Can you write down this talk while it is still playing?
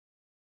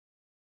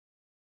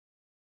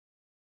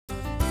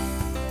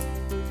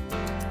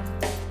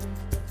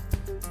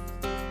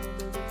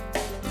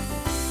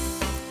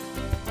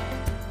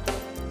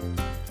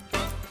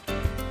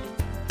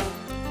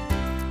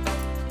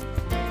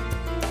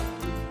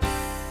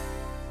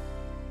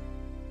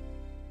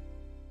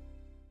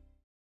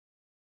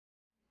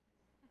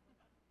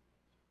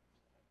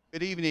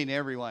Good evening,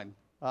 everyone.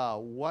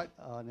 What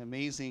an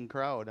amazing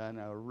crowd on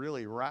a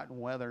really rotten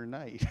weather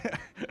night.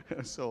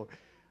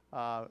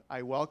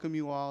 I welcome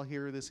you all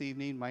here this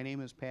evening. My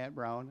name is Pat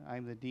Brown.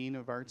 I'm the Dean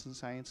of Arts and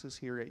Sciences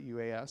here at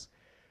UAS.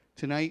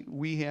 Tonight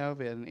we have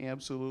an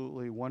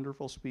absolutely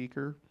wonderful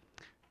speaker.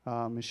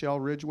 Michelle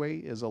Ridgway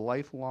is a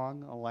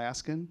lifelong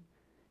Alaskan.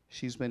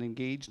 She's been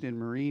engaged in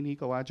marine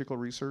ecological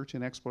research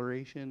and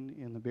exploration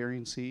in the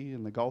Bering Sea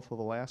and the Gulf of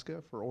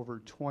Alaska for over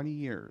 20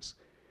 years.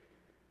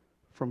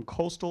 From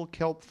coastal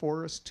kelp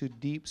forests to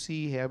deep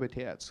sea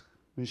habitats,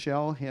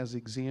 Michelle has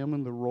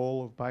examined the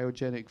role of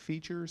biogenic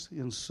features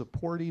in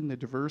supporting the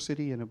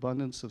diversity and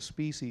abundance of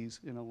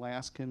species in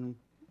Alaskan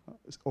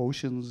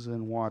oceans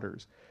and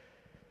waters.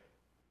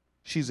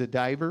 She's a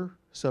diver,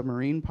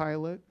 submarine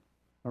pilot,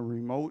 a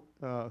remote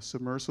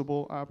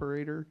submersible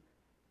operator.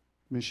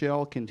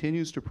 Michelle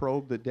continues to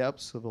probe the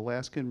depths of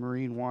Alaskan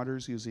marine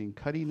waters using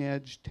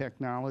cutting-edge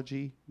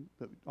technology,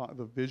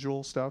 the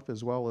visual stuff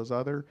as well as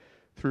other,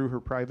 through her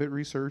private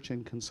research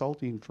and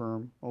consulting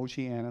firm,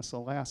 Oceanus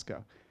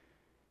Alaska.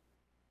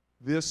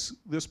 This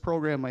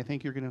program I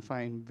think you're going to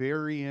find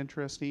very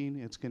interesting.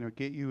 It's going to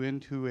get you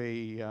into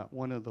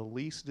one of the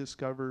least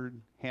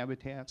discovered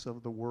habitats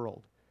of the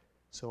world.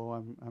 So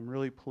I'm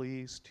really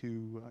pleased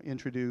to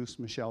introduce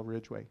Michelle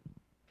Ridgway.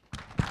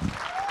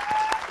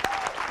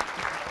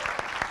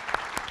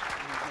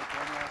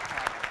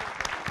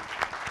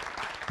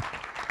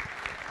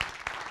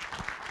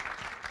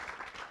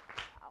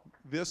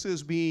 This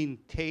is being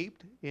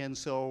taped, and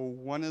so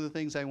one of the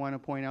things I want to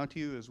point out to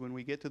you is when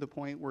we get to the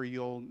point where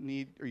you'll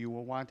need or you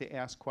will want to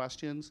ask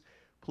questions,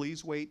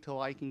 please wait till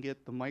I can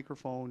get the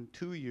microphone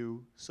to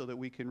you so that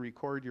we can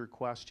record your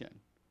question,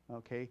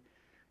 okay?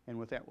 And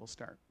with that, we'll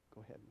start.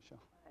 Go ahead,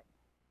 Michelle. Right.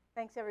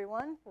 Thanks,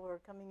 everyone,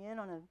 for coming in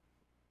on a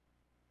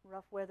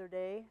rough weather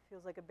day.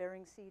 Feels like a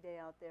Bering Sea day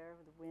out there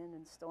with the wind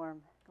and storm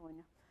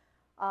going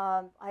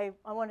on. I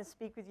want to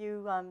speak with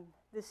you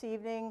this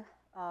evening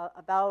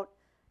about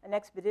an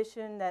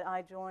expedition that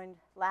I joined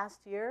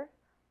last year.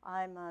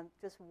 I'm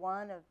just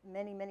one of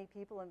many, many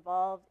people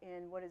involved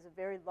in what is a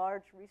very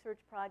large research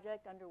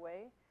project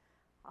underway.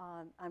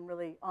 I'm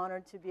really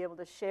honored to be able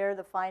to share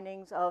the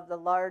findings of the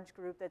large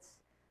group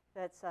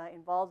that's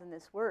involved in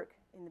this work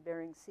in the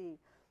Bering Sea.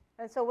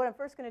 And so what I'm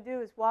first going to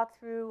do is walk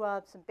through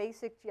some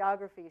basic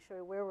geography, show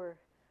you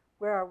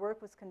where our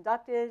work was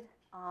conducted,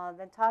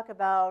 then talk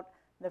about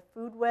the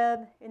food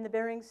web in the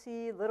Bering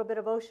Sea, a little bit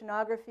of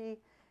oceanography,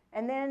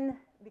 and then,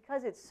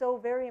 because it's so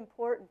very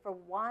important for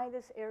why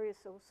this area is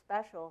so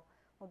special,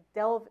 we'll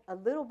delve a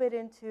little bit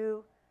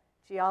into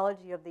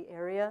geology of the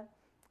area,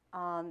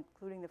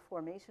 including the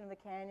formation of the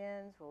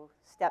canyons. We'll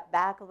step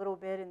back a little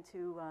bit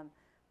into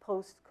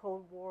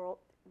post-Cold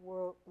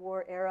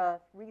War era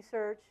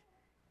research,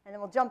 and then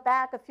we'll jump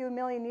back a few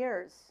million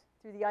years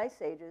through the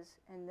ice ages,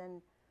 and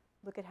then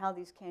look at how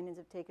these canyons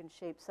have taken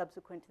shape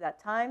subsequent to that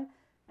time,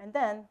 and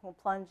then we'll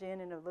plunge in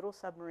a little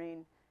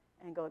submarine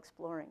and go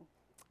exploring.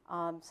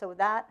 So with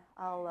that,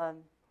 I'll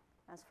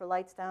ask for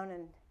lights down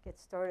and get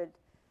started.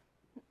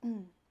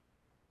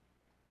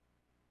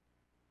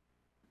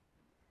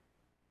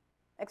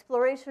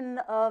 Exploration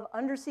of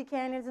undersea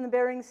canyons in the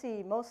Bering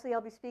Sea. Mostly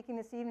I'll be speaking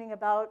this evening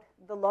about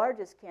the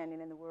largest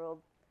canyon in the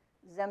world,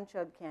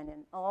 Zhemchug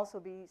Canyon. I'll also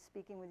be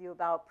speaking with you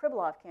about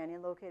Pribilof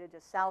Canyon, located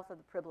just south of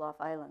the Pribilof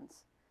Islands.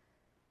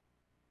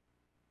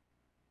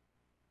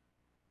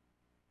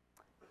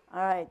 All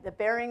right, the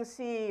Bering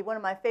Sea, one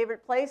of my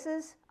favorite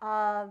places,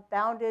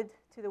 bounded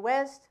to the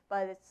west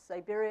by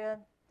Siberia,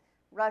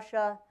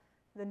 Russia,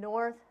 the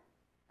north,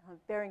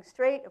 Bering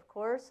Strait, of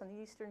course, on the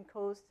eastern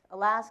coast,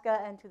 Alaska,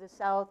 and to the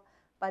south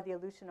by the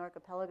Aleutian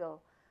Archipelago.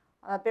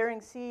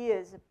 Bering Sea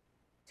is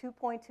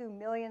 2.2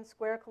 million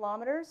square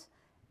kilometers,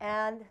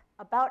 and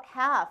about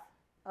half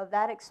of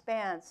that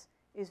expanse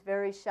is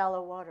very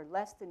shallow water,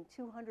 less than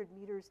 200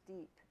 meters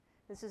deep.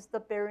 This is the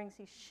Bering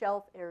Sea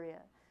shelf area.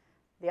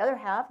 The other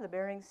half of the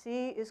Bering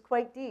Sea is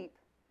quite deep.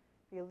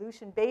 The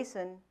Aleutian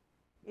Basin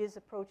is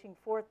approaching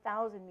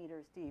 4,000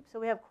 meters deep. So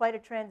we have quite a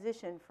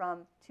transition from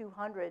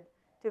 200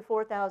 to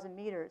 4,000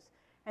 meters.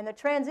 And the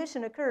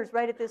transition occurs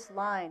right at this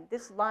line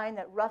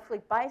that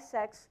roughly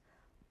bisects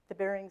the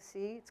Bering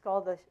Sea. It's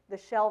called the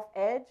shelf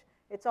edge.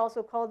 It's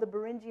also called the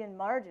Beringian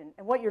margin.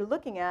 And what you're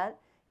looking at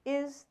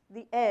is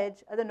the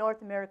edge of the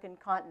North American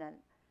continent,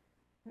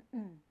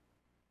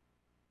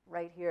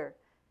 right here.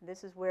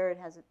 This is where it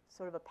has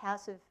sort of a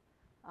passive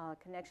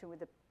connection with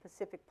the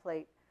Pacific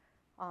plate.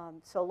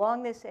 So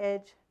along this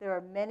edge, there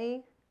are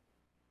many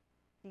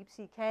deep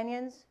sea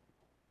canyons.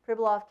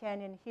 Pribilof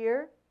Canyon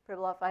here,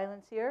 Pribilof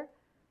Islands here,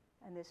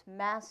 and this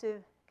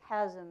massive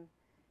chasm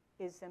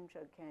is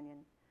Zhemchug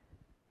Canyon.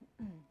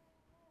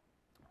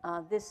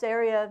 This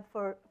area,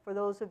 for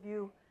those of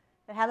you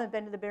that haven't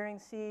been to the Bering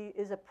Sea,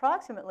 is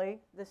approximately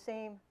the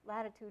same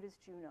latitude as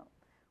Juneau.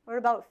 We're at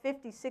about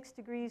 56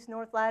 degrees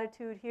north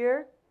latitude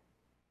here.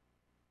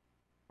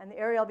 And the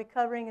area I'll be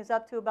covering is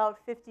up to about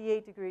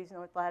 58 degrees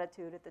north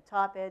latitude at the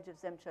top edge of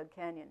Zhemchug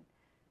Canyon.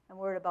 And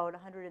we're at about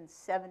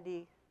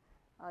 170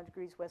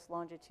 degrees west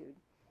longitude.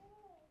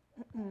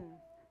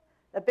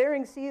 The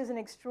Bering Sea is an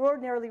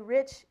extraordinarily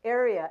rich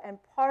area, and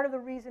part of the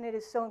reason it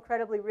is so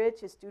incredibly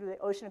rich is due to the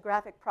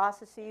oceanographic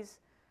processes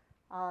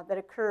that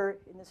occur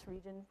in this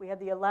region. We have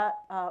the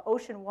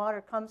ocean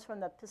water comes from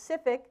the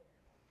Pacific,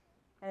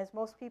 and as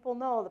most people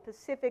know, the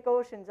Pacific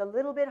Ocean is a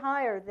little bit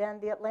higher than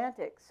the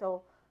Atlantic,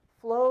 so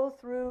flow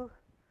through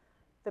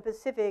the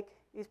Pacific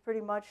is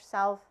pretty much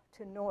south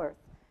to north.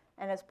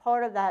 And as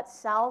part of that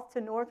south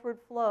to northward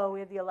flow,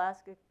 we have the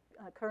Alaska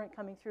current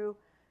coming through.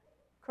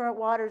 Current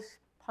waters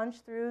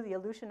punch through the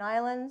Aleutian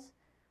Islands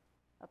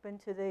up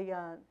into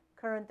the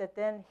current that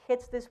then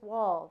hits this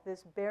wall,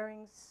 this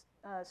Bering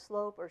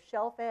slope or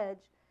shelf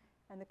edge,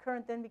 and the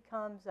current then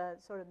becomes a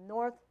sort of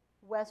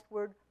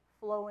northwestward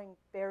flowing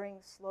Bering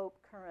slope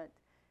current.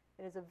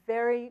 It is a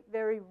very,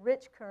 very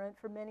rich current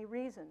for many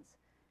reasons.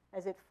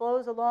 As it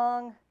flows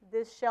along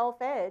this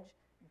shelf edge,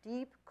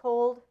 deep,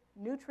 cold,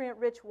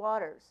 nutrient-rich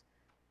waters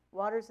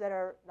that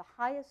are the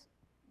highest,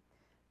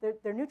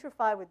 they're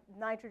nutrified with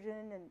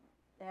nitrogen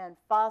and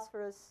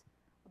phosphorus,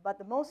 but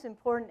the most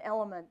important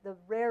element, the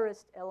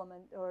rarest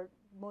element or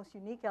most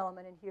unique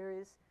element in here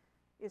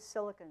is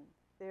silicon.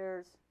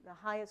 There's the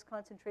highest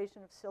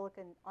concentration of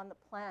silicon on the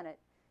planet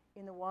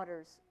in the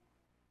waters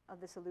of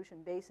this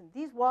Aleutian Basin.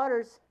 These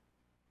waters,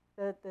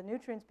 the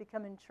nutrients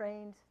become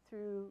entrained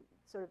through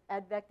sort of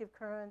advective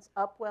currents,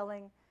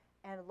 upwelling,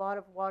 and a lot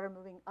of water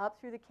moving up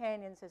through the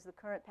canyons as the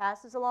current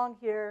passes along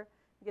here.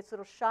 It gets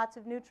little shots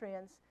of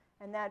nutrients,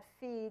 and that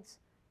feeds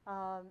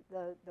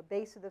the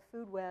base of the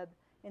food web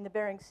in the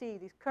Bering Sea.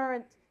 This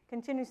current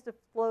continues to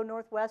flow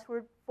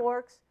northwestward,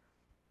 forks,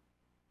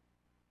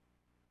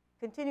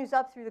 continues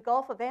up through the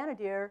Gulf of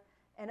Anadyr,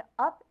 and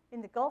up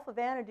in the Gulf of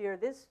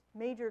Anadyr, this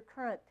major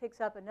current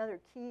picks up another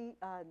key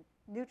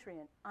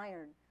nutrient,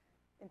 iron.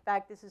 In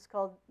fact, this is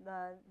called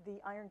the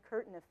Iron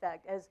Curtain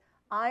effect. As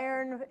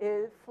iron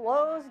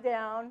flows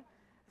down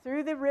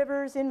through the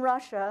rivers in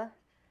Russia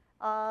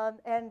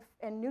and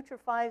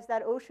nutrifies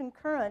that ocean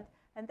current,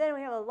 and then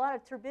we have a lot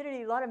of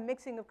turbidity, a lot of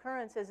mixing of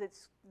currents as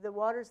the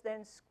waters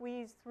then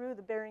squeeze through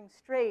the Bering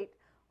Strait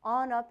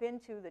on up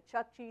into the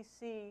Chukchi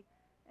Sea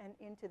and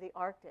into the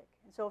Arctic.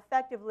 And so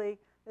effectively,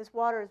 this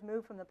water has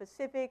moved from the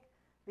Pacific,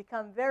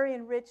 become very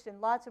enriched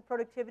and lots of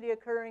productivity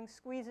occurring,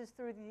 squeezes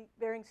through the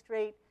Bering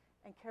Strait,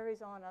 and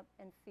carries on up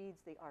and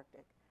feeds the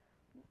Arctic.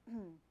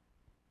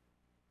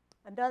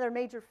 Another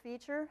major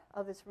feature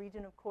of this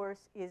region, of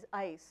course, is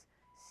ice.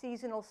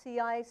 Seasonal sea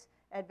ice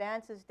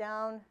advances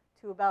down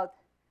to about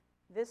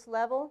this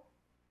level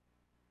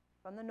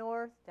from the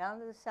north down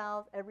to the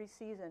south every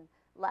season.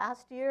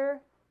 Last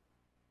year,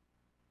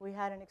 we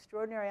had an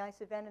extraordinary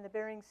ice event in the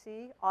Bering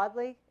Sea.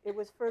 Oddly, it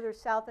was further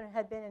south than it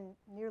had been in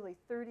nearly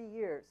 30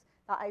 years.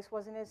 The ice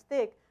wasn't as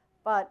thick,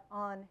 but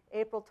on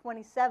April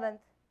 27th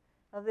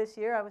of this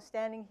year, I was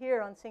standing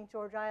here on St.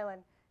 George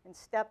Island and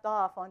stepped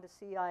off onto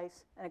sea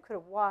ice, and I could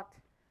have walked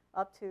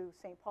up to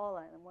St. Paul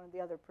Island and one of the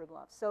other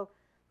Pribilofs. So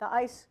the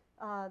ice,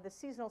 the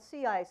seasonal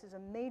sea ice is a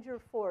major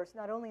force,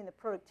 not only in the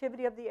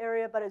productivity of the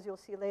area, but as you'll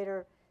see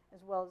later,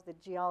 as well as the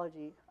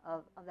geology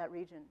of that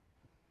region.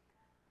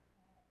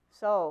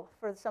 So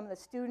for some of the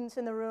students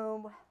in the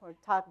room, we'll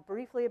talk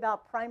briefly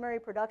about primary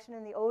production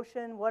in the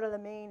ocean. What are the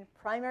main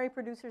primary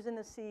producers in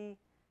the sea?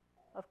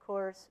 Of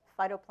course,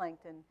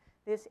 phytoplankton.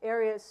 This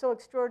area is so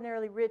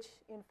extraordinarily rich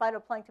in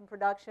phytoplankton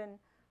production.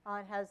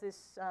 It has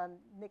this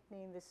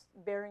nickname, this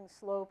Bering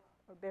Slope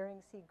or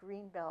Bering Sea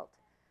Greenbelt.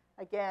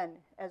 Again,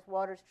 as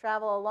waters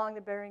travel along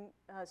the Bering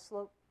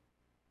Slope,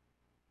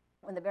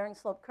 when the Bering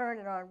Slope current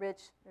are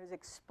enriched, there's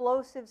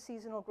explosive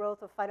seasonal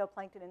growth of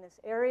phytoplankton in this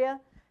area.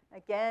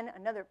 Again,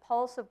 another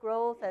pulse of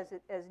growth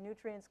as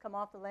nutrients come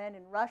off the land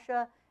in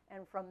Russia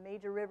and from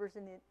major rivers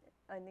in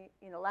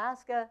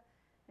Alaska.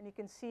 And you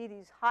can see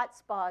these hot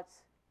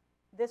spots.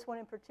 This one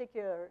in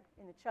particular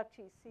in the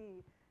Chukchi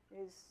Sea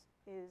is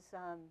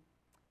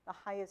the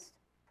highest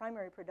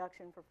primary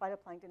production for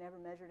phytoplankton ever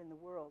measured in the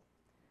world.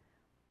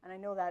 And I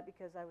know that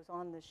because I was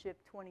on the ship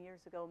 20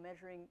 years ago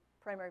measuring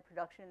primary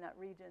production in that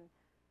region.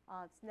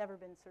 It's never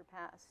been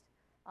surpassed.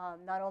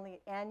 Not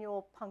only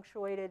annual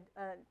punctuated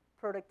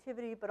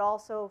productivity, but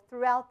also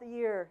throughout the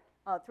year,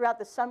 throughout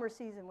the summer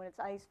season when it's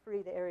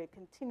ice-free, the area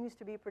continues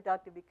to be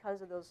productive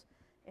because of those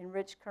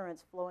enriched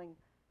currents flowing,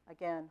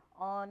 again,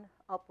 on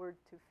upward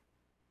to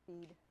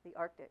feed the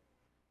Arctic.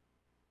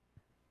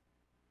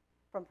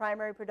 From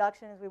primary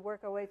production, as we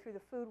work our way through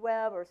the food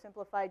web or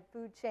simplified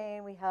food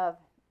chain, we have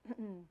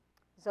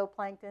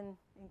zooplankton,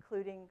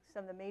 including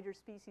some of the major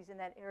species in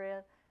that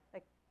area,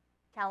 like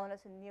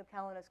Calanus and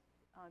Neocalanus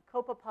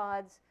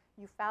copepods,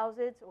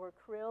 euphausids or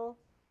krill,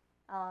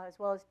 as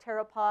well as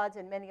pteropods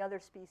and many other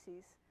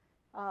species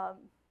of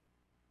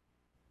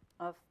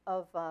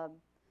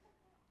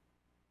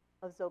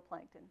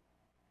zooplankton.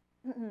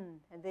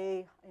 And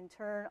they, in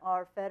turn,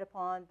 are fed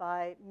upon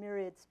by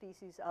myriad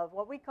species of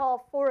what we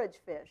call forage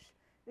fish.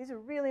 These are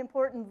really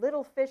important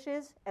little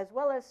fishes, as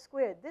well as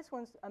squid. This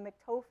one's a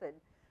myctophid,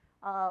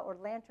 or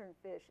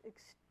lanternfish,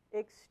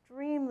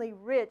 extremely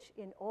rich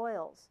in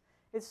oils.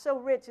 It's so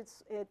rich,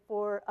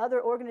 for other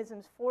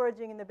organisms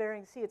foraging in the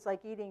Bering Sea, it's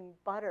like eating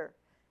butter.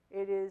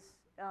 It is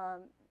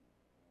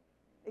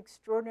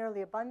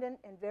extraordinarily abundant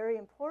and very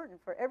important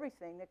for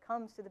everything that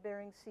comes to the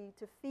Bering Sea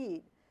to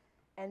feed.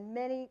 And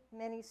many,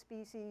 many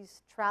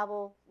species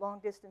travel long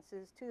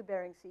distances to the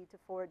Bering Sea to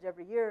forage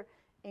every year,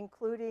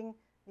 including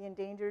the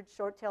endangered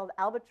short-tailed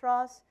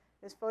albatross.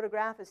 This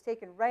photograph is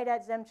taken right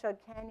at Zhemchug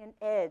Canyon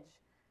edge,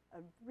 a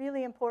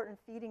really important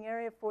feeding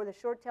area for the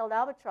short-tailed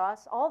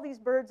albatross. All these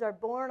birds are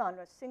born on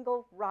a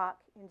single rock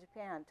in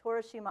Japan,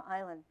 Torishima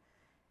Island.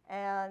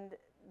 And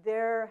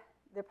their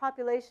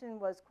population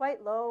was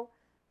quite low,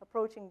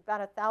 approaching about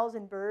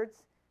 1,000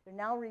 birds. They're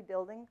now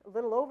rebuilding, a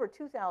little over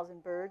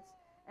 2,000 birds.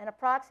 And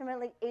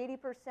approximately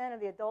 80% of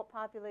the adult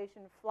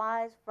population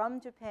flies from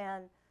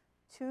Japan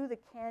to the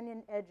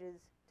canyon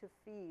edges to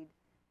feed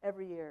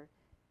every year.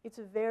 It's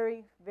a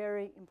very,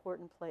 very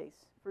important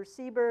place for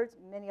seabirds,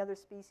 many other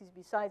species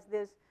besides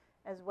this,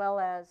 as well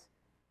as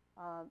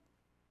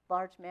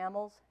large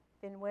mammals,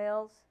 fin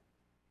whales,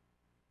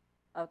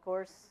 of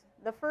course,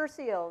 the fur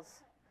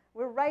seals.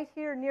 We're right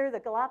here near the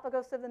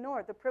Galapagos of the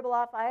North, the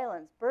Pribilof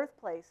Islands,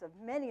 birthplace of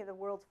many of the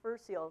world's fur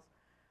seals.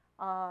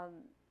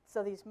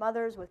 So these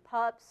mothers with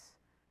pups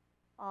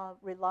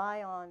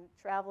rely on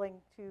traveling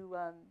to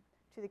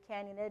the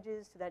canyon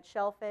edges, to that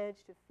shelf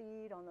edge, to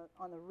feed on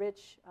the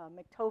rich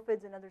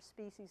myctophids and other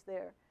species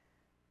there.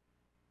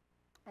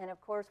 And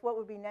of course, what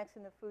would be next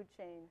in the food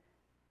chain?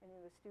 Any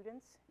of the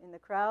students in the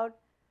crowd?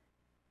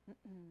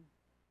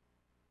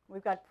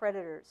 We've got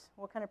predators.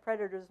 What kind of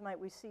predators might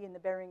we see in the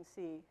Bering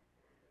Sea?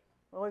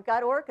 Well, we've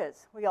got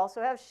orcas. We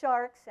also have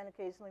sharks, and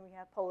occasionally we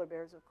have polar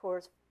bears, of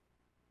course,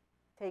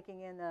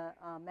 taking in the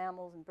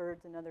mammals and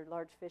birds and other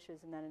large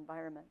fishes in that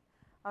environment.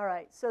 All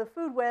right, so the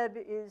food web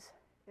is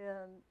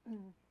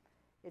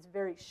it's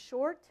very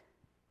short.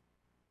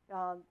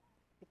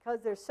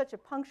 Because there's such a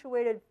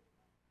punctuated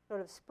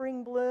sort of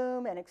spring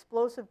bloom and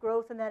explosive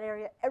growth in that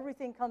area,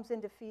 everything comes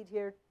in to feed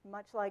here,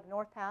 much like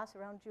North Pass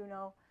around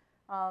Juneau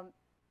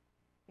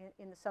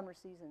in the summer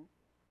season.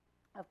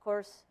 Of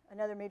course,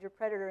 another major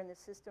predator in this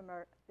system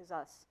is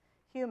us,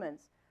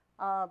 humans.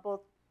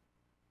 Both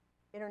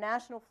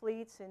international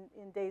fleets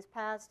in days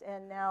past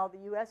and now the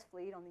U.S.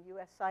 fleet on the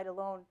U.S. side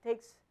alone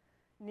takes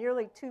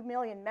nearly 2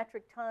 million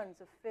metric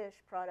tons of fish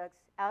products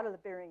out of the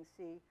Bering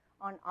Sea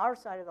on our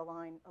side of the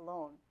line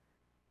alone.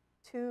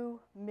 2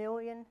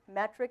 million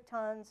metric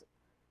tons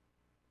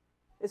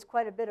is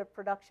quite a bit of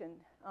production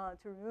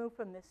to remove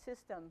from this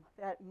system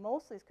that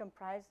mostly is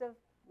comprised of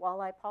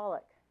walleye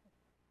pollock.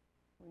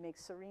 We make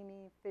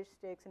surimi, fish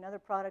sticks, and other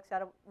products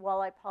out of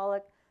walleye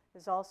pollock.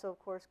 There's also, of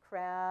course,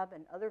 crab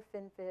and other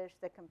finfish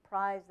that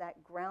comprise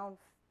that ground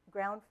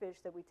fish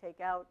that we take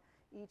out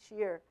each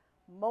year.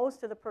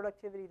 Most of the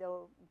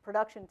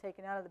production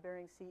taken out of the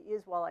Bering Sea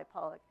is walleye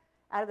pollock.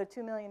 Out of the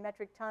 2 million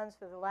metric tons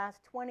for the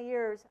last 20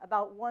 years,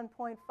 about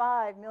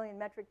 1.5 million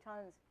metric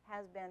tons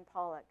has been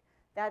pollock.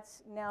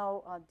 That's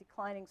now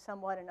declining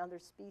somewhat, and other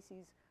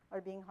species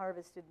are being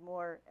harvested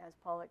more as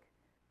pollock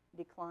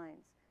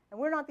declines. And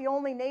we're not the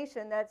only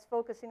nation that's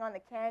focusing on the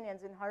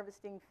canyons and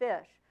harvesting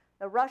fish.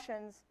 The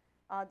Russians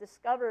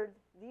discovered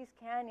these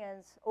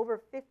canyons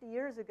over 50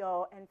 years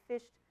ago and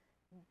fished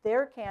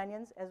their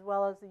canyons as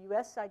well as the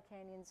U.S. side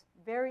canyons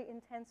very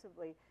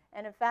intensively.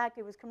 And in fact,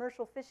 it was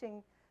commercial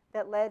fishing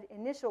that led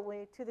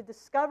initially to the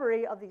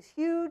discovery of these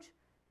huge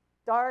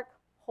dark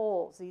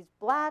holes, these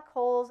black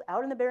holes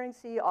out in the Bering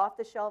Sea off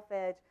the shelf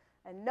edge,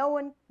 and no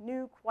one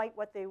knew quite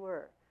what they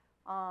were.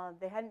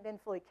 They hadn't been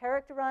fully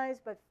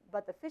characterized,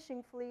 but the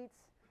fishing fleets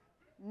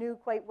knew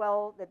quite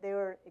well that they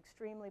were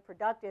extremely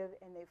productive,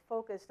 and they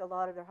focused a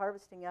lot of their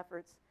harvesting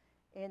efforts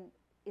in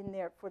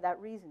there for that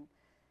reason.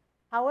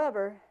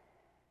 However,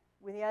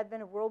 with the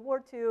advent of World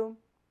War II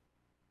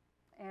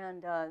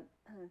and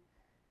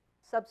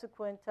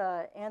subsequent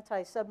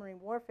anti-submarine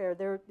warfare,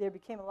 there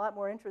became a lot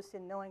more interest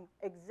in knowing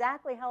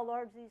exactly how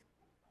large these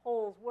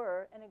holes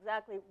were and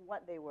exactly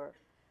what they were,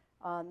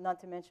 not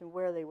to mention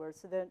where they were.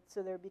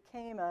 So there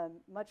became a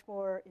much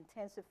more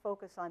intensive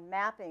focus on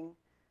mapping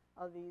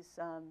of these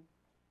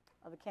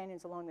of the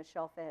canyons along the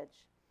shelf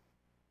edge.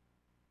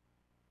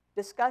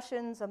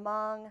 Discussions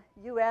among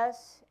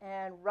U.S.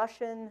 and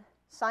Russian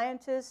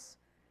scientists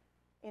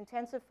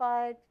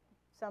intensified.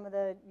 Some of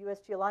the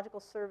U.S.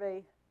 Geological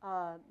Survey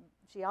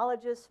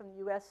geologists from the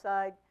U.S.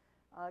 side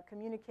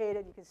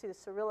communicated. You can see the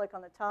Cyrillic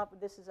on the top.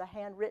 This is a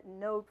handwritten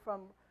note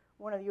from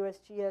one of the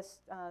USGS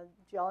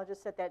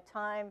geologists at that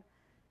time.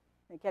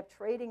 They kept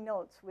trading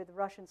notes with the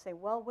Russians saying,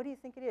 well, what do you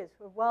think it is?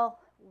 Well,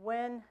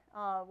 when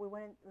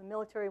the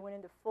military went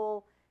into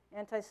full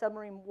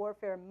anti-submarine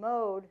warfare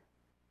mode,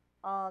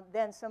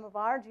 then some of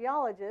our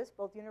geologists,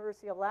 both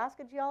University of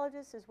Alaska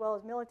geologists as well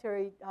as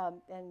military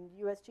and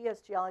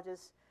USGS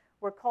geologists,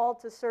 were called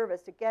to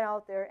service to get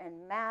out there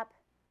and map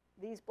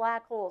these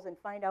black holes and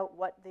find out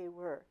what they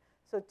were.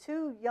 So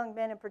 2 young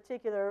men in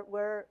particular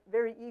were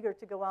very eager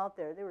to go out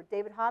there. They were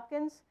David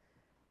Hopkins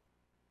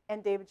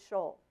and David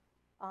Scholl.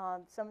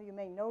 Some of you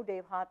may know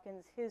Dave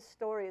Hopkins. His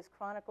story is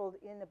chronicled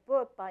in the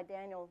book by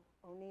Daniel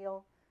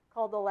O'Neill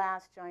called The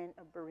Last Giant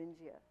of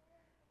Beringia.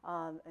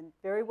 A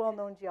very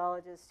well-known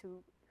geologist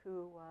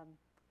who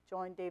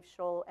joined Dave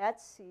Scholl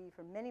at sea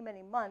for many,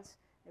 many months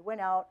They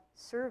went out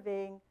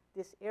surveying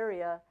this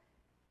area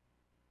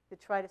to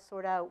try to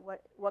sort out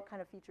what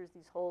kind of features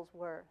these holes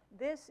were.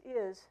 This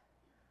is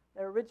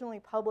the originally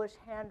published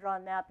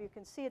hand-drawn map. You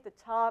can see at the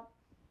top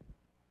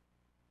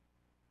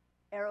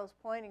arrows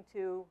pointing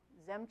to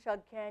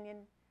Zhemchug Canyon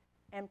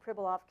and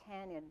Pribilof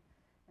Canyon.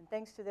 And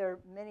thanks to their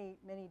many,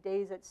 many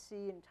days at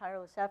sea and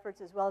tireless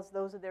efforts, as well as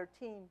those of their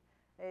team,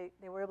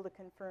 they were able to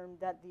confirm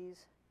that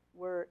these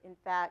were, in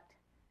fact,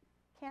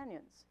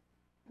 canyons.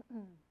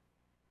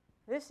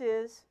 This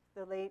is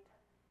the late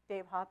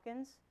Dave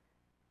Hopkins,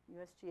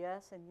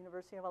 USGS and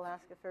University of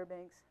Alaska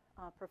Fairbanks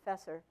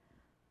professor.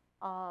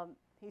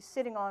 He's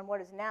sitting on what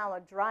is now a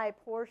dry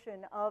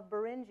portion of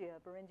Beringia.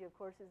 Beringia, of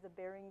course, is the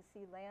Bering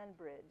Sea land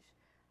bridge.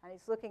 And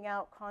he's looking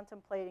out,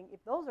 contemplating,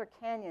 if those are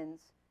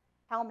canyons,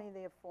 how many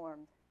they have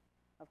formed.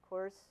 Of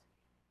course,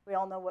 we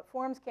all know what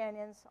forms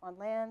canyons on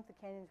land. The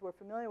canyons we're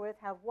familiar with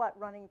have what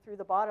running through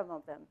the bottom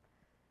of them?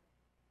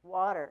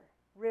 Water,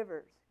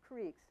 rivers,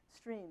 creeks,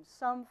 streams,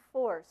 some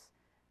force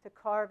to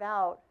carve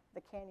out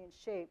the canyon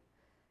shape.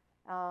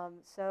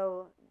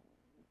 So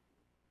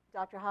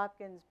Dr.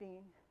 Hopkins,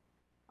 being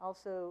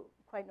also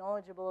quite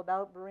knowledgeable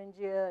about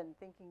Beringia and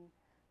thinking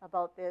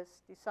about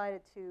this,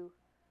 decided to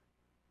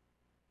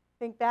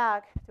think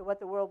back to what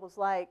the world was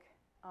like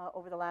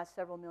over the last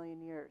several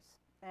million years.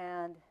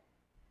 And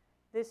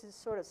this is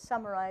sort of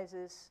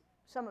summarizes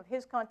some of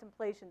his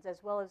contemplations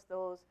as well as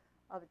those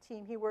of a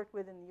team he worked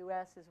with in the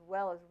US as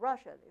well as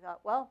Russia. They thought,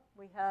 well,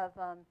 we have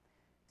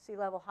sea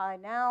level high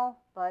now,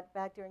 but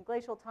back during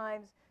glacial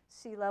times,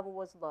 sea level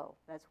was low.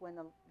 That's when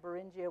the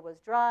Beringia was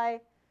dry.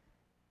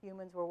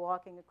 Humans were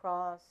walking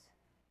across.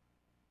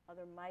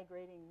 Other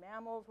migrating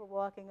mammals were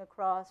walking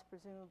across,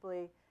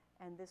 presumably,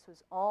 and this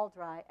was all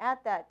dry.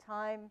 At that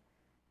time,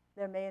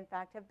 there may, in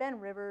fact, have been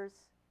rivers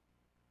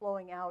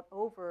flowing out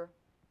over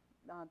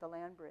the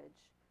land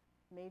bridge.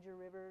 Major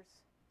rivers,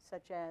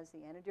 such as the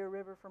Anadyr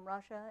River from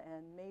Russia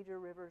and major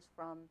rivers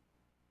from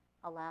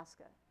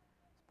Alaska.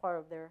 It's part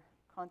of their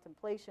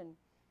contemplation.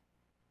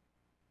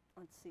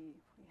 Let's see,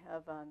 we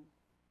have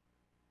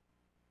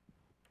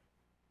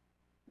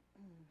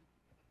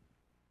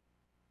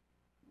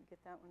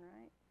get that one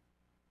right.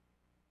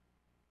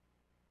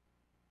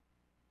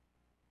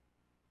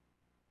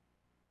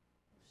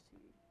 Let's see.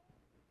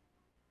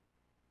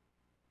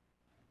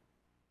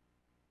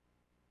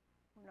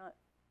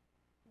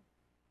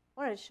 I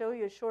wanted to show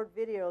you a short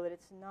video that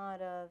it's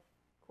not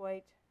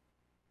quite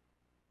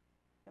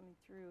coming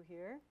through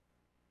here.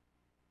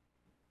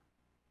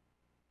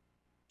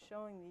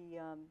 Showing the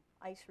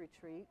ice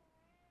retreat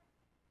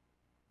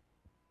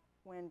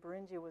when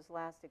Beringia was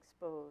last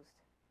exposed.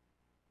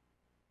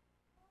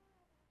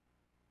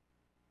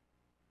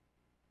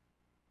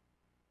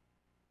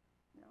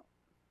 No,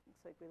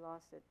 looks like we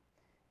lost it.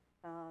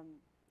 At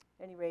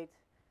any rate,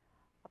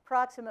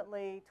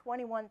 approximately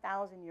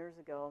 21,000 years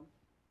ago,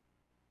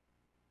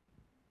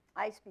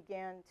 ice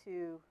began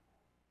to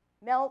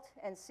melt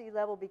and sea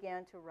level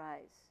began to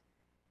rise.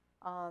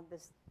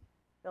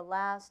 The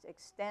last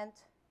extent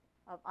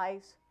of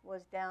ice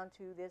was down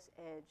to this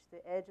edge,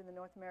 the edge of the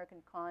North American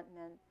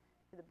continent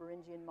to the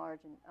Beringian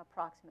margin,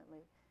 approximately.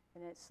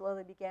 And it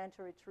slowly began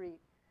to retreat.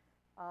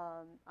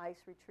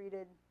 Ice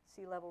retreated,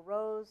 sea level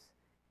rose,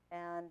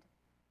 and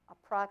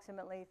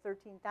approximately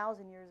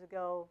 13,000 years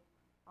ago,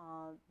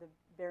 the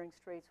Bering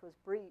Straits was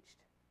breached,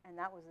 and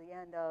that was the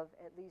end of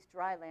at least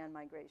dry land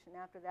migration.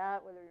 After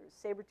that, whether you're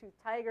a saber-toothed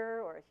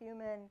tiger or a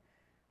human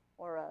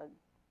or a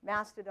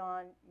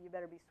mastodon, you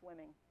better be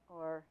swimming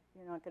or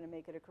you're not going to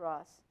make it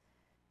across.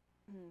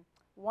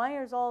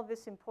 Why is all of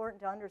this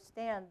important to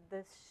understand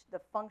the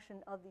function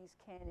of these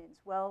canyons?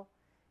 Well,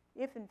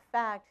 if in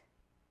fact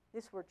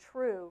this were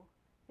true,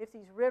 if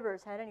these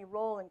rivers had any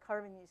role in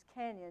carving these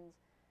canyons,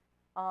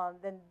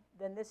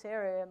 then this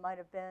area might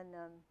have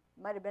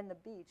been the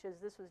beach. As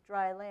this was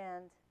dry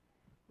land,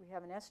 we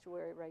have an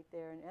estuary right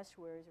there, and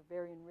estuaries are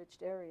very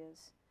enriched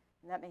areas,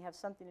 and that may have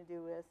something to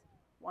do with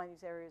why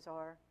these areas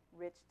are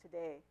rich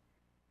today.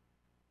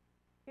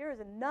 Here is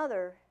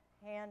another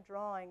hand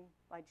drawing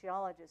by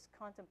geologists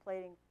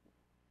contemplating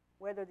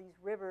whether these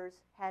rivers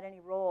had any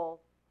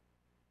role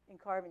in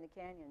carving the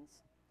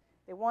canyons.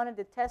 They wanted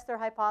to test their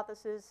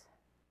hypothesis,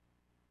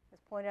 as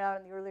pointed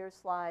out in the earlier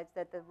slides,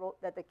 that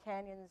the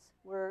canyons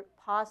were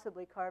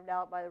possibly carved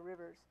out by the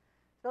rivers.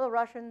 So the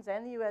Russians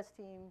and the US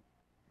team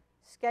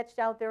sketched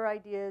out their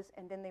ideas,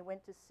 and then they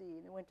went to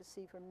sea. They went to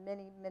sea for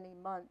many, many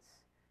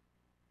months,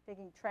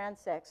 taking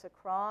transects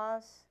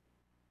across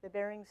the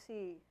Bering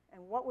Sea.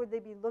 And what would they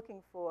be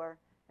looking for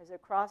as they're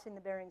crossing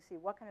the Bering Sea?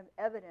 What kind of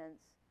evidence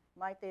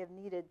might they have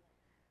needed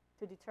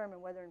to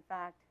determine whether, in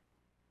fact,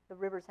 the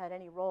rivers had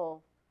any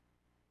role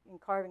in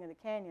carving of the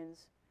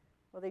canyons?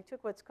 Well, they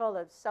took what's called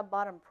a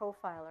sub-bottom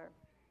profiler.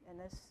 And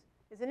this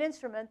is an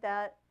instrument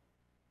that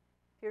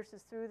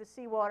pierces through the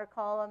seawater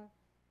column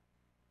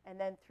and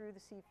then through the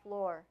sea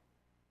floor.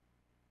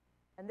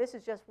 And this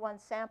is just one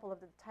sample of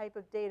the type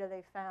of data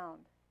they found.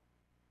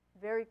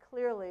 Very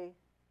clearly,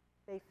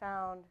 they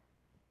found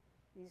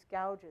these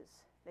gouges.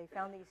 They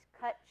found these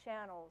cut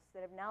channels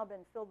that have now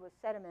been filled with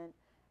sediment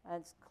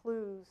as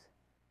clues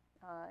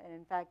and,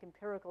 in fact,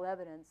 empirical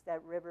evidence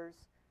that rivers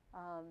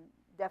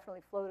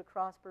definitely flowed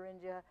across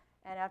Beringia.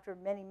 And after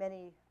many,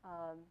 many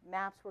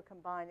maps were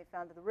combined, they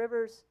found that the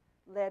rivers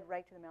led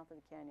right to the mouth of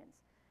the canyons.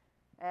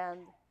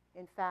 And,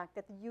 in fact,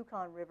 that the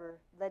Yukon River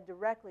led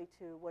directly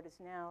to what is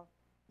now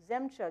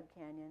Zhemchug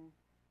Canyon,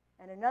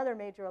 and another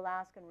major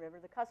Alaskan river,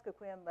 the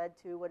Kuskokwim, led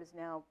to what is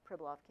now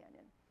Pribilof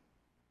Canyon.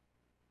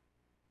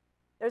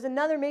 There's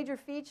another major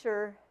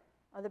feature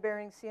of the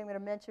Bering Sea I'm going to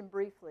mention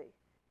briefly,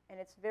 and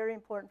it's very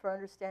important for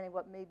understanding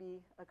what may be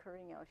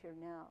occurring out here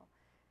now.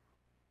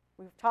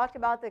 We've talked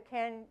about the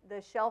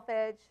shelf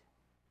edge.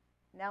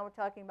 Now we're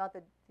talking about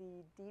the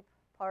deep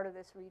part of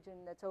this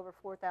region that's over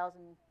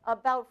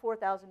about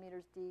 4,000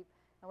 meters deep.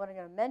 And what I'm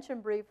going to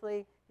mention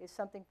briefly is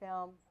something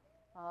found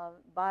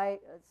by,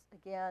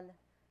 again,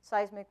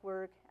 seismic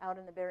work out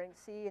in the Bering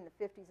Sea in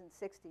the 50s and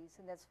 60s,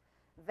 and that's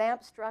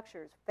VAMP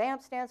structures.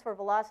 VAMP stands for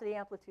velocity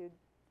amplitude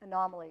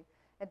anomaly.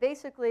 And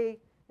basically,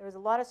 there was a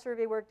lot of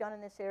survey work done in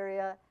this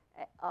area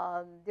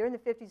during the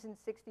 50s and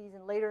 60s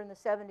and later in the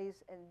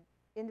 70s, and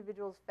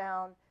individuals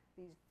found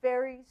these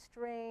very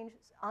strange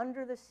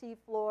under the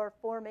seafloor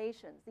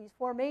formations. These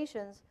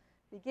formations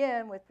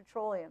begin with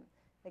petroleum.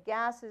 The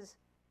gases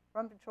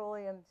from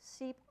petroleum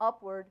seep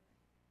upward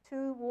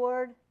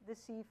toward the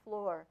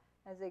seafloor.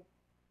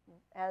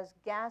 As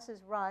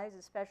gases rise,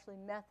 especially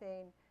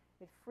methane,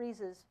 it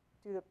freezes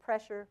due to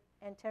pressure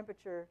and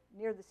temperature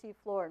near the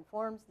seafloor and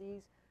forms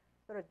these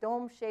sort of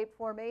dome-shaped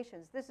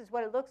formations. This is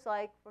what it looks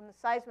like from the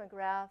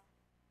seismograph,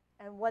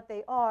 and what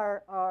they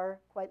are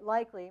quite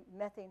likely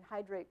methane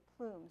hydrate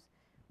plumes.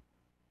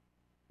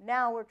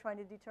 Now we're trying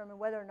to determine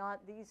whether or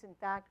not these, in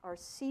fact, are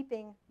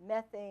seeping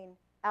methane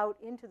out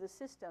into the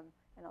system,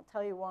 and I'll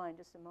tell you why in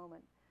just a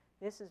moment.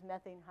 This is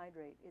methane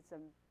hydrate. It's a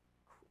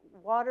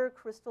water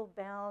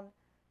crystal-bound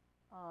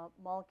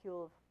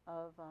molecule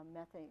of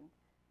methane.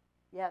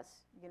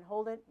 Yes, you can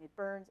hold it. It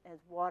burns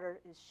as water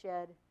is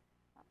shed.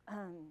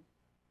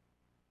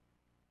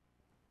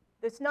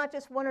 There's not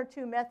just one or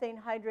two methane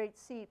hydrate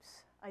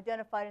seeps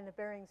identified in the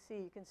Bering Sea.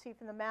 You can see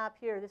from the map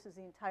here, this is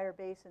the entire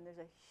basin. There's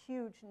a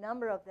huge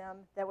number of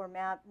them that were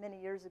mapped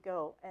many years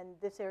ago, and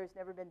this area's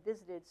never been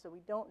visited, so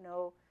we don't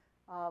know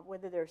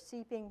whether they're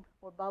seeping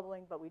or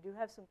bubbling, but we do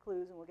have some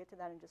clues, and we'll get to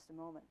that in just a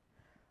moment.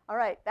 All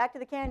right, back to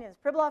the canyons.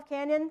 Pribilof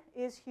Canyon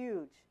is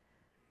huge.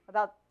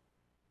 About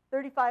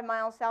 35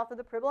 miles south of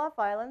the Pribilof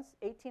Islands,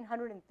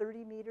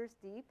 1,830 meters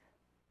deep.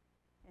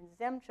 And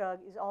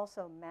Zhemchug is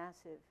also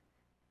massive,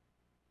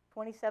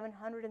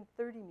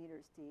 2,730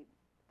 meters deep.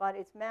 But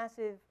it's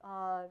massive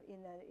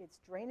its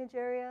drainage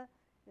area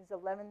is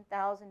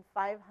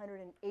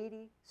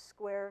 11,580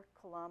 square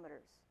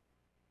kilometers.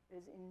 It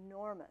is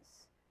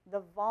enormous.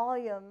 The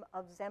volume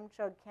of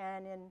Zhemchug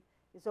Canyon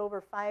is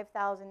over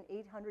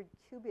 5,800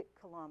 cubic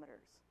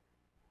kilometers.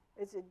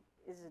 It's a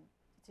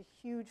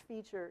huge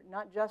feature,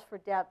 not just for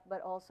depth,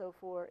 but also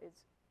for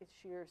its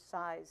sheer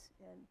size.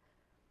 And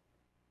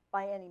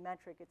by any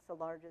metric, it's the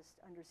largest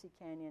undersea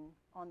canyon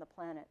on the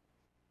planet.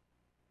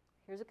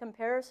 Here's a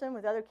comparison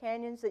with other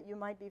canyons that you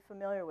might be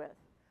familiar with.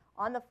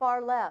 On the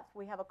far left,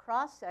 we have a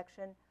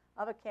cross-section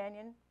of a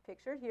canyon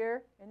pictured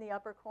here in the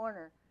upper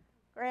corner,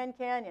 Grand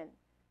Canyon.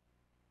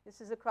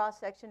 This is a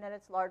cross-section at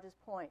its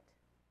largest point.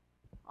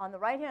 On the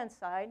right-hand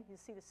side, you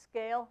see the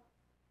scale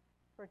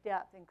for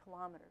depth in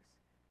kilometers.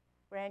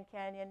 Grand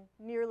Canyon,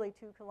 nearly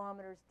 2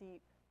 kilometers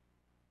deep.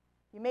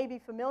 You may be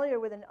familiar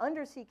with an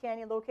undersea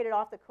canyon located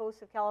off the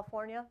coast of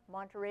California,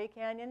 Monterey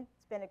Canyon.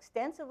 It's been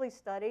extensively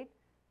studied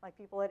by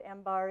people at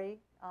MBARI,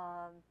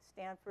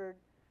 Stanford,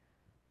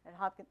 and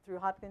through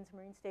Hopkins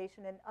Marine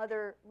Station, and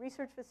other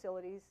research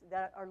facilities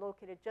that are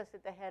located just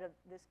at the head of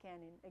this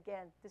canyon.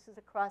 Again, this is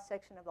a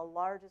cross-section of the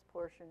largest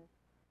portion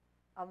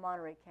of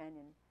Monterey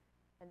Canyon.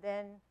 And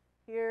then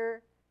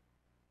here,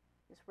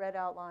 this red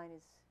outline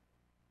is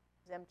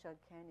Zhemchug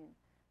Canyon.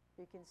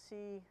 You can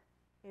see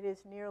it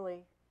is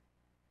nearly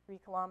 3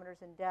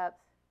 kilometers in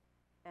depth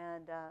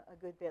and a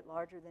good bit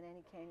larger than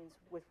any canyons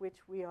with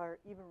which we are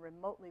even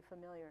remotely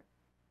familiar.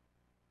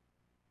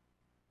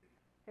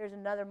 Here's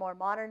another more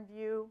modern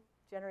view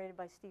generated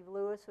by Steve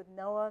Lewis with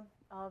NOAA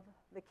of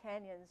the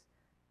canyons.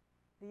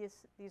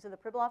 These are the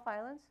Pribilof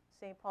Islands,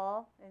 St.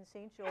 Paul and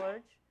St.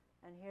 George.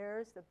 And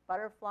here's the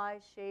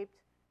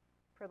butterfly-shaped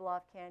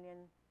Pribilof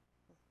Canyon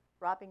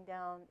dropping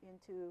down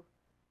into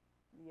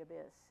the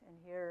abyss. And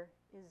here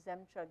is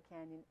Zhemchug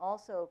Canyon,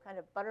 also kind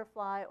of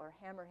butterfly or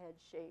hammerhead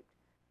shaped,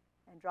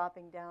 and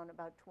dropping down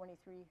about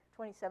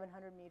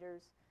 2,700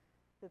 meters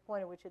to the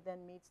point at which it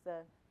then meets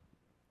the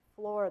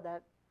floor of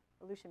that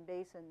Aleutian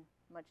Basin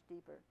much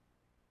deeper,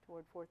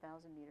 toward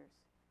 4,000 meters.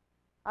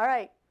 All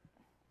right,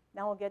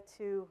 now we'll get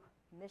to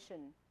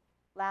mission.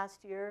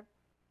 Last year,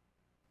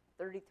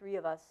 33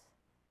 of us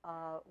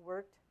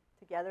worked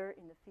together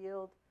in the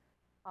field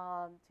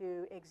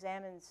to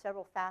examine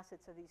several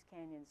facets of these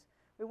canyons.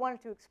 We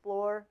wanted to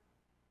explore,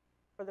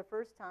 for the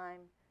first time,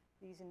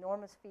 these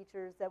enormous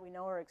features that we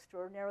know are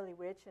extraordinarily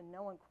rich, and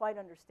no one quite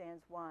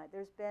understands why.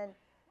 There's been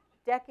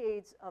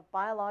decades of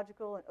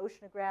biological and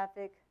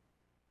oceanographic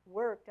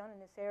work done in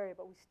this area,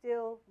 but we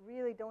still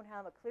really don't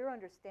have a clear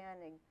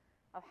understanding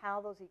of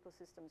how those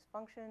ecosystems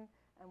function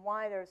and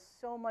why they're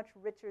so much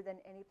richer than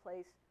any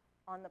place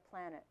on the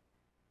planet.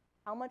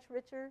 How much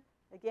richer?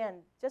 Again,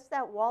 just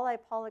that walleye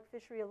pollock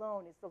fishery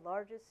alone is the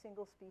largest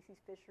single species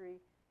fishery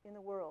in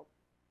the world.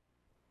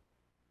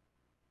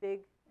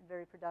 Big and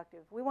very productive.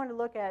 We want to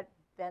look at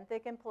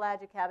benthic and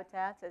pelagic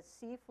habitats as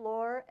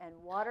seafloor and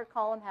water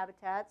column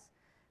habitats.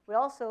 We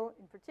also,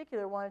 in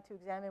particular, wanted to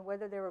examine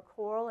whether there were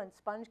coral and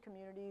sponge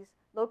communities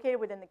located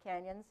within the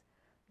canyons,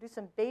 do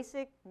some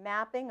basic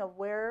mapping of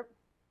where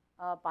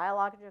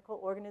biological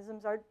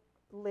organisms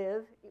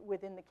live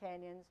within the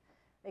canyons,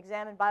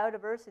 examine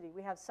biodiversity.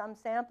 We have some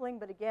sampling,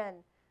 but again,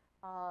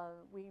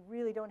 we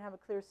really don't have a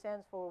clear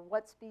sense for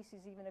what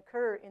species even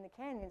occur in the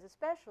canyons,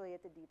 especially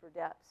at the deeper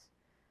depths.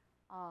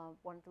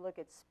 Wanted to look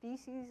at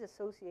species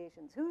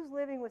associations. Who's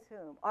living with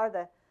whom? Are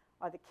the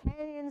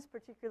canyons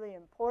particularly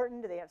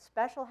important? Do they have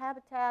special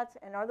habitats?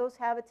 And are those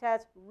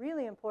habitats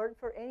really important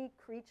for any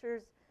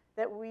creatures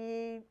that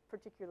we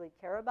particularly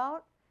care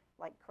about,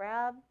 like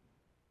crab,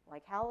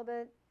 like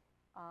halibut?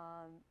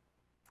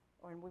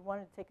 And we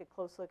wanted to take a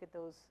close look at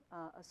those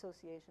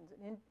associations.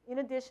 And in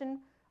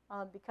addition,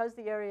 because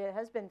the area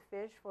has been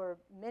fished for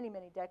many,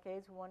 many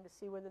decades, we wanted to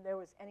see whether there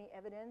was any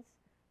evidence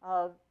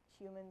of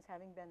humans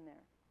having been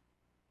there.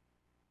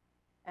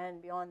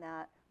 And beyond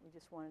that, we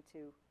just wanted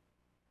to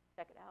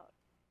check it out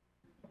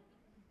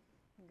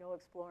and go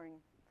exploring.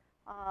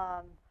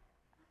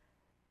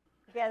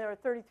 Again, there are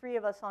 33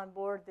 of us on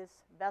board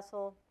this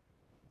vessel.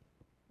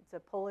 It's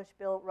a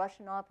Polish-built,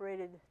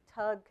 Russian-operated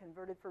tug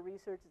converted for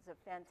research. It's a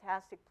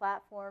fantastic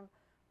platform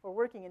for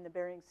working in the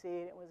Bering Sea.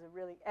 And it was a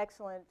really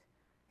excellent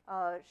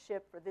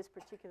ship for this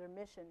particular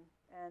mission.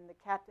 And the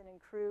captain and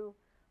crew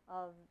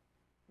of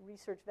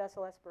research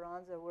vessel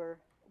Esperanza were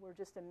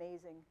just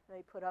amazing.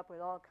 They put up with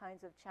all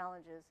kinds of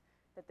challenges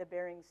that the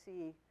Bering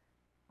Sea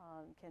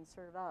can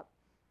serve up.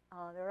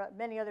 There are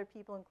many other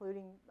people,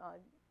 including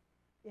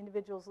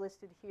individuals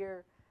listed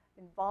here,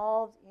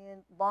 involved in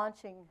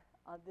launching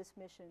this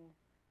mission,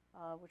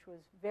 which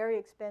was very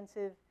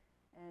expensive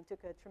and took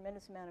a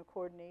tremendous amount of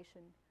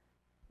coordination.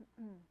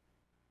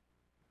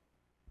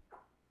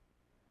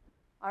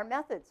 Our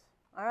methods.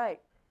 All right,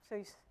 so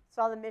you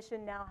saw the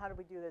mission. Now how do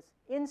we do this?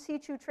 In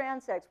situ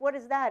transects. What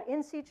is that?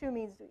 In situ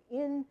means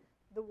in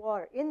the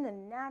water, in the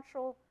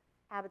natural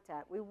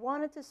habitat. We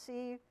wanted to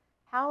see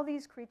how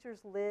these creatures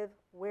live,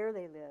 where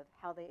they live,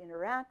 how they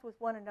interact with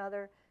one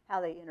another,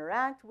 how they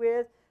interact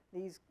with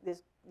these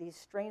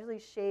strangely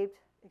shaped,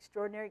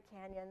 extraordinary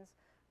canyons.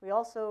 We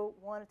also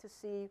wanted to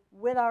see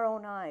with our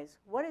own eyes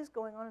what is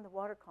going on in the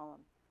water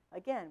column.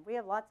 Again, we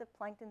have lots of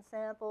plankton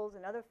samples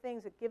and other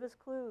things that give us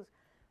clues,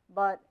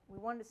 but we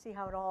wanted to see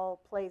how it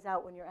all plays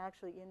out when you're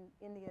actually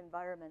in the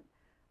environment.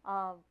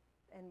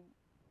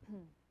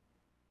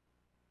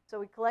 So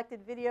we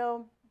collected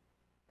video,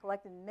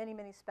 collected many,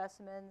 many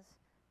specimens,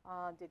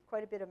 did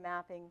quite a bit of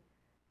mapping,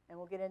 and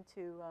we'll get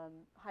into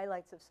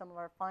highlights of some of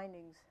our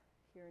findings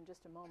here in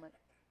just a moment.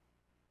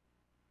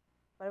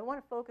 But I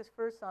want to focus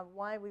first on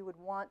why we would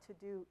want to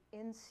do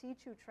in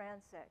situ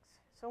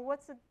transects. So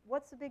what's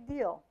the big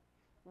deal?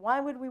 Why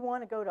would we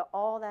want to go to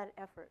all that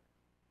effort?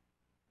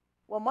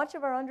 Well, much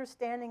of our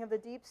understanding of the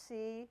deep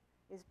sea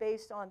is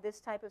based on this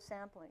type of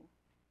sampling.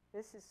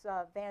 This is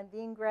Van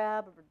Veen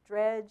grab or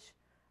dredge.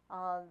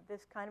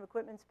 This kind of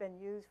equipment's been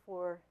used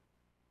for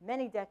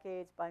many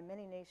decades by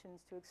many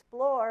nations to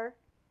explore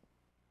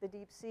the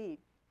deep sea.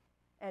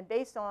 And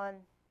based on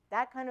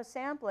that kind of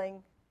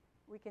sampling,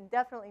 we can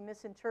definitely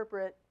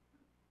misinterpret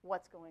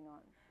what's going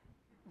on.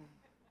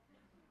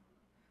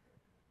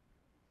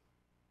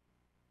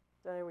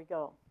 So there we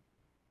go.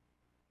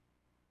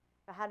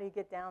 So how do you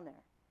get down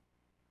there?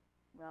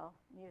 Well,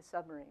 you need a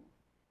submarine,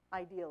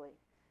 ideally.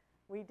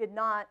 We did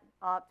not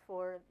opt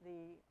for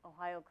the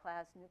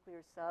Ohio-class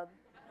nuclear sub.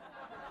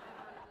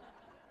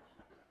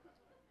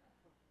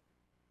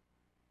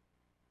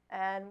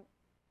 And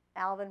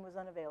Alvin was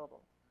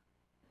unavailable.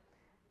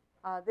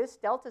 This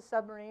Delta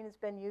submarine has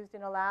been used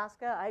in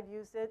Alaska. I've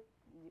used it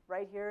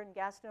right here in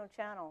Gastineau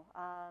Channel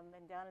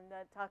and down in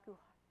the Taku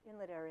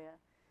Inlet area.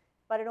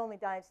 But it only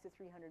dives to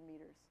 300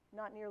 meters,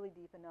 not nearly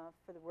deep enough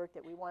for the work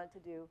that we wanted to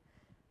do.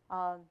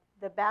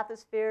 The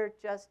bathysphere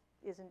just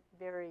isn't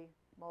very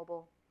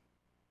mobile.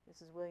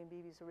 This is William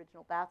Beebe's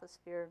original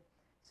bathysphere.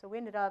 So we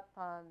ended up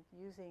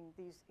using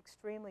these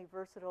extremely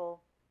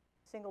versatile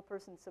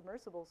single-person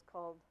submersibles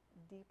called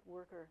deep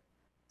worker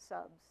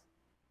subs.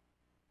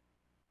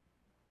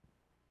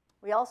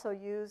 We also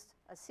used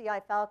a CI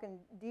Falcon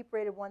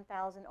deep-rated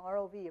 1000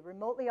 ROV, a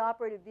remotely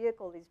operated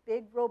vehicle, these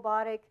big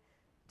robotic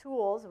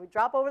tools. We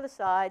drop over the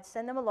side,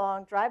 send them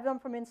along, drive them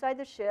from inside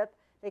the ship.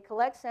 They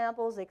collect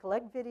samples, they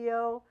collect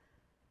video,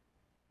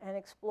 and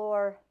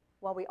explore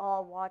while we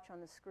all watch on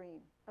the screen.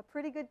 A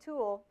pretty good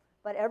tool,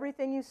 but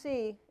everything you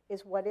see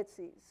is what it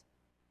sees.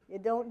 You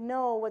don't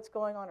know what's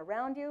going on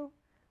around you.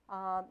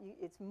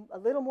 It's a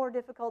little more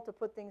difficult to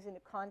put things into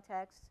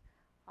context.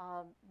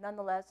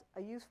 Nonetheless,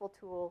 a useful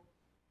tool,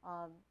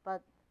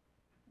 but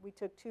we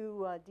took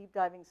two deep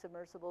diving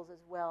submersibles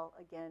as well,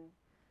 again,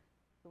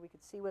 so we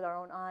could see with our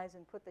own eyes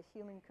and put the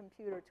human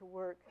computer to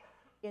work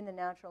in the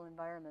natural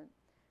environment.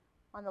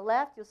 On the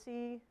left, you'll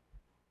see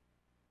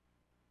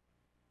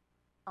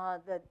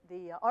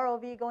the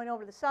ROV going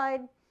over the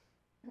side,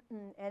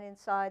 and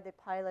inside the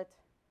pilot,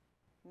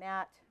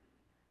 Matt,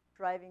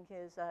 driving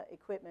his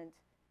equipment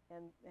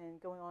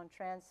and going on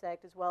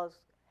transect, as well as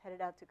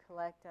headed out to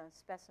collect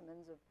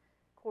specimens of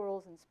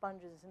corals and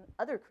sponges and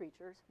other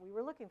creatures we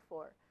were looking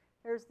for.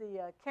 Here's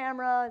the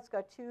camera. It's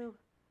got two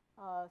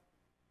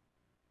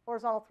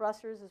horizontal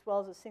thrusters as well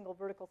as a single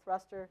vertical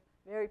thruster.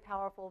 Very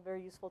powerful,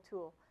 very useful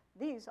tool.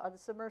 These are the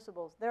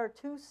submersibles. There are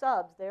two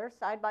subs there,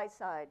 side by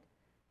side.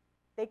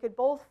 They could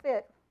both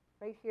fit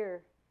right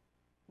here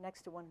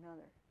next to one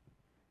another.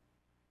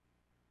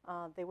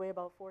 They weigh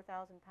about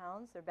 4,000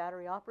 pounds. They're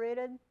battery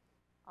operated.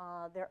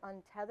 They're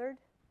untethered.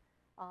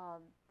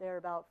 They're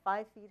about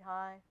 5 feet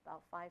high,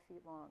 about 5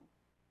 feet long.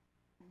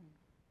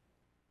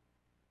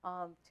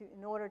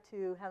 In order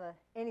to have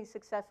any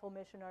successful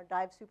mission, our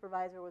dive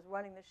supervisor was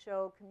running the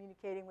show,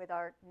 communicating with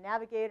our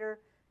navigator,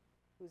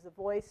 who's the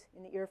voice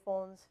in the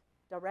earphones,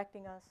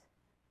 directing us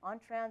on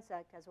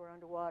transect as we're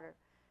underwater.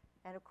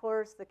 And of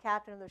course, the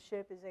captain of the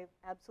ship is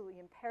absolutely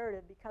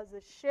imperative, because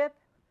the ship,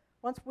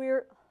 once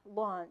we're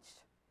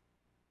launched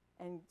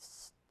and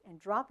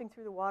dropping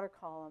through the water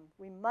column,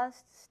 we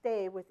must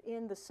stay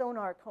within the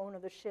sonar cone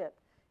of the ship.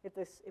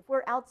 If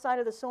we're outside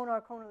of the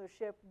sonar cone of the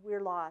ship,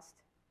 we're lost.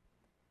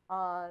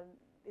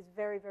 It's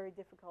very, very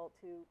difficult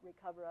to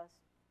recover us,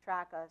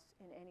 track us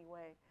in any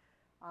way.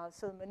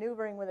 So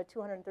maneuvering with a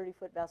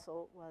 230-foot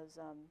vessel was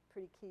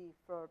pretty key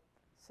for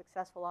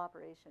successful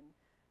operation.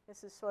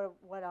 This is sort of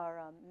what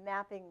our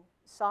mapping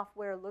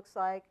software looks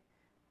like,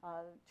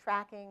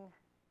 tracking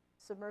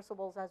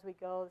submersibles as we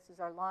go. This is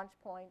our launch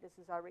point. This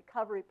is our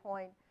recovery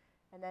point.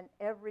 And then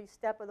every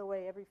step of the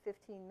way, every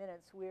 15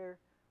 minutes, we're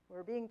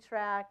being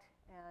tracked,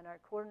 and our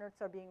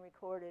coordinates are being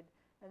recorded.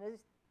 And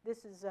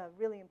this is a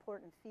really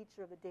important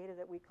feature of the data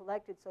that we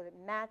collected, so it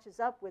matches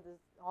up with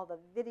all the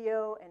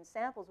video and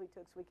samples we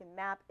took, so we can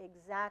map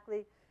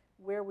exactly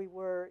where we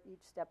were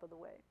each step of the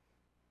way.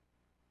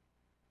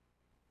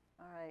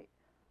 All right,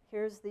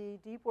 here's the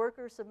deep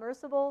worker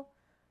submersible.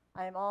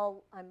 I'm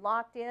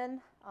locked in.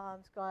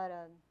 It's got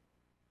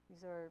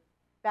these are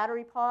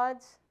battery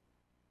pods,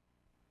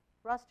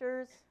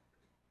 thrusters.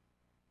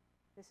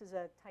 This is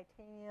a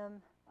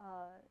titanium,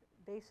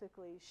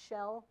 basically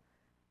shell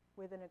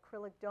with an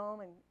acrylic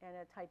dome and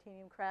a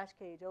titanium crash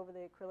cage over the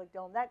acrylic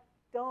dome. That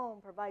dome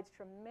provides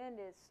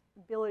tremendous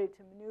ability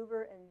to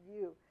maneuver and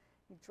view.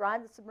 You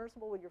drive the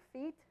submersible with your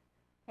feet.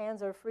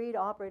 Hands are free to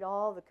operate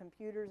all the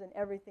computers and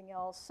everything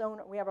else.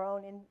 Sonar, we have our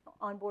own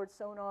onboard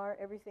sonar,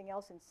 everything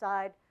else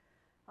inside.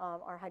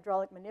 Our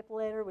hydraulic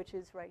manipulator, which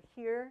is right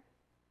here,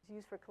 is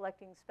used for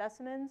collecting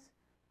specimens.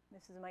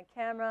 This is my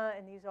camera,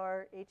 and these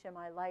are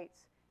HMI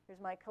lights.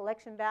 Here's my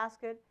collection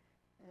basket,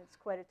 and it's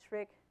quite a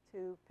trick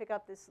to pick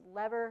up this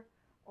lever,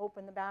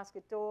 open the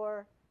basket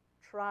door,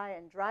 try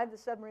and drive the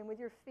submarine with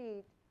your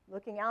feet,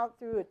 looking out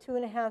through a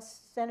 2.5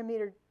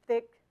 centimeter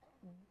thick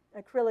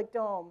acrylic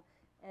dome,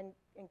 and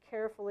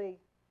carefully,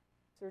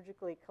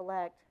 surgically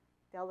collect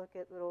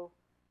delicate little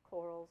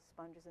corals,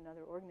 sponges, and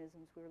other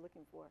organisms we were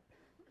looking for.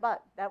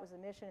 But that was the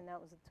mission, and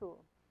that was the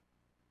tool.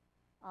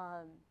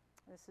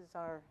 This is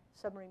our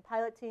submarine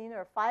pilot team. There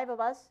are 5 of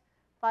us,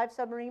 5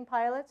 submarine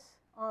pilots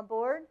on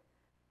board,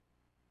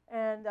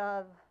 and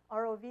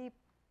ROV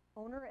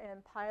owner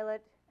and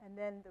pilot, and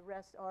then the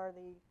rest are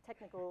the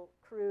technical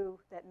crew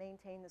that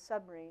maintain the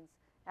submarines.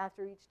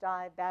 After each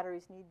dive,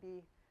 batteries need to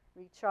be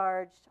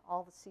recharged.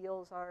 All the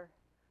seals are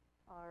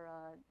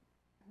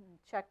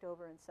checked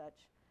over and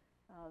such.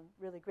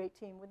 Really great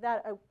team. With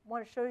that, I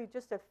want to show you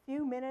just a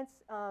few minutes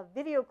of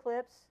video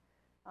clips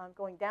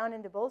going down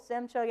into both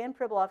Zhemchug and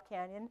Pribilof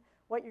Canyon.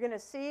 What you're going to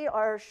see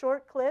are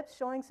short clips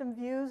showing some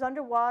views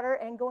underwater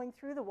and going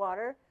through the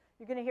water.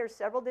 You're going to hear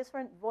several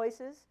different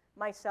voices,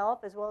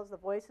 myself as well as the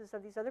voices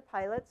of these other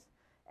pilots.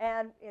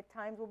 And at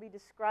times we'll be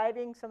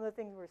describing some of the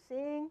things we're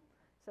seeing,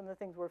 some of the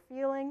things we're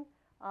feeling,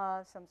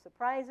 some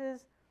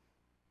surprises.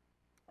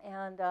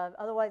 And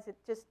otherwise, it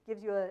just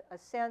gives you a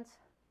sense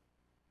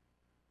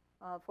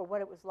for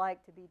what it was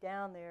like to be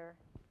down there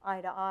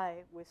eye to eye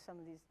with some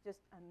of these just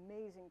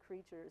amazing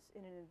creatures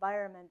in an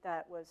environment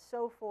that was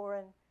so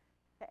foreign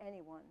to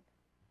anyone.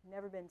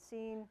 Never been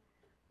seen.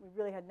 We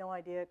really had no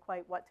idea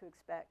quite what to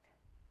expect.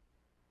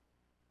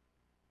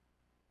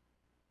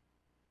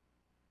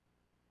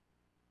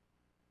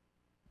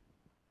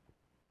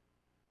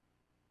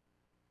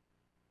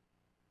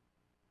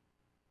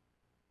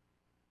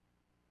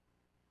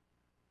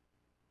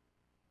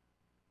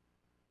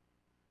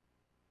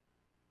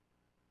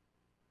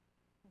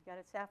 Got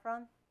it,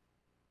 Saffron?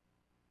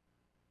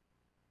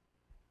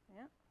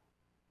 Yeah.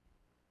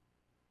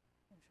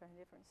 I'm trying a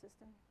different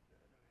system.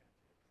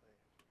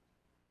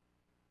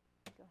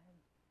 Go ahead.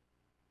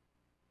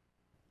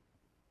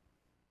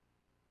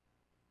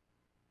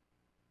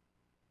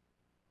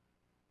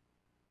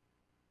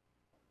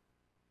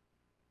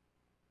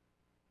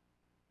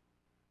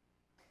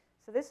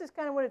 So this is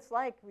kind of what it's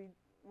like.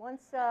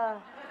 Once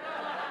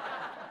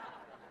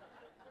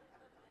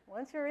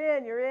you're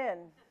in, you're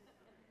in.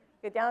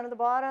 Get down to the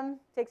bottom,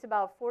 takes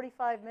about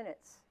 45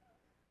 minutes.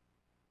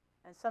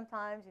 And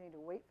sometimes you need to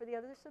wait for the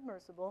other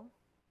submersible.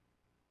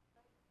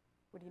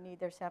 What do you need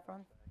there,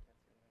 Saffron?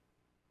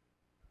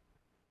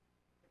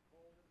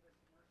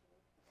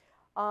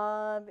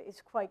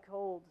 It's quite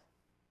cold.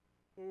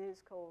 It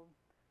is cold.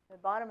 The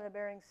bottom of the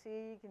Bering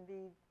Sea can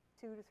be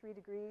 2 to 3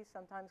 degrees,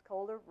 sometimes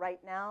colder.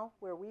 Right now,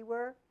 where we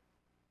were,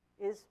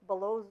 is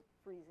below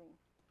freezing.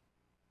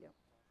 Yeah.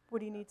 What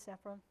do you need,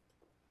 Saffron?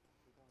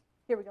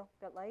 Here we go.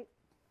 Got light.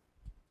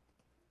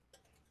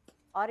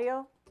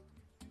 Audio.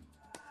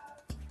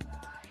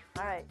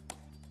 All right.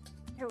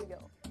 Here we go.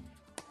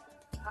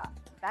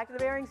 Back to the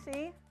Bering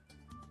Sea.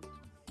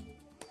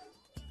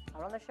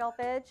 Out on the shelf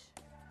edge.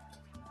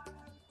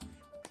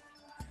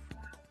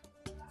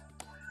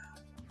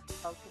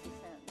 Out to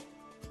descend.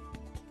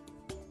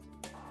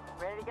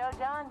 Ready to go,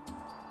 John?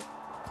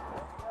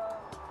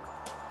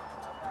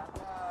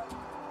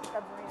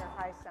 Submarine or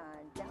high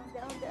sign. Down,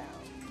 down, down.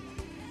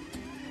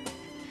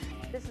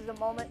 This is a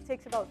moment. It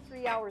takes about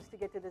 3 hours to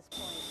get to this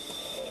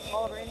point.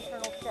 All of our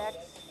internal checks.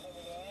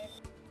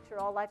 Make sure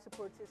all life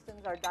support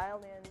systems are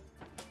dialed in.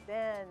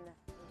 Then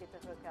we get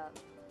to hook up.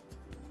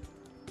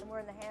 And we're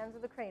in the hands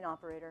of the crane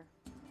operator.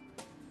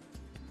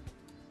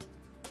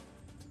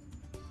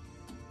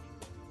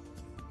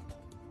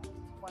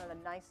 One of the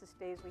nicest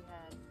days we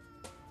had.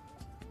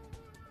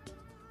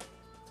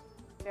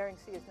 Bering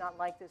Sea is not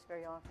like this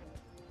very often.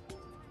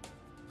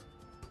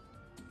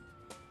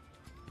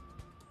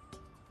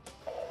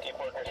 Deep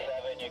Worker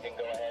 7, you can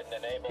go ahead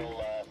and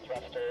enable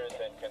thrusters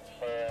and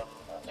confirm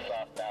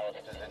soft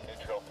ballast is in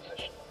neutral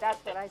position.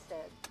 That's what I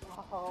said.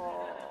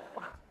 Oh.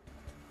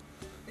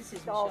 This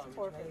is Charles Michelle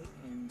Porpoise. Ridgway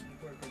in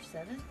Deep Worker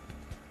 7.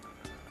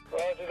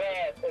 Roger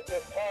that. At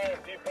this time,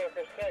 Deep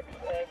Worker 6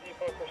 and Deep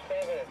Worker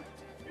 7,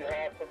 you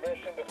have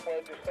permission to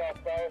flood your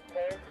soft ballast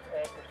tanks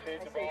and proceed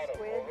to bottom.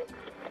 Squid. Over.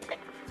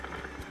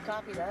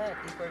 Copy that.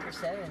 Deep Worker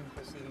 7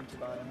 proceeding to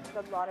bottom. A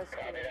lot of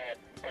squid. Copy that.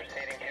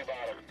 Proceeding to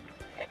bottom.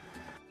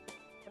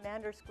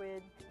 Commander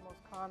squid,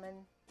 most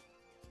common.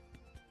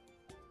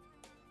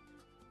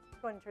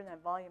 Go ahead and turn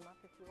that volume up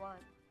if you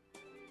want.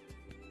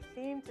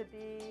 Seem to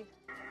be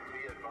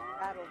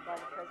rattled by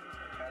the presence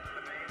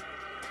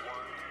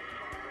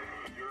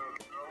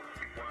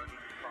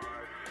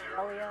of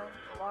Ellia,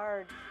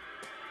 large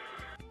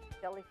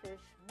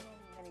jellyfish,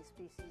 many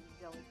species of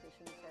jellyfish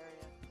in this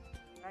area.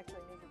 They're actually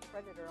a major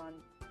predator on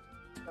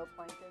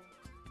zooplankton.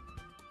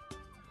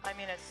 I'm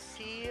in a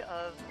sea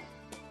of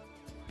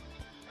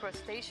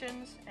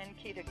crustaceans and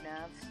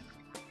chaetognathes.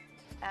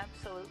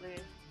 Absolutely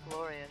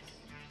glorious.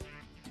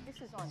 This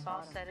is on Soft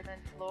bottom.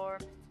 sediment floor,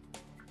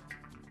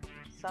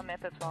 some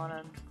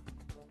epiplanon,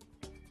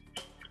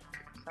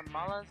 some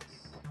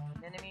mollusks,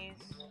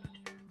 anemones,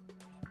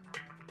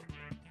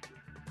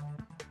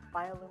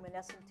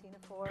 Bioluminescent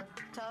ctenophore.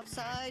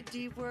 Topside,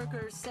 Deep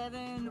Worker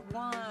 7,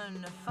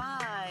 1,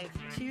 5,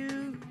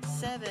 2,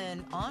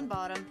 7. On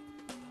bottom.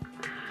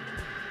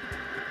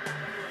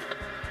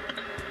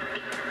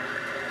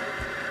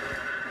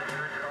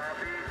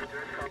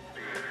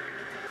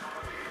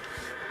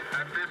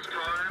 At this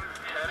time,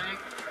 heading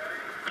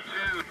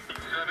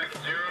 270.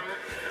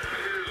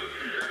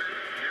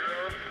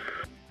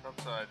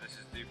 Topside, this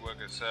is Deep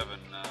Worker 7,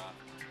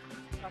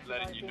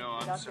 letting you know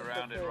I'm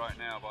surrounded right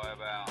now by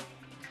about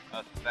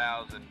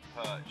 1,000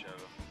 perch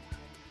over.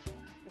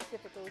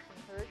 Pacific Ocean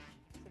perch,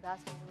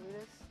 Sebastian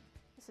Velutus.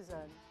 This is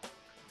a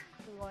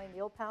blue-lined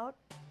eelpout.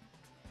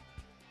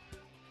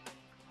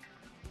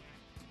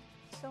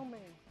 So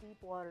many deep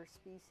water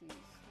species.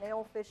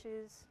 Snail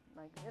fishes,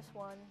 like this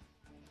one.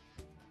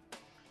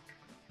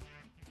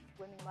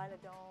 Swimming by the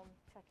dome,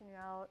 checking you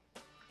out.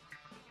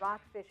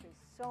 Rockfishes,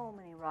 so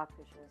many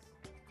rockfishes.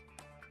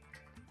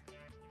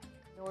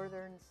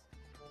 Northerns,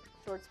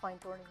 short spine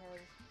thorny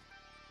heads.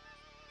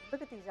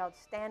 Look at these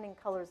outstanding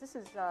colors. This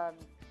is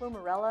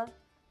Plumerella.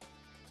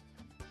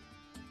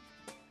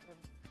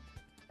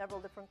 Several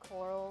different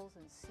corals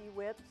and sea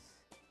whips.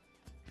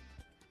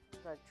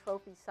 There's a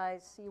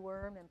trophy-sized sea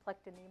worm and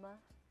Plectonema.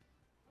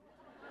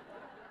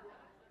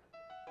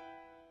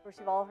 Of course,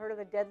 you've all heard of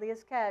the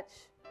deadliest catch,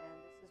 and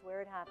this is where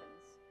it happens.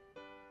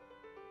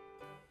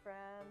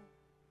 Crab,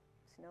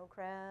 snow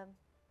crab,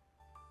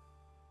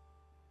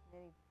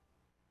 many.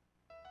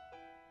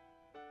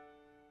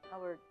 Now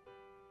we're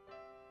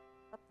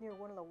up near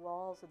one of the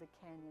walls of the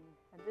canyon,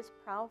 and this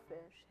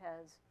prowfish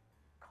has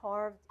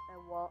carved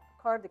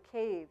a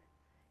cave.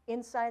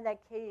 Inside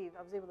that cave,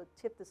 I was able to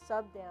tip the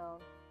sub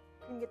down.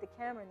 Couldn't get the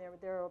camera in there, but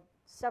there are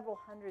several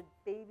hundred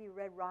baby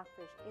red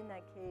rockfish in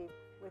that cave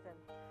with him.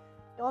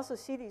 You also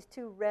see these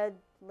two red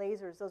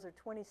lasers. Those are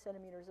 20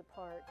 centimeters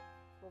apart,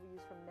 what we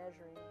use for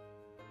measuring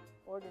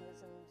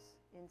organisms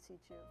in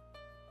situ.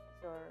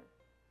 These are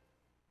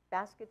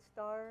basket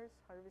stars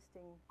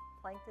harvesting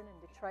plankton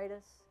and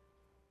detritus.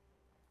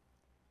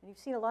 And you've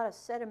seen a lot of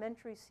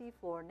sedimentary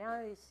seafloor. Now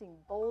you're seeing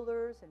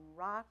boulders and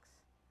rocks.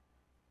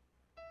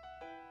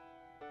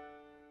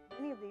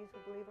 Many of these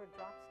we believe are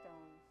drop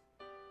stones.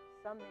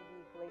 Some may be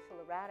glacial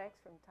erratics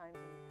from times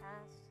in the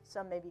past.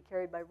 Some may be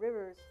carried by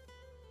rivers.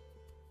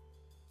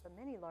 But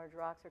many large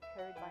rocks are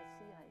carried by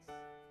sea ice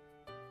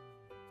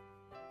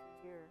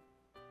every year.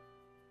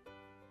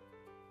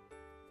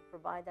 They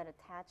provide that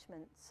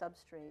attachment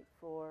substrate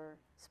for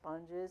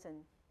sponges,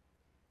 and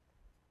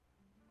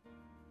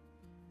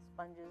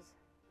sponges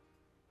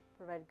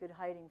provide good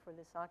hiding for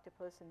this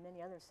octopus and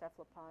many other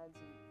cephalopods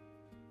and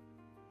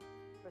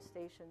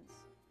crustaceans.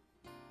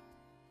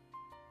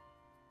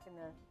 In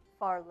the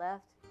far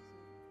left, you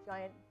see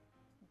giant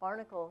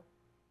barnacle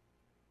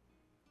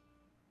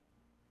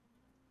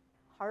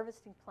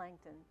harvesting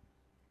plankton.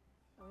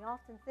 And we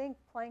often think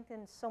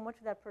plankton, so much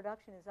of that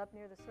production is up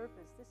near the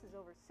surface. This is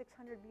over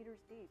 600 meters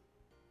deep.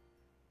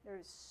 There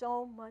is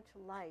so much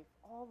life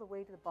all the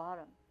way to the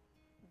bottom.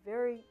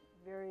 Very,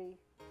 very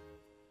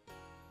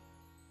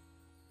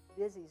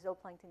busy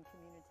zooplankton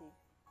community.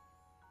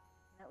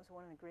 And that was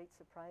one of the great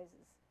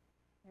surprises.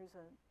 Here's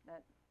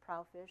that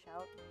prowfish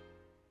out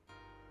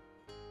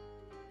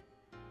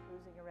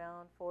cruising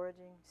around,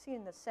 foraging. See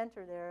in the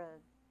center there a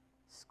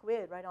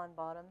squid right on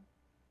bottom.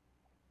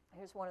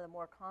 Here's one of the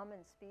more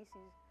common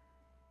species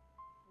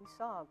we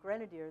saw,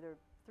 grenadier. There are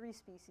 3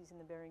 species in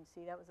the Bering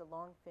Sea. That was a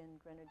long-finned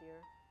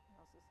grenadier. We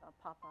also saw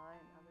popeye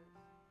and others.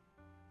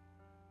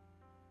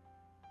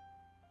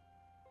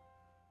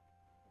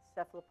 The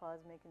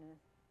cephalopods making a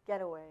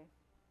getaway.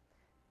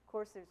 Of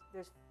course,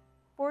 there's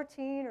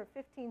 14 or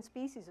 15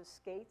 species of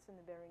skates in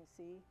the Bering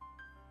Sea.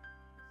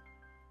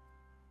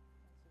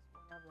 That's just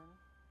one of them.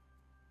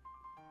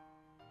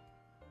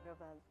 We have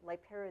a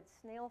liparid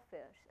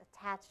snailfish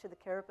attached to the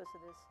carapace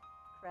of this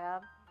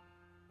crab.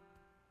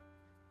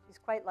 She's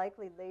quite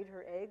likely laid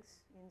her eggs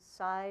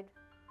inside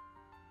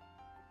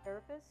the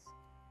carapace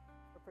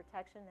for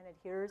protection, and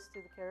adheres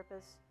to the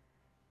carapace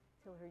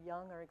till her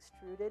young are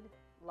extruded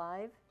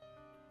live,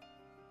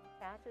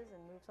 catches,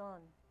 and moves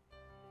on.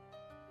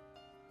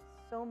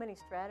 So many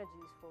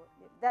strategies for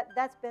it.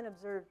 That's been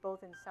observed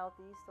both in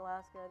southeast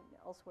Alaska,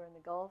 elsewhere in the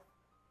Gulf,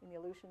 in the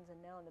Aleutians,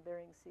 and now in the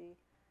Bering Sea.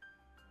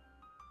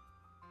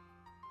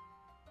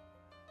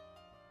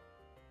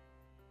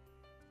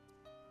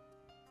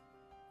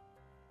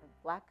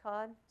 Black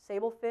cod,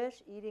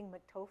 sablefish eating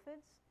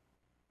myctophids,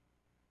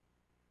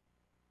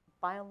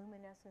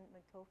 bioluminescent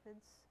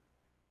myctophids.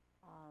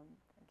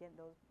 Again,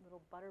 those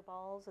little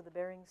butterballs of the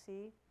Bering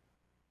Sea.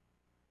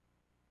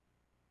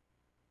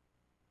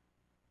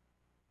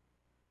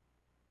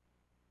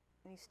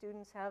 Any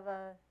students have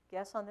a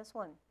guess on this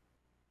one?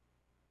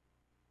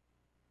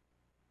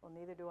 Well,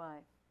 neither do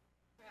I.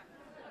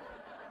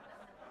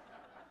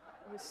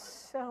 There's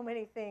so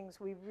many things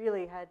we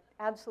really had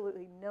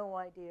absolutely no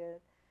idea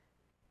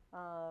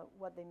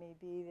what they may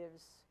be.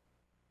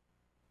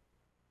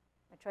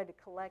 I tried to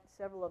collect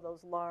several of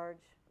those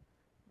large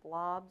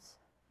blobs.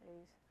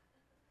 They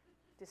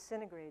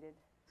disintegrated.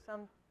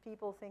 Some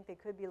people think they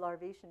could be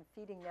larvacean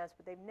feeding nests,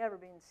 but they've never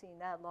been seen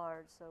that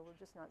large, so we're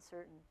just not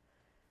certain.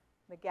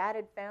 The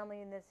gatted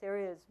family in this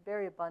area is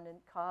very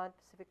abundant. Cod,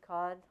 Pacific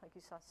cod, like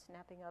you saw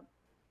snapping up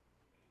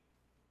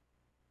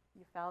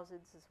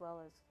euphausids as well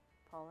as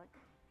pollock.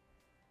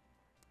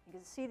 You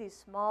can see these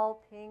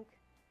small pink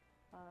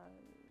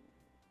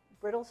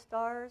brittle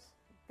stars,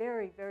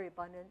 very, very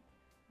abundant.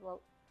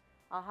 Well,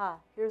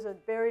 here's a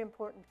very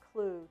important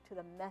clue to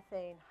the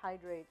methane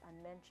hydrate I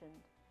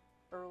mentioned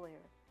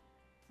earlier.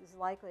 This is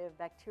likely a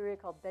bacteria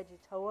called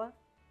Vegetoa.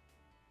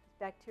 This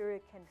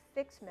bacteria can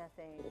fix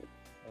methane.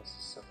 This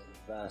is some of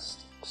the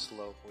best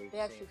slope we've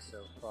seen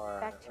so far.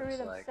 Bacteria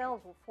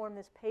themselves will form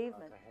this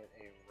pavement, hit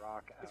a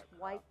rock this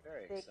outcrop. white,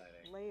 Very thick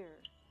exciting.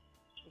 layer,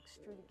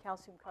 extruded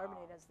calcium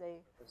carbonate as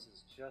they This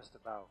is just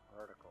about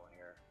vertical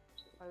here.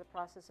 are the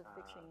process of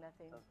fixing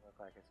methane. Doesn't look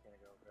like it's going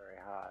to go very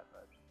hot,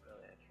 but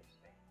really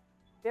interesting.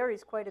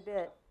 Varies quite a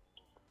bit.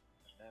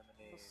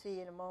 Anemones. We'll see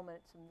in a moment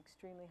some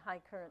extremely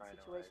high current Rhinoids.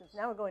 situations.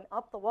 Now we're going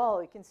up the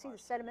wall. You can see the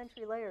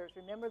sedimentary layers.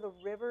 Remember the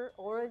river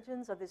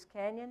origins of this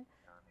canyon?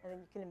 And then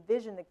you can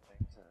envision the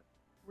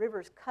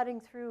rivers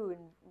cutting through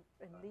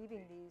and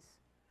leaving these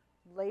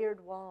layered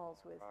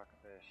walls with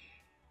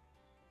Rockfish.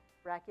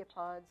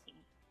 brachiopods and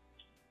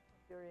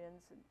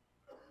durians. And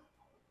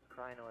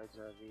Crinoids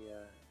are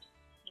the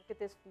look at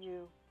this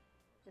view.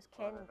 This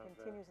canyon Bottom of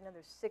the continues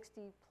another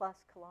 60 plus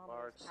large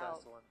kilometers out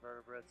sessile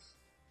invertebrates.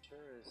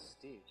 Sure is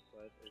steep,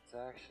 but it's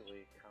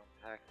actually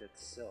compacted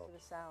silt. to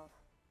the south.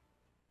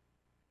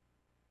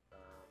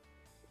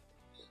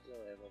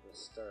 Still able to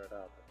stir it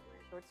up if we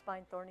Short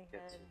spine thorny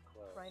Get head, too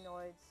close.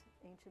 crinoids,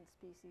 ancient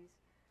species.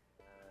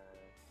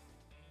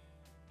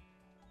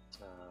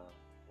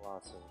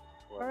 lots of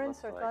what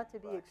Currents looks are like thought to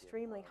be brachiopods.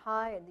 extremely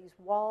high, and these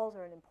walls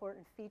are an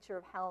important feature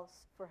of how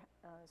for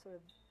sort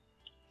of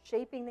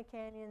shaping the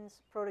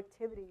canyon's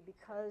productivity,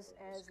 because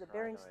as the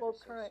Bering Slope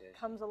current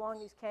comes along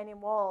these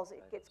canyon walls,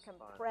 it gets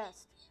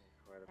compressed.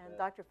 And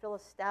Dr.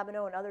 Phyllis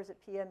Stabenow and others at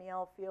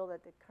PMEL feel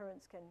that the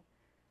currents can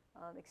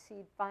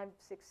exceed 5,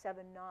 6,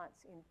 7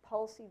 knots in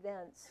pulse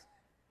events,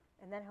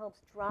 and that helps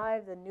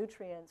drive the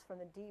nutrients from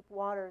the deep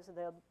waters of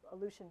the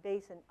Aleutian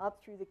Basin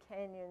up through the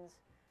canyons,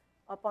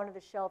 up onto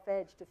the shelf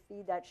edge to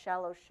feed that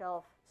shallow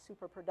shelf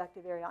super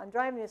productive area. I'm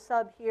driving a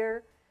sub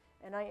here,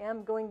 and I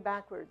am going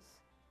backwards.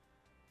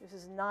 This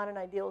is not an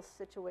ideal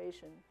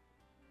situation.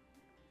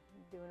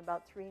 I'm doing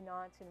about 3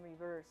 knots in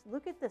reverse.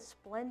 Look at the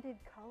splendid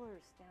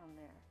colors down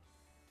there.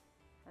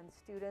 And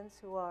students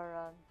who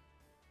are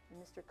in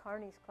Mr.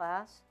 Carney's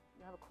class,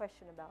 you have a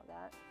question about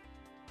that.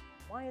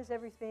 Why is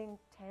everything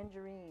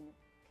tangerine,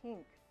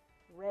 pink,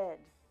 red?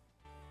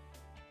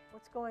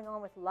 What's going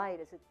on with light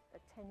as it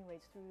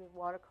attenuates through the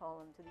water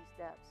column to these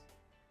depths?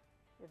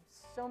 There's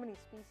so many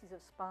species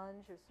of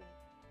sponge. There's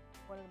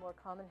one of the more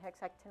common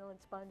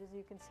hexactinellid sponges.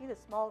 You can see the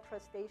small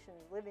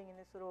crustaceans living in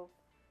this little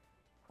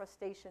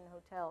crustacean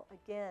hotel.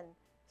 Again,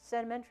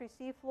 sedimentary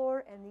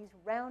seafloor and these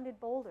rounded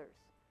boulders,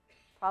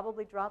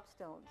 probably drop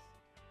stones.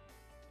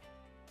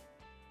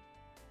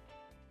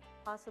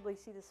 Possibly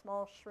see the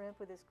small shrimp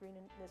with this green,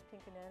 this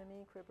pink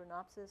anemone,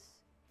 Cribronopsis.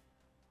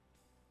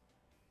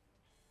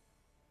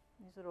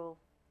 These little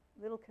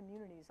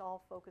communities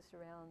all focused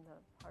around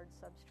the hard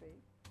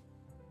substrate.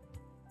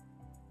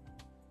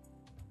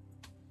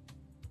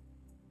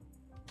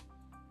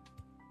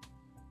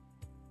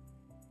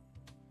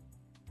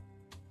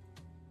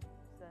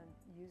 So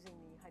using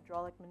the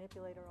hydraulic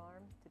manipulator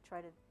arm to try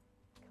to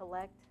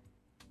collect.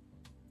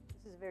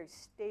 This is a very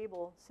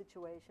stable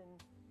situation.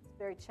 It's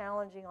very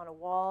challenging on a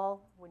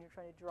wall when you're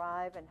trying to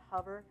drive and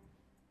hover.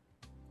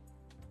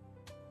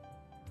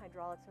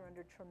 Hydraulics are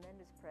under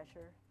tremendous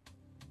pressure.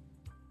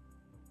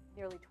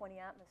 Nearly 20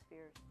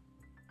 atmospheres.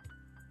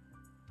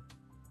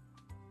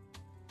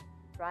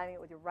 Driving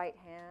it with your right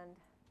hand.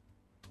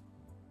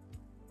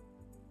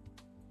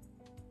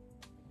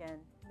 Again,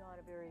 not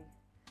a very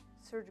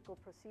surgical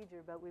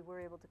procedure, but we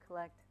were able to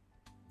collect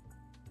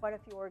quite a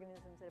few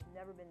organisms that have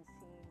never been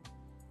seen.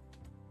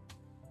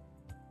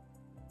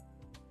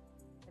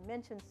 I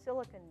mentioned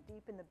silicon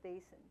deep in the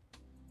basin.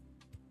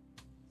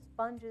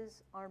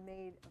 Sponges are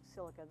made of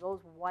silica.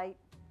 Those white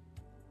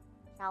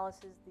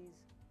chalices, these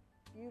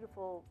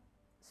beautiful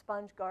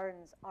sponge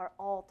gardens are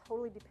all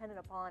totally dependent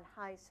upon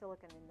high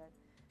silicon in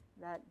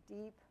that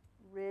deep,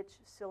 rich,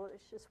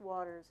 siliceous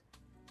waters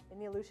in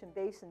the Aleutian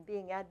Basin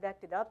being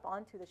advected up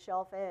onto the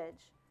shelf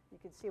edge. You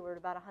can see we're at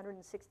about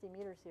 160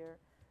 meters here,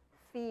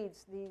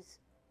 feeds these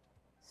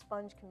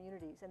sponge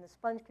communities. And the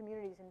sponge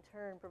communities in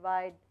turn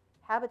provide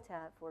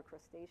habitat for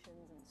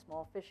crustaceans and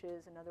small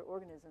fishes and other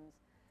organisms.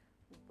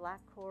 Black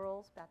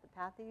corals,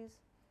 Bathypathes,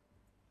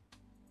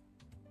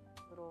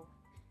 little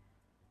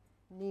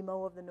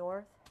Nemo of the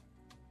North.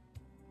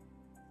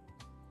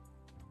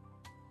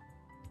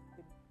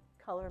 Good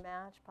color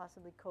match,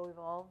 possibly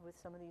co-evolved with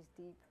some of these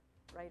deep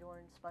bright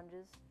orange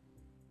sponges.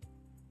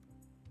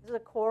 This is a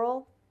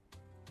coral.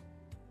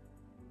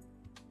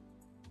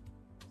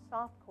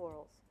 Soft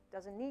corals.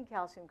 Doesn't need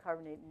calcium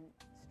carbonate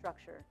in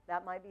structure.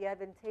 That might be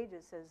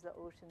advantageous as the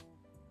ocean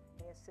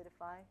may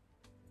acidify.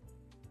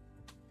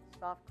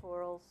 Soft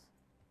corals.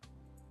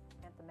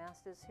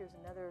 Anthomastus. Here's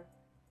another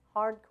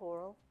hard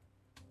coral.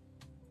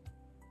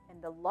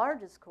 And the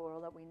largest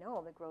coral that we know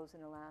of that grows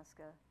in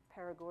Alaska,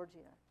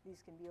 Paragorgia.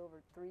 These can be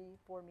over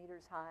 3-4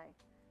 meters high.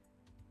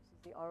 This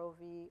is the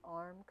ROV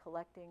arm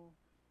collecting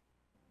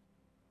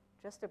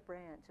just a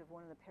branch of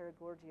one of the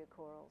Paragorgia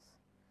corals.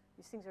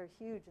 These things are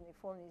huge and they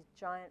form these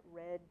giant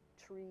red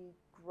tree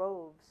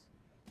groves.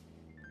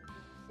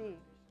 See?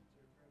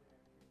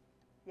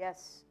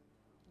 Yes,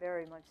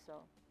 very much so.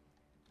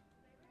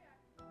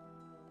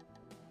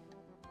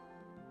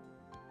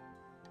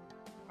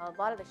 A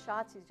lot of the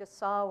shots you just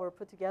saw were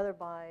put together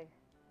by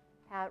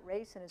Pat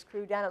Race and his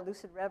crew down at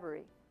Lucid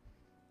Reverie.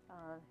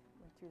 Went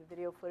through the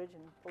video footage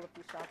and pulled a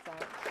few shots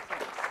out.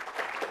 Thanks.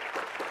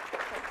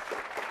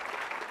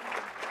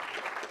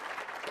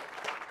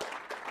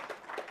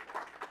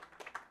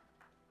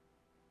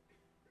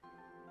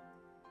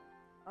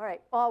 All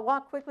right, I'll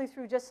walk quickly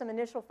through just some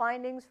initial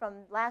findings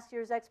from last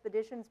year's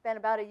expedition. It's been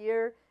about a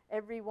year.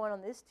 Everyone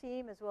on this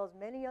team, as well as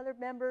many other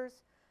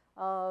members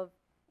of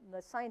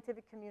the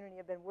scientific community,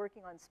 have been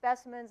working on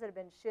specimens that have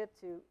been shipped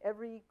to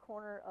every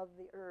corner of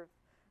the earth,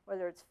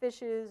 whether it's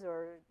fishes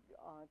or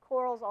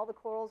corals. All the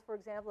corals, for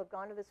example, have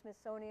gone to the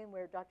Smithsonian,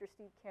 where Dr.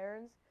 Steve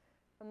Cairns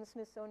from the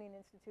Smithsonian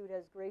Institute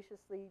has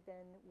graciously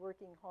been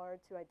working hard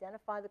to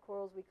identify the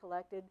corals we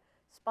collected.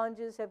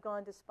 Sponges have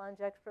gone to sponge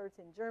experts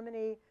in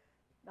Germany.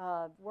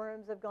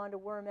 Worms have gone to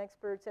worm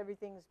experts.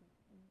 Everything's,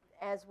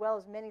 as well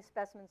as many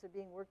specimens are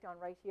being worked on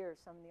right here,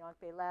 some in the Auk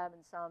Bay Lab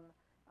and some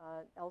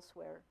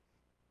elsewhere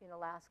in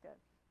Alaska.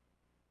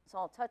 So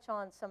I'll touch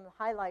on some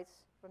highlights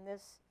from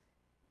this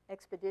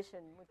expedition.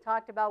 We've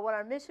talked about what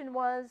our mission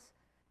was,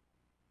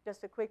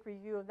 just a quick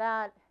review of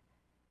that,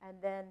 and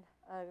then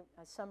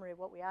a summary of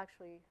what we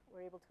actually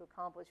were able to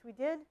accomplish. We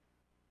did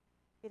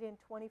get in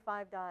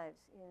 25 dives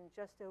in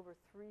just over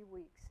 3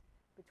 weeks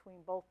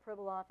between both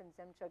Pribilof and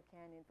Zhemchug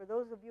Canyon. For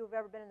those of you who have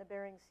ever been in the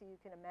Bering Sea, you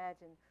can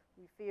imagine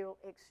we feel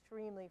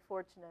extremely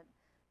fortunate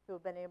to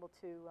have been able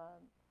to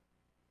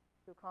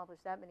to accomplish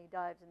that many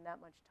dives in that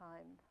much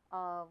time.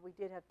 We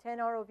did have 10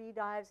 ROV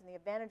dives, and the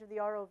advantage of the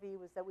ROV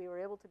was that we were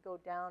able to go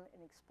down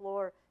and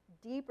explore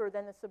deeper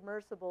than the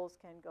submersibles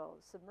can go.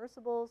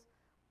 Submersibles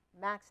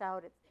max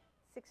out at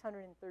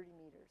 630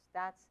 meters.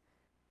 That's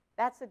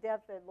the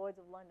depth that Lloyd's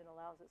of London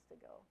allows us to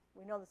go.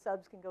 We know the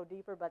subs can go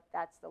deeper, but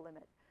that's the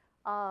limit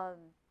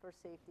for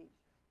safety.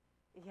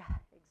 Yeah,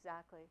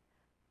 exactly.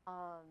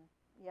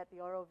 Yet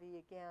the ROV,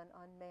 again,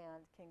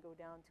 unmanned, can go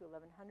down to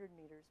 1,100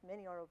 meters.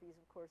 Many ROVs,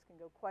 of course, can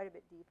go quite a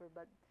bit deeper,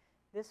 but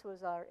this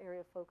was our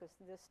area of focus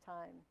this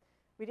time.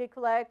 We did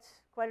collect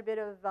quite a bit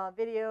of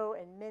video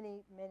and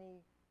many,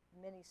 many,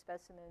 many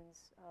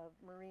specimens of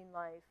marine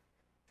life.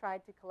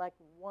 Tried to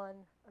collect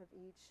one of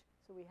each,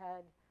 so we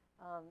had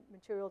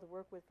material to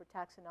work with for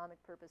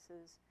taxonomic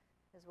purposes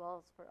as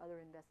well as for other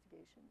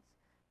investigations.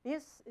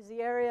 This is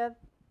the area.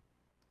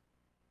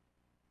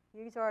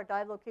 These are our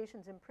dive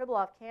locations in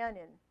Pribilof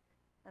Canyon.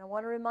 And I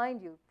want to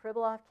remind you,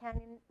 Pribilof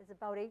Canyon is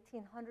about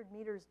 1,800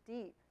 meters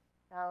deep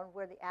down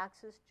where the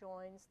axis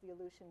joins the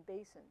Aleutian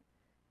Basin.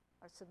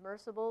 Our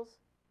submersibles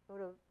go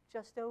to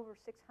just over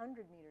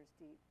 600 meters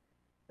deep.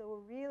 So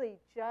we're really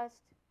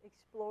just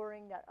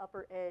exploring that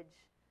upper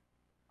edge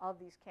of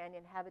these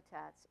canyon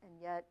habitats. And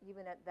yet,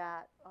 even at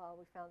that,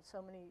 we found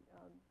so many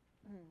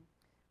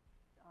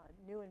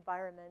new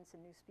environments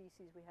and new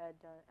species we had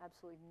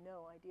absolutely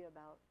no idea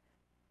about.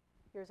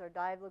 Here's our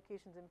dive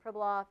locations in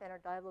Pribilof and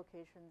our dive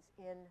locations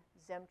in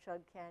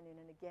Zhemchug Canyon.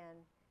 And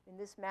again, in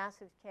this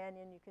massive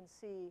canyon, you can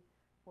see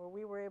where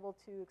we were able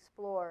to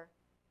explore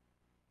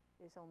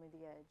is only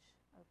the edge.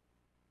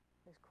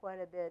 There's quite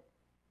a bit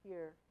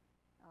here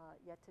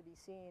yet to be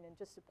seen. And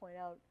just to point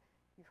out,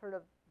 you've heard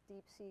of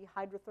deep sea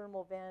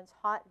hydrothermal vents,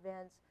 hot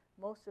vents.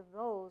 Most of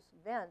those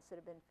vents that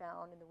have been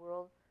found in the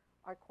world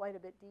are quite a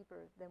bit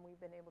deeper than we've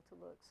been able to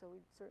look. So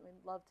we'd certainly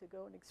love to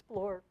go and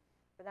explore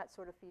for that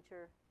sort of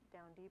feature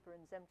down deeper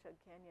in Zhemchug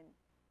Canyon.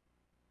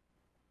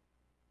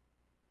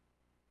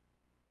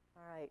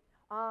 All right,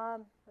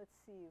 let's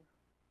see.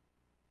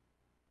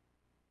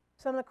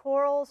 Some of the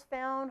corals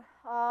found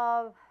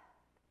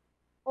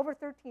over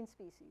 13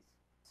 species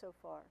so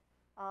far.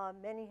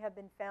 Many have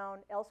been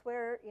found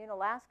elsewhere in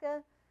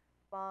Alaska,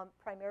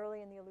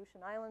 primarily in the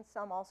Aleutian Islands.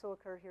 Some also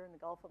occur here in the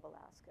Gulf of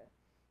Alaska.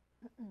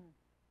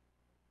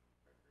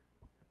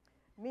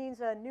 Means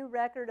a new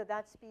record of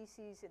that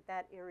species at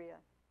that area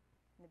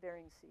in the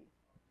Bering Sea.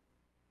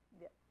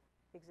 Yeah,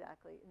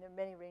 exactly. And there are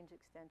many range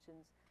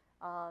extensions.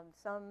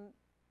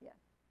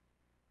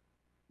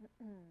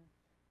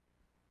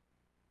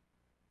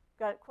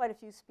 Got quite a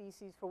few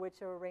species for which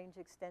there are range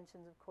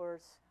extensions, of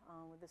course.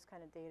 With this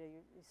kind of data,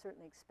 you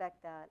certainly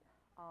expect that.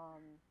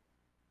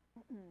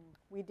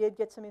 We did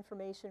get some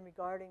information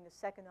regarding the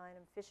second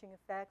item, fishing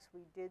effects.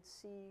 We did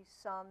see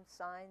some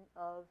sign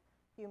of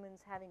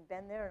humans having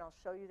been there, and I'll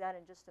show you that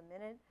in just a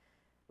minute.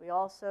 We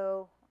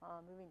also,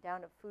 moving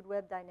down to food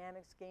web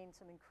dynamics, gained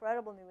some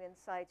incredible new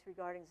insights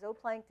regarding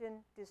zooplankton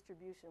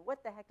distribution.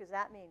 What the heck does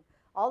that mean?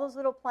 All those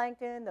little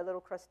plankton, the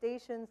little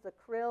crustaceans, the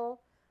krill,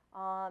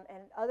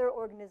 and other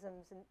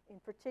organisms, in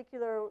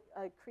particular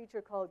a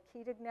creature called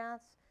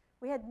ketognaths.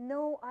 We had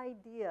no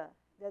idea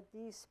that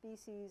these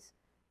species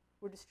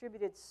were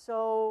distributed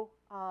so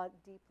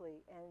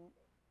deeply.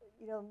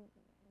 And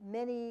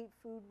many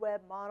food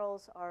web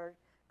models are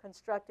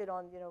constructed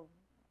on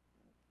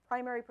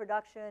primary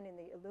production in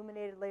the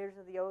illuminated layers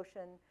of the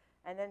ocean,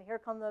 and then here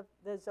come the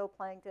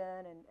zooplankton,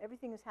 and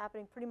everything is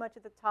happening pretty much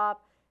at the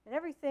top, and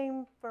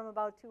everything from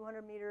about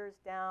 200 meters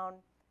down,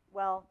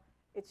 well,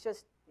 it's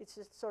just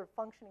sort of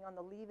functioning on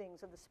the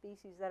leavings of the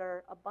species that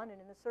are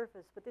abundant in the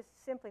surface. But this is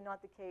simply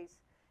not the case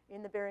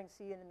in the Bering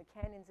Sea and in the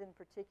canyons in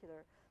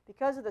particular.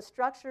 Because of the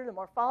structure, the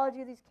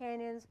morphology of these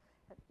canyons,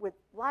 with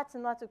lots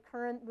and lots of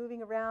current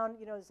moving around,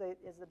 as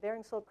the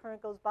Bering Slope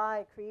current goes by,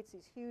 it creates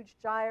these huge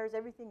gyres.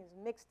 Everything is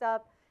mixed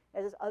up.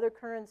 As other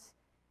currents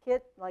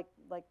hit, like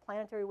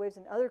planetary waves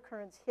and other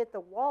currents hit the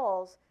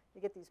walls,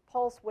 you get these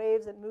pulse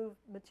waves that move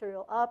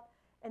material up.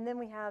 And then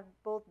we have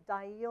both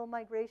diel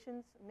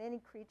migrations. Many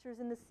creatures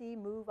in the sea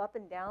move up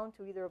and down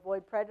to either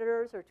avoid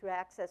predators or to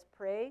access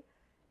prey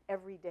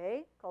every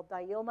day, called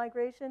diel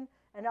migration.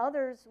 And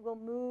others will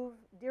move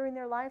during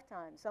their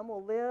lifetime. Some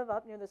will live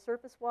up near the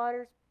surface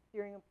waters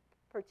during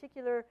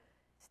particular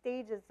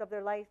stages of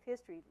their life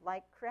history,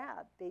 like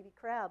crab. Baby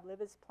crab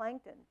live as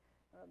plankton.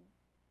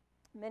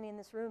 Many in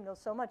this room know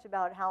so much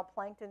about how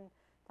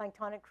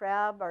planktonic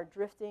crab are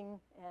drifting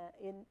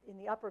in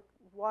the upper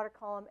water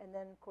column, and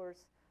then, of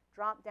course,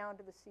 drop down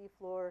to the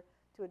seafloor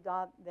to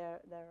adopt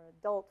their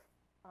adult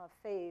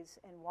phase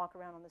and walk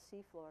around on the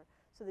seafloor.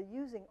 So they're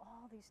using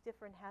all these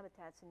different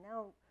habitats. And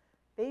now,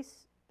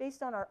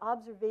 based on our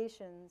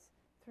observations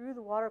through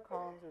the water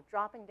columns, of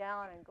dropping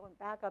down and going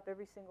back up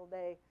every single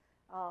day,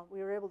 we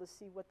were able to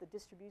see what the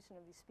distribution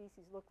of these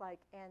species look like.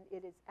 And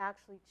it is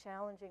actually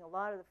challenging a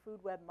lot of the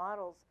food web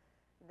models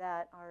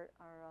that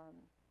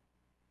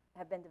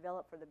have been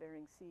developed for the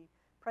Bering Sea,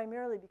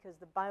 primarily because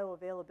the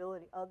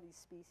bioavailability of these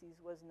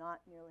species was not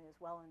nearly as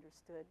well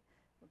understood.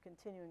 We're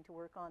continuing to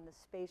work on the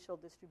spatial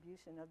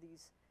distribution of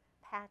these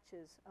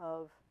patches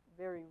of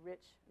very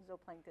rich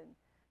zooplankton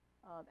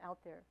out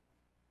there.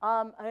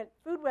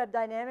 Food web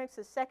dynamics,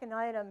 the second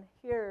item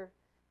here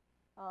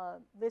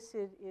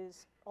listed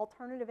is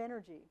alternative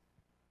energy.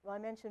 Well, I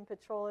mentioned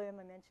petroleum,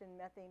 I mentioned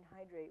methane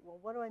hydrate. Well,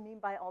 what do I mean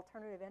by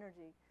alternative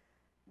energy?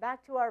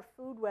 Back to our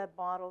food web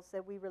models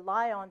that we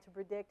rely on to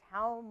predict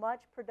how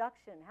much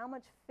production, how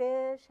much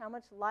fish, how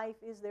much life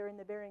is there in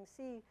the Bering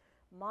Sea.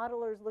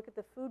 Modelers look at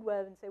the food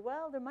web and say,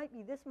 well, there might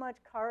be this much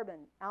carbon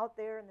out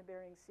there in the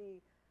Bering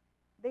Sea.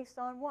 Based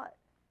on what?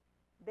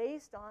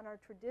 Based on our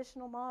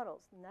traditional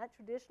models. And that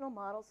traditional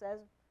model says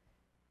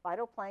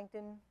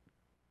phytoplankton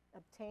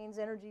obtains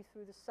energy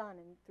through the sun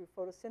and through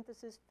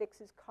photosynthesis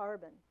fixes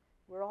carbon.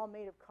 We're all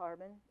made of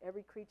carbon.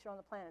 Every creature on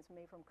the planet is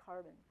made from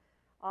carbon.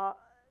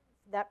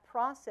 That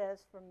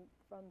process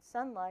from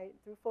sunlight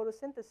through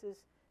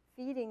photosynthesis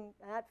feeding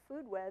that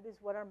food web is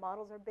what our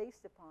models are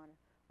based upon.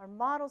 Our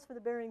models for the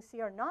Bering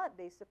Sea are not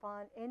based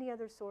upon any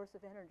other source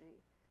of energy.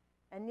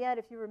 And yet,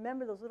 if you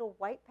remember those little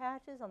white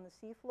patches on the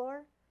seafloor,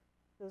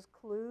 those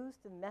clues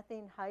to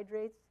methane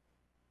hydrates,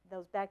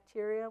 those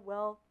bacteria,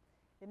 well,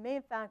 it may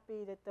in fact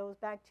be that those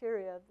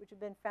bacteria, which have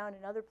been found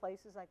in other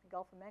places like the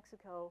Gulf of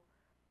Mexico,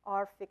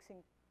 are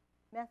fixing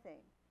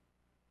methane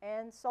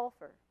and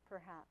sulfur,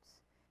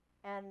 perhaps.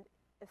 And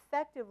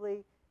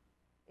effectively,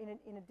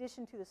 in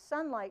addition to the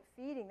sunlight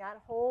feeding that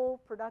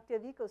whole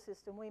productive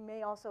ecosystem, we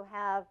may also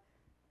have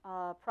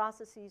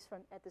processes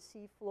at the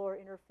seafloor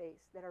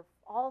interface that are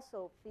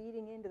also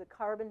feeding into the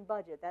carbon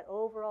budget, that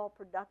overall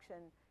production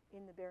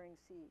in the Bering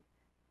Sea.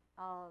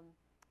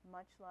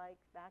 Much like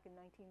back in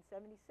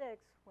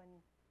 1976 when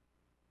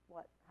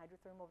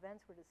hydrothermal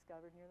vents were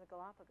discovered near the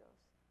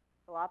Galapagos.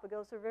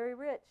 Galapagos are very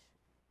rich.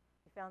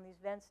 We found these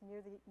vents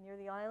near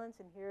the islands,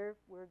 and here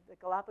we're the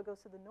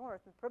Galapagos to the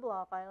north, the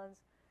Pribilof Islands.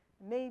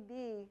 It may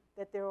be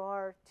that there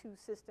are two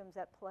systems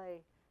at play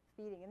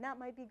feeding, and that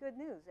might be good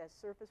news. As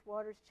surface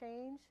waters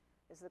change,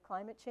 as the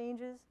climate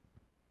changes,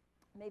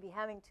 maybe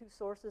having two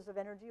sources of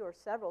energy or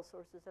several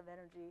sources of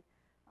energy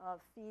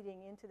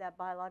feeding into that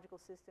biological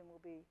system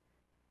will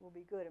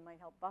be good. It might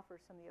help buffer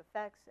some of the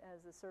effects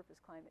as the surface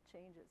climate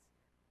changes.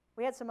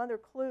 We had some other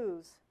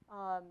clues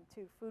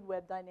to food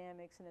web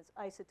dynamics and its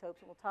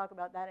isotopes, and we'll talk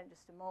about that in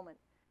just a moment.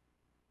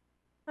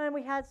 And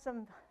we had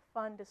some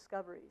fun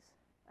discoveries.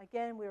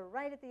 Again, we were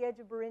right at the edge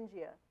of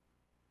Beringia,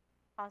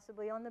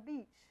 possibly on the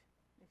beach,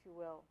 if you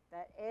will,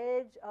 that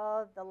edge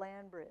of the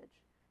land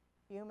bridge.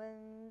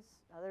 Humans,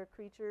 other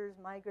creatures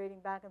migrating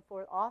back and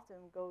forth often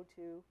go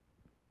to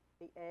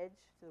the edge,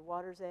 to the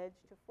water's edge,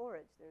 to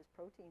forage. There's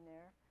protein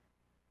there.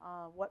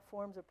 What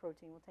forms of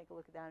protein? We'll take a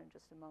look at that in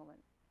just a moment.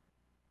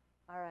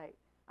 All right.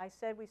 I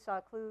said we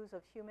saw clues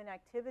of human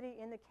activity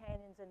in the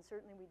canyons, and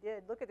certainly we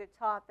did. Look at the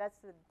top. That's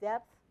the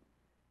depth.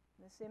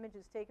 This image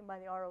is taken by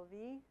the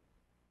ROV.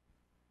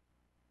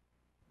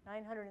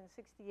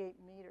 968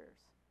 meters.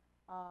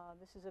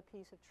 This is a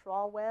piece of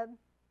trawl web.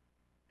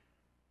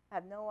 I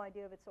have no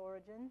idea of its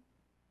origin,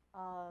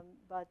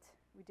 but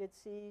we did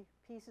see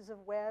pieces of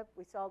web.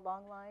 We saw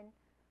long line.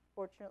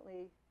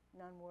 Fortunately,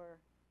 none were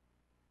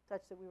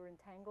such that we were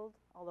entangled,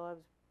 although I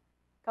was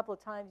a couple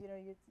of times,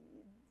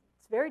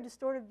 it's a very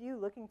distorted view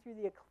looking through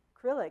the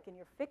acrylic, and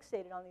you're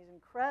fixated on these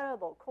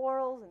incredible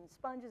corals and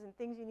sponges and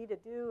things you need to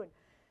do, and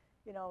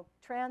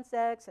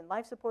transects and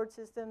life support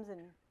systems, and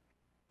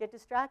get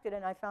distracted.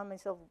 And I found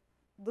myself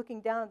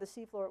looking down at the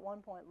seafloor at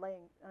one point,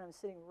 and I was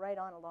sitting right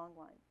on a long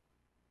line.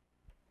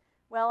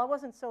 Well, I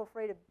wasn't so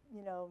afraid of,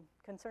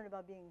 concerned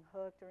about being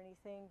hooked or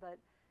anything, but,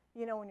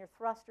 when your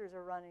thrusters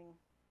are running,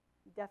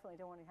 you definitely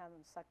don't want to have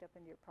them sucked up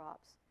into your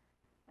props.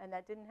 And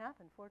that didn't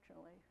happen,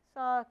 fortunately.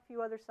 Saw a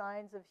few other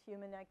signs of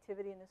human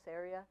activity in this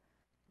area.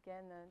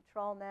 Again, the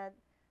trawl net,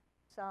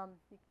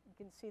 you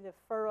can see the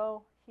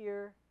furrow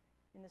here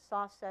in the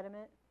soft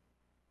sediment.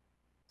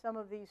 Some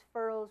of these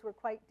furrows were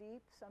quite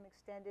deep. Some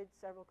extended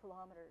several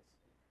kilometers.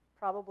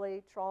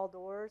 Probably trawl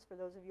doors. For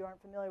those of you who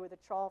aren't familiar with the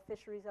trawl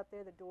fisheries up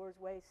there, the doors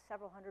weigh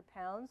several hundred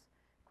pounds.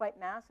 Quite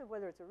massive,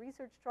 whether it's a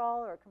research trawl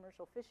or a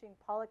commercial fishing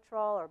pollock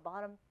trawl or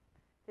bottom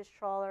fish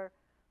trawler.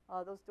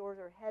 Those doors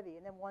are heavy.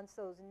 And then once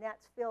those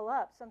nets fill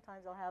up,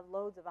 sometimes they'll have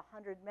loads of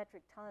 100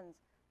 metric tons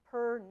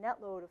per net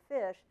load of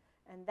fish,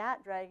 and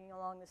that dragging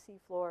along the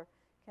seafloor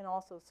can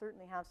also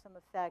certainly have some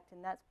effect,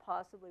 and that's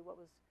possibly what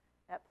was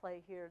at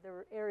play here. There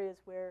were areas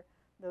where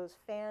those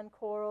fan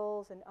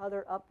corals and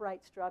other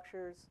upright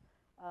structures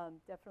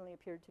definitely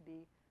appeared to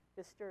be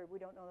disturbed. We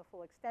don't know the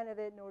full extent of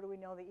it, nor do we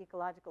know the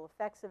ecological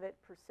effects of it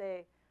per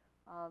se,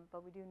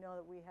 but we do know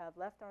that we have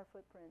left our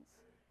footprints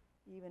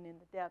even in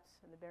the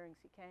depths of the Bering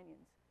Sea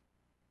canyons.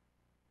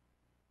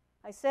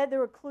 I said there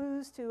were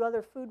clues to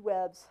other food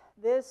webs.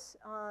 This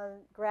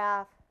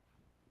graph,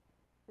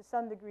 to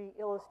some degree,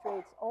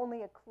 illustrates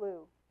only a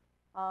clue.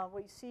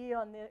 What you see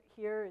on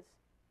here is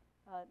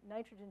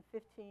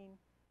nitrogen-15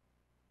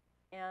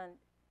 and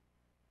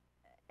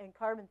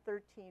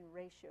carbon-13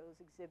 ratios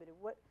exhibited.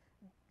 What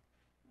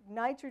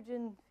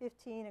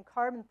nitrogen-15 and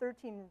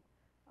carbon-13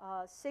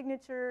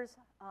 signatures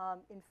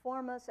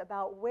inform us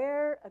about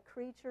where a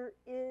creature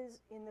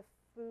is in the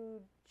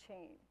food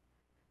chain.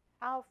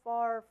 how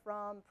far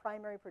from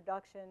primary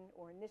production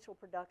or initial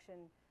production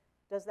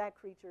does that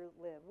creature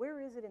live?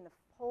 Where is it in the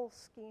whole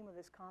scheme of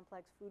this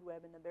complex food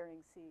web in the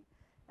Bering Sea?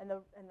 And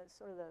the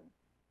sort of the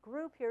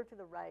group here to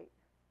the right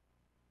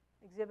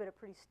exhibit a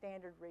pretty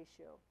standard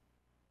ratio.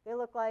 They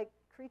look like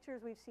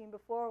creatures we've seen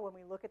before when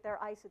we look at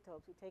their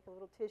isotopes. We take a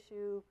little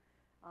tissue.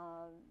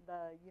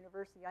 The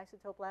University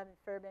Isotope Lab in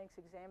Fairbanks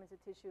examines the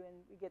tissue, and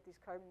we get these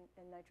carbon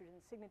and nitrogen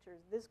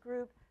signatures. This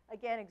group,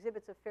 again,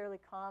 exhibits a fairly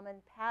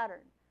common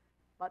pattern,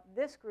 but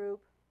this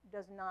group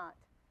does not.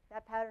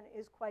 That pattern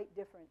is quite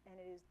different, and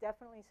it is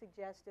definitely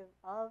suggestive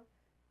of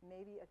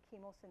maybe a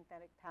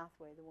chemosynthetic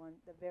pathway,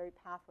 the very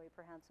pathway,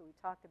 perhaps, that we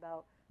talked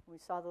about when we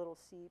saw the little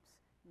seeps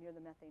near the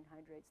methane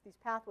hydrates. These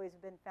pathways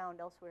have been found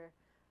elsewhere,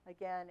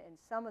 again, and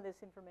some of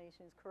this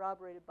information is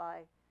corroborated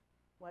by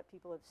what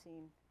people have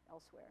seen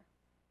elsewhere.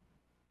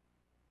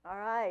 All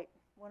right,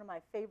 one of my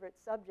favorite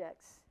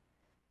subjects.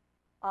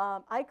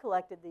 I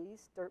collected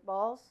these dirt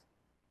balls.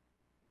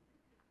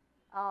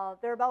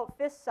 They're about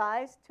fist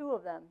size, 2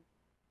 of them.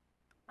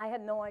 I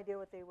had no idea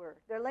what they were.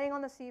 They're laying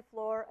on the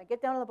seafloor. I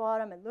get down to the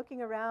bottom and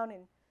looking around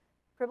in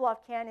Pribilof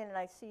Canyon, and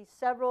I see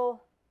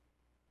several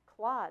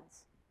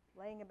clods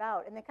laying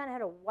about, and they kind of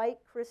had a white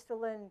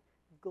crystalline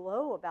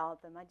glow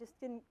about them. I just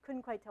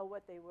couldn't quite tell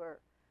what they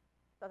were.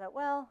 So I thought,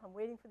 well, I'm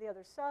waiting for the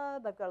other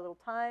sub. I've got a little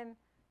time.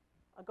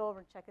 I'll go over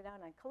and check it out,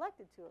 and I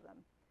collected 2 of them.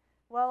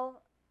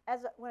 Well,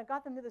 when I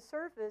got them to the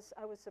surface,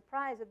 I was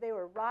surprised that they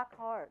were rock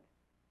hard.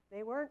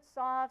 They weren't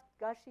soft,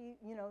 gushy,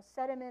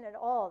 sediment at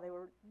all. They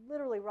were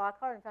literally rock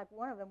hard. In fact,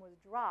 one of them was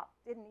dropped,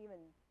 didn't even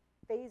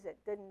phase it,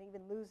 didn't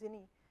even lose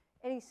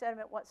any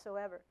sediment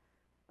whatsoever.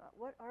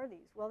 What are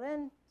these? Well,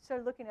 then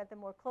started looking at them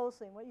more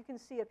closely, and what you can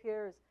see up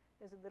here is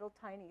there's a little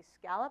tiny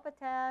scallop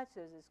attached.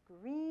 There's this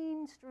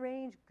green,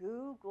 strange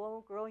goo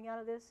growing out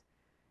of this,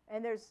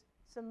 and there's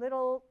some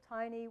little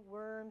tiny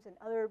worms and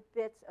other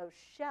bits of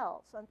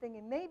shell. So I'm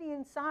thinking maybe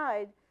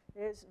inside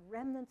there's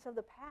remnants of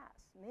the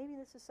past. Maybe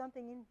this is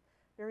something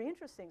very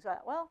interesting. So I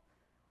thought, well,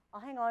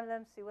 I'll hang on to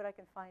them, see what I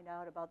can find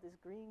out about this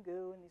green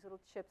goo and these little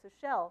chips of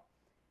shell.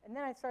 And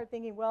then I started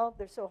thinking, well,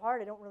 they're so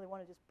hard, I don't really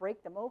want to just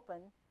break them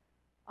open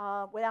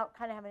without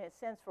kind of having a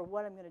sense for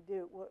what I'm going to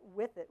do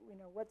with it,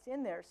 what's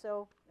in there.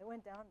 So I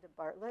went down to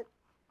Bartlett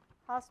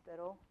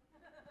Hospital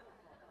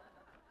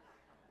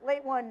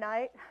late one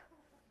night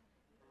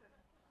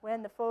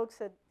when the folks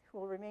who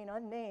will remain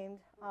unnamed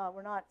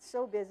were not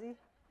so busy,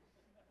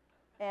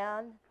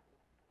 and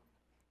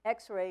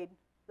x-rayed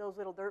those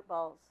little dirt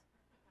balls.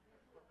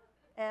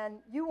 And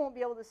you won't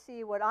be able to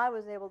see what I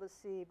was able to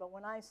see, but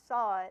when I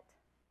saw it,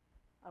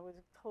 I was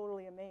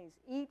totally amazed.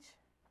 Each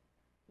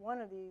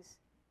one of these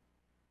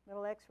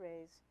little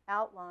x-rays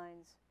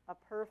outlines a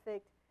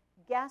perfect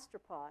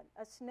gastropod,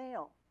 a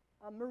snail,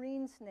 a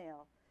marine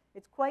snail.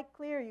 It's quite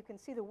clear. You can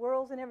see the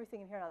whorls and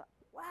everything in here. And I thought,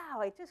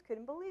 wow, I just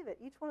couldn't believe it.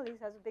 Each one of these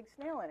has a big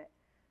snail in it.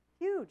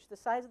 Huge, the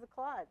size of the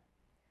clod.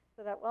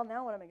 So I thought, well,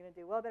 now what am I going to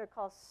do? Well, I better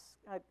call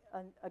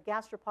a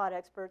gastropod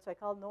expert. So I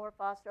called Nora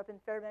Foster up in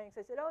Fairbanks.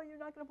 I said, oh, you're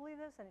not going to believe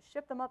this? And I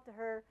shipped them up to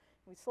her.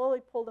 We slowly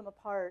pulled them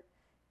apart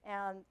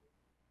and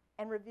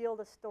revealed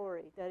a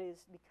story that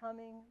is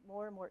becoming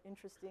more and more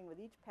interesting with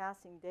each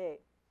passing day.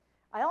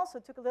 I also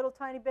took a little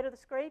tiny bit of the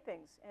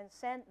scrapings and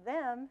sent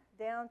them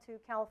down to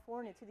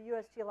California to the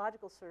U.S.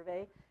 Geological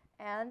Survey.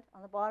 And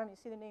on the bottom, you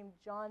see the name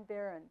John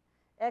Barron,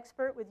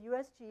 expert with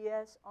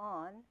USGS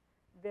on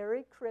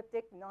very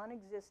cryptic,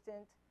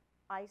 non-existent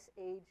ice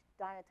age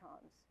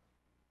diatoms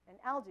and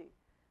algae.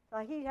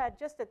 So he had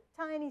just a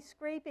tiny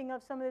scraping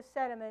of some of this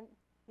sediment.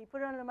 He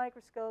put it under the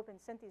microscope and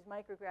sent these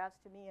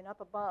micrographs to me, and up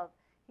above,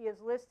 he has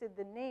listed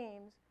the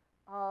names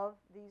of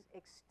these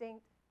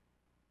extinct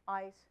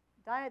ice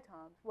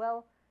diatoms.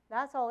 Well,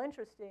 that's all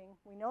interesting.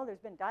 We know there's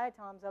been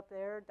diatoms up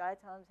there.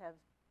 Diatoms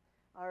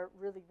are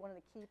really one of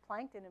the key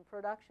plankton in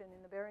production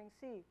in the Bering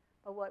Sea.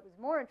 But what was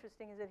more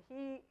interesting is that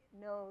he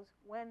knows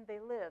when they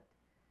lived.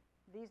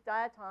 These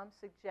diatoms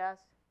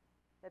suggest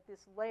that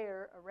this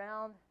layer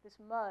around this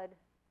mud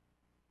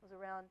was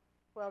around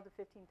 12 to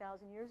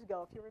 15,000 years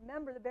ago. If you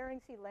remember the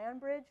Bering Sea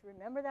land bridge,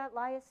 remember that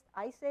last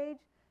ice age?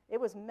 It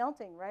was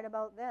melting right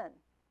about then.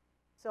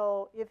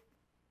 So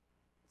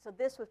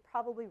this was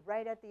probably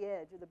right at the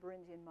edge of the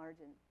Beringian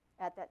margin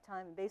at that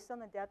time. And based on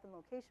the depth and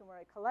location where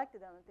I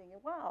collected them, I'm thinking,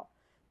 wow,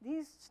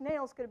 these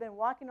snails could have been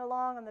walking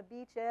along on the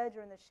beach edge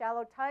or in the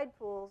shallow tide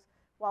pools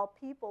while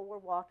people were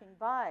walking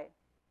by.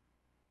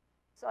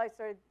 So I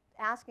started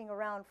asking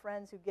around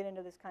friends who get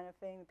into this kind of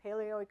thing,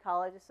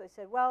 paleoecologists. I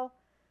said, well,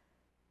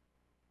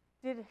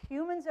 did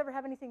humans ever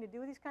have anything to do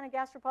with these kind of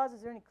gastropods?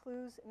 Is there any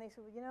clues? And they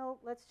said, well,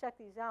 let's check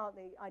these out.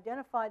 They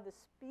identified the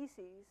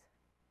species,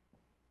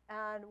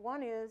 and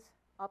one is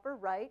upper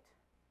right.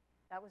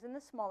 That was in the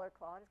smaller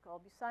clod. It's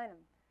called Bucinum.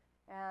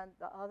 And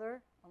the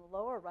other, on the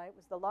lower right,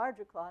 was the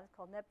larger clod. It's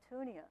called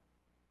Neptunia.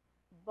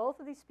 Both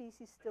of these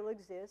species still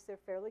exist. They're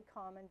fairly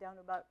common, down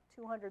to about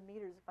 200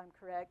 meters, if I'm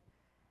correct.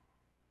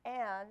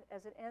 And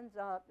as it ends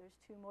up, there's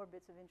 2 more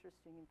bits of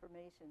interesting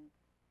information.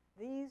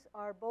 These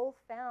are both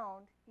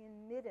found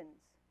in middens,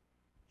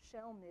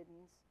 shell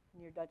middens,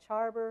 near Dutch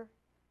Harbor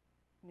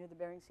near the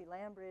Bering Sea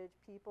land bridge,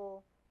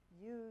 people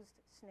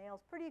used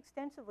snails pretty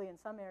extensively in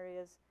some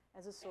areas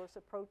as a source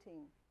of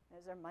protein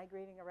as they're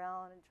migrating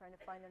around and trying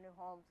to find their new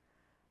homes.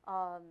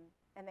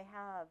 And they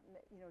have,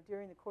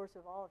 during the course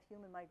of all of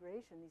human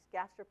migration, these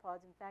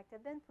gastropods, in fact,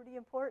 have been pretty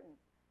important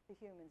to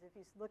humans. If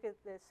you look at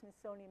the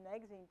Smithsonian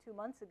magazine 2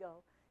 months ago,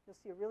 you'll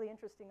see a really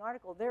interesting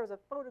article. There was a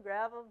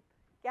photograph of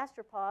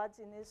gastropods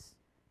in this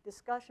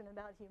discussion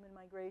about human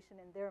migration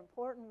and their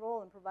important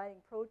role in providing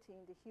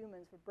protein to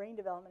humans for brain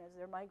development as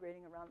they're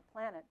migrating around the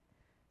planet.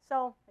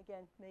 So,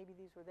 again, maybe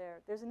these were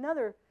there. There's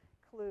another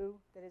clue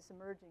that is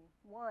emerging.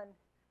 One,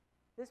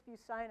 this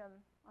buccinum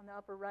on the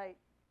upper right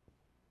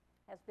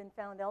has been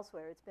found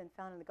elsewhere. It's been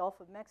found in the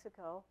Gulf of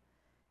Mexico,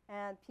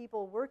 and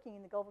people working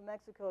in the Gulf of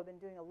Mexico have been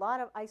doing a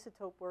lot of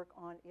isotope work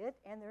on it,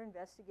 and they're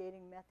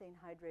investigating methane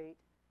hydrate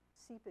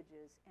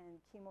seepages and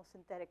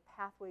chemosynthetic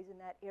pathways in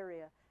that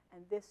area,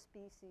 and this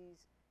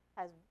species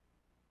has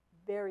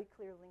very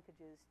clear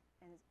linkages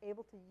and is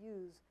able to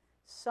use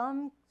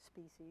some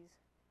species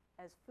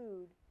as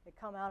food that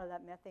come out of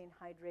that methane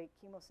hydrate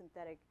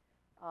chemosynthetic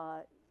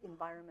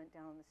environment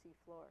down on the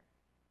seafloor.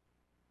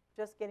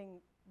 Just getting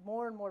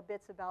more and more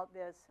bits about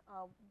this.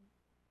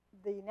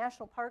 The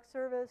National Park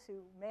Service,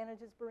 who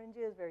manages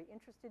Beringia, is very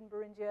interested in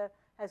Beringia,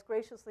 has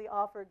graciously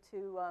offered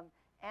to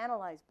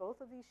analyze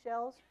both of these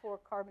shells for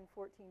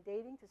carbon-14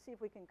 dating to see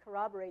if we can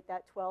corroborate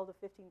that 12 to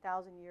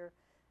 15,000 year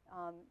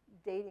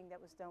dating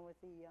that was done with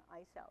the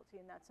ice algae,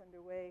 and that's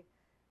underway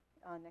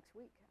next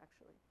week,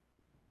 actually.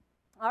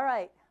 All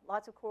right,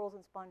 lots of corals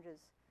and sponges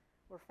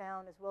were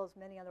found, as well as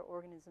many other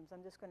organisms.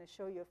 I'm just going to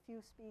show you a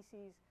few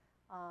species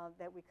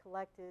that we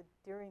collected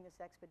during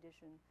this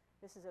expedition.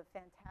 This is a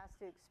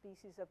fantastic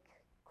species of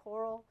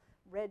coral,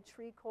 red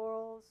tree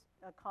corals,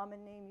 a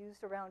common name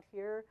used around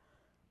here.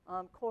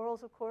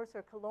 Corals, of course,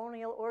 are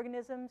colonial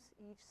organisms.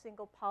 Each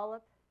single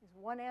polyp is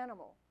one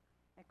animal.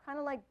 And kind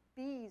of like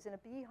bees in a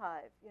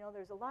beehive.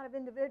 There's a lot of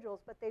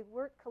individuals, but they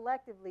work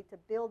collectively to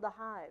build the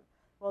hive.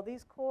 Well,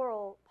 these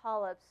coral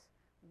polyps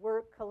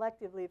work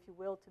collectively, if you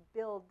will, to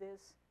build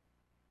this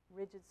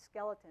rigid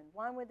skeleton.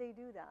 Why would they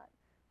do that?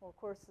 Well, of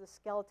course, the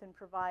skeleton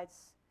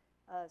provides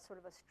sort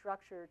of a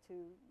structure to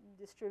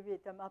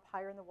distribute them up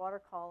higher in the water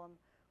column.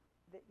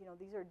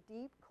 These are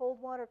deep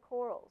cold water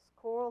corals.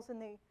 Corals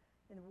in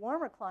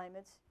warmer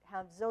climates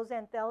have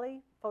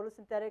zooxanthellae,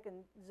 photosynthetic,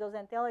 and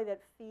zooxanthellae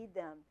that feed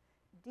them.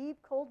 Deep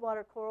cold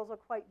water corals are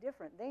quite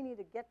different. They need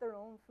to get their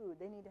own food.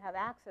 They need to have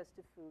access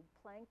to food,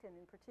 plankton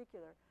in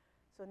particular.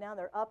 So now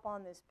they're up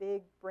on this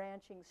big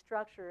branching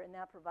structure, and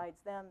that provides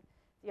them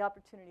the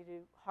opportunity to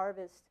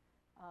harvest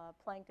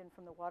plankton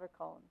from the water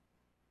column.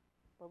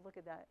 Well, look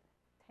at that.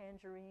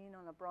 Tangerine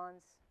on a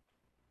bronze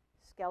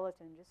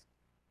skeleton.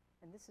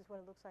 And this is what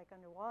it looks like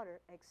underwater,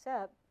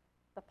 except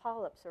the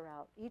polyps are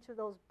out. Each of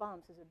those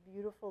bumps is a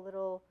beautiful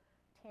little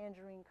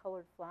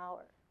tangerine-colored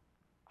flower.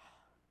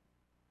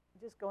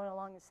 Just going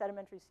along the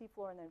sedimentary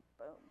seafloor, and then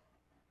boom.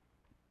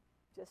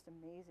 Just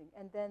amazing.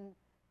 And then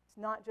it's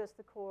not just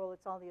the coral,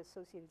 it's all the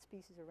associated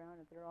species around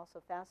it that are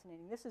also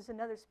fascinating. This is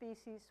another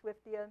species,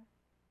 Swiftia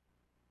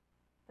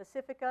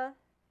pacifica,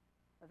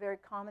 a very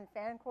common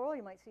fan coral.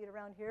 You might see it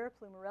around here,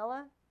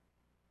 Plumerella.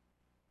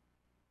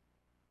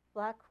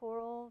 Black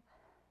coral,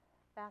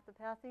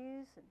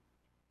 Bathopathes, and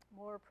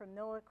more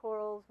primnoid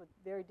corals with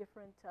very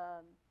different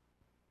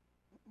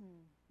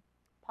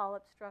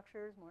polyp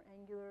structures, more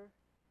angular.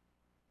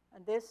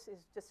 And this is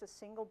just a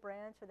single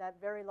branch of that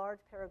very large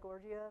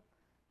Paragorgia,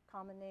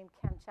 common name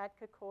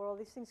Kamchatka coral.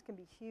 These things can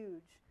be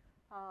huge,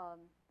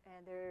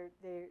 and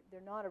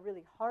they're not a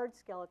really hard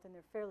skeleton.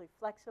 They're fairly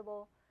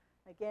flexible.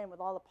 Again, with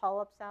all the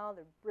polyps out,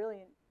 they're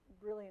brilliant,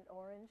 brilliant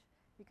orange.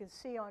 You can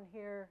see on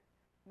here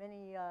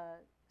many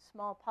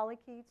small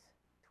polychaetes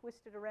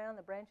twisted around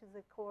the branches of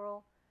the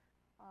coral.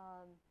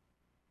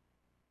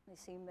 They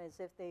seem as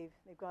if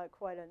they've got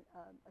quite an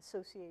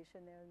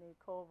association there, and they've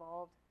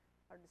co-evolved.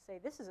 Hard to say.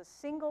 This is a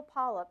single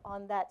polyp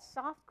on that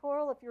soft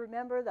coral, if you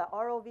remember, the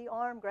ROV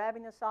arm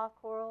grabbing the soft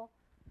coral,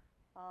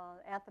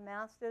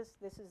 Anthomastus.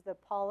 This is the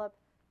polyp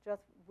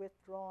just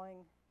withdrawing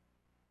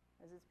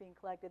as it's being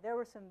collected. There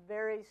were some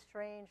very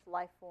strange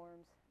life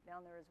forms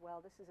down there as well.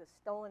 This is a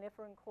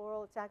stoloniferan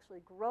coral. It's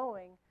actually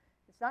growing.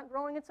 It's not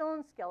growing its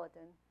own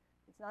skeleton.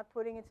 It's not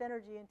putting its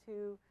energy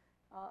into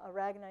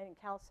aragonite and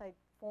calcite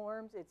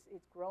forms.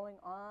 It's growing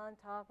on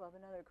top of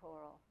another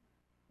coral.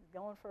 It's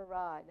going for a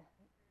ride.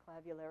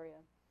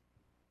 Clavularia.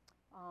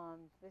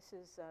 This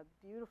is a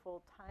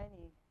beautiful,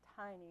 tiny,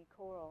 tiny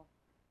coral.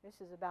 This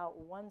is about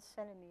 1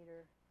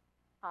 centimeter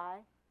high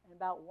and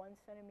about 1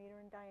 centimeter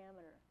in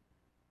diameter.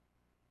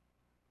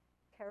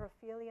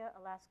 Carophilia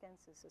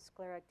alaskensis, a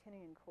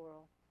scleractinian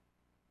coral.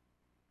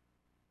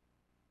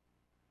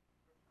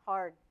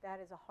 Hard. That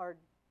is a hard.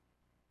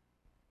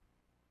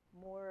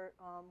 More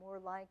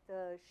like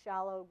the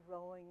shallow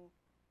growing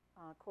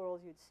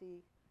corals you'd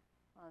see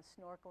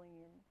snorkeling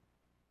in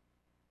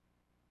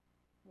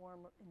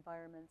warm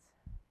environments.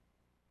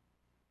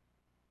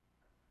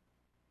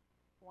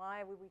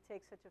 Why would we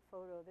take such a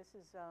photo? This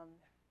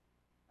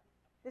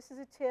is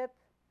a tip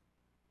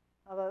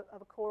of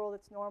a coral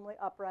that's normally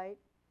upright.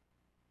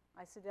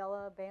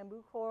 Isidella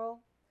bamboo coral,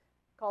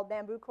 called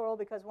bamboo coral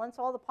because once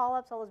all the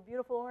polyps, all those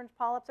beautiful orange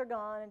polyps are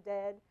gone and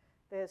dead,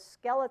 the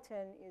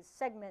skeleton is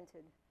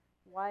segmented,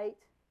 white,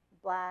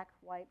 black,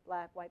 white,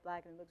 black, white,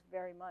 black, and it looks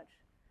very much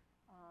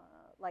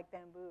like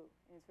bamboo.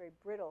 And it's very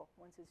brittle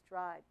once it's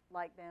dried,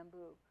 like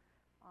bamboo.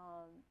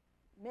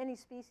 Many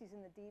species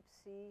in the deep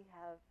sea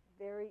have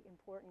very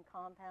important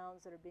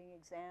compounds that are being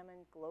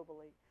examined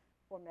globally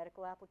for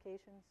medical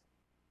applications,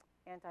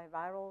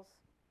 antivirals,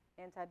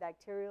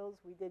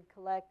 antibacterials. We did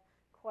collect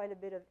quite a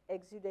bit of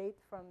exudate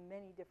from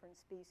many different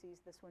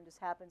species. This one just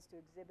happens to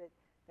exhibit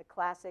the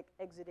classic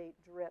exudate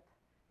drip.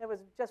 That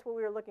was just what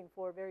we were looking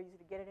for. Very easy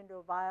to get it into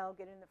a vial,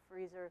 get it in the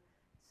freezer,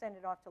 send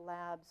it off to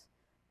labs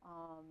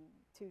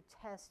to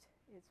test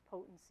its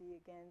potency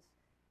against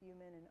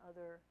human and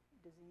other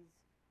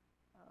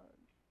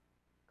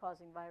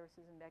disease-causing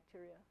viruses and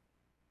bacteria.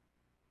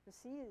 The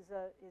sea is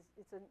a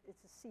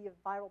sea of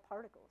viral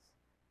particles.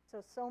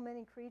 So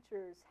many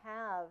creatures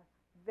have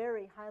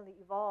very highly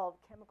evolved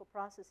chemical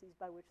processes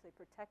by which they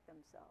protect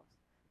themselves,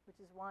 which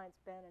is why it's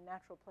been a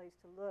natural place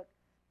to look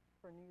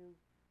for new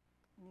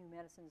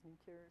medicines, new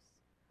cures.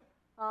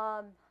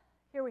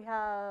 Here we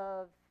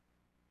have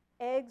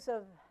eggs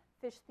of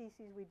fish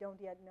species we don't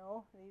yet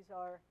know. These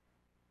are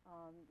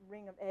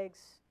ring of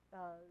eggs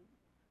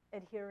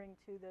adhering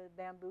to the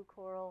bamboo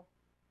coral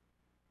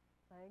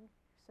leg.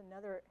 Here's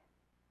another.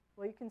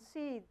 Well, you can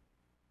see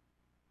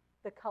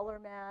the color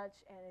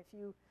match, and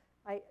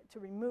to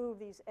remove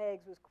these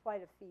eggs was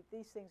quite a feat.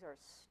 These things are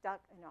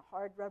stuck in a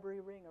hard rubbery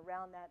ring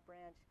around that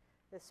branch.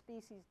 The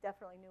species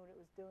definitely knew what it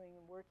was doing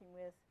and working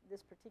with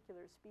this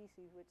particular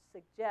species, which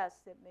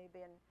suggests that they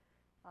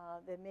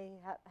may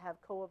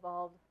have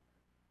co-evolved.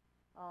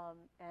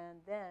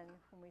 And then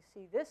when we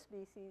see this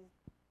species,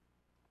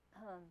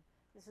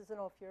 this is an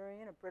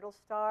Ophurian, a brittle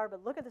star,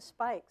 but look at the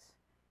spikes.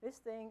 This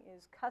thing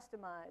is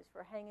customized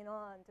for hanging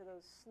on to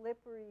those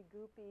slippery,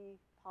 goopy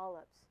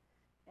polyps,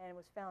 and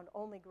was found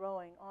only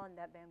growing on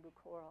that bamboo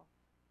coral.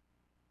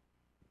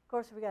 Of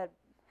course, we got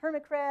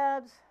hermit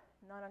crabs,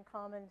 not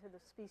uncommon to the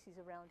species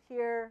around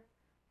here.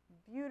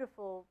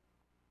 Beautiful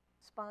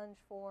sponge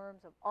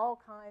forms of all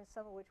kinds,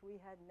 some of which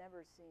we had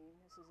never seen.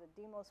 This is a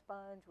demo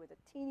sponge with a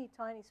teeny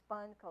tiny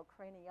sponge called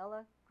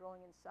craniella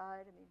growing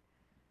inside. I mean,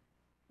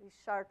 these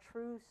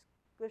chartreuse,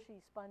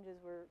 gushy sponges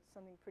were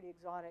something pretty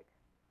exotic.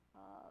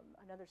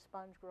 Another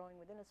sponge growing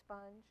within a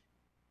sponge.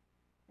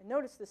 And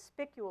notice the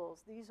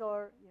spicules. These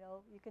are,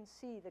 you can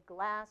see the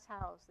glass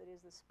house that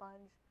is the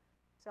sponge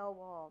cell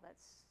wall.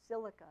 That's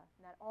silica,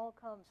 and that all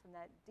comes from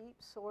that deep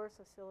source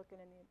of silicon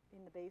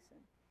in the basin.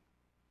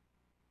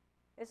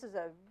 This is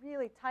a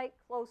really tight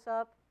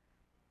close-up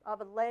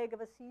of a leg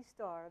of a sea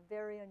star, a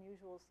very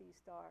unusual sea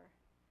star.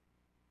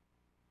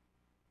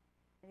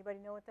 Anybody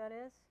know what that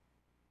is?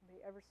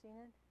 Anybody ever seen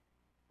it?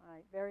 All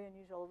right, very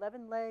unusual.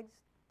 11 legs,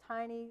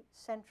 tiny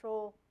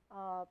central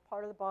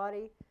part of the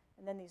body,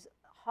 and then these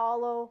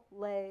hollow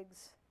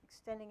legs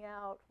extending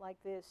out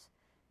like this.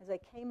 As I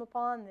came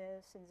upon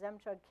this in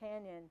Zhemchug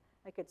Canyon,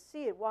 I could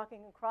see it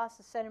walking across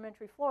the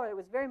sedimentary floor. It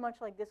was very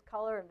much like this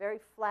color and very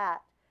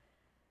flat.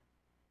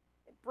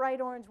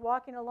 Bright orange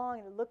walking along,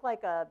 and it looked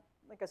like a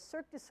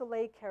Cirque du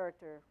Soleil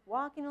character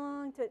walking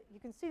along. You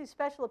can see the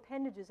special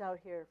appendages out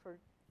here for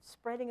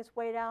spreading its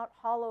weight out,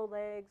 hollow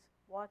legs,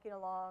 walking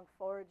along,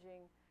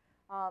 foraging.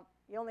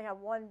 You only have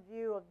one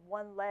view of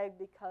one leg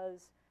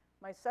because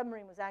my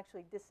submarine was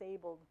actually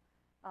disabled,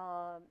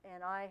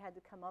 and I had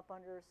to come up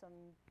under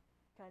some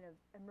kind of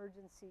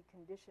emergency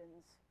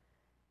conditions.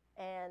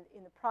 And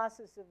in the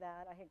process of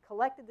that, I had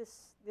collected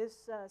this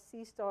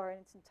sea star in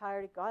its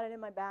entirety, got it in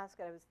my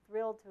basket. I was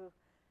thrilled to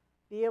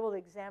be able to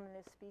examine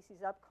this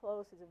species up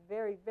close. It's a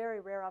very, very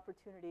rare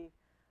opportunity.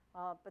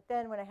 But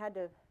then when I had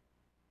to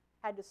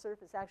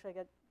surface, actually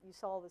you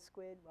saw the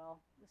squid. Well,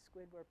 the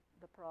squid were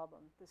the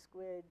problem. The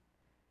squid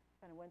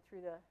kind of went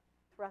through the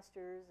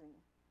thrusters and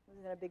was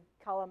in a big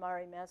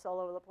calamari mess all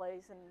over the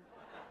place. And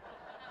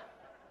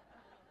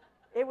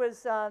it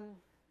was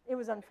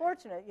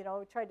unfortunate,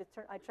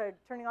 I tried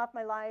turning off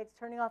my lights,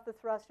 turning off the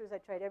thrusters. I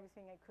tried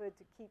everything I could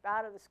to keep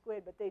out of the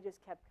squid, but they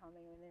just kept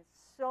coming. And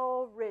it's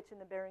so rich in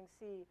the Bering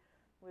Sea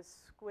with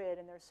squid,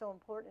 and they're so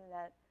important in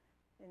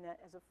that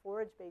as a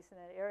forage base in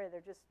that area.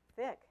 They're just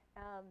thick.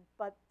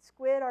 But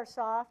squid are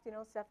soft,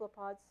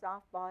 cephalopods,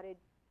 soft-bodied.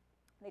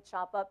 They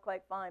chop up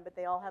quite fine, but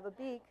they all have a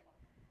beak.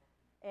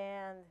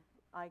 And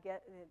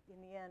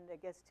in the end, I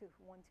guess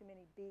one too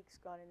many beaks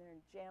got in there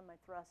and jammed my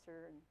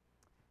thruster, and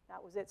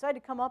that was it. So I had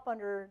to come up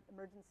under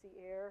emergency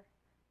air,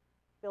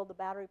 build the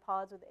battery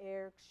pods with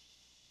air,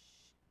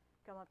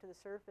 come up to the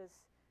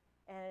surface.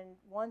 And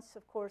once,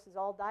 of course, as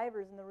all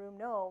divers in the room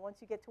know,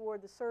 once you get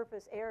toward the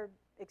surface, air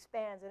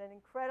expands at an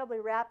incredibly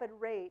rapid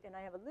rate. And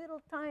I have a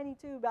little tiny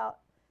tube out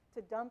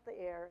to dump the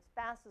air as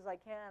fast as I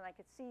can. I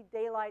could see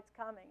daylight's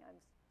coming. I'm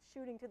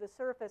shooting to the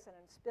surface, and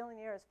I'm spilling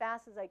the air as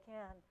fast as I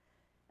can.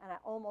 And I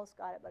almost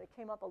got it, but it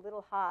came up a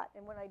little hot.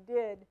 And when I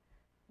did,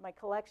 my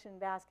collection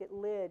basket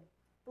lid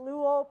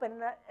flew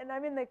open, and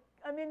I'm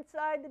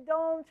inside the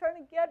dome trying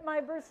to get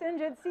my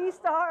Bersingid sea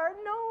star.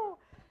 No!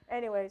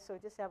 Anyway, so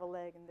just have a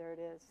leg, and there it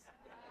is.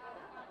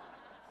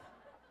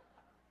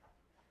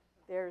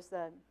 There's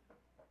the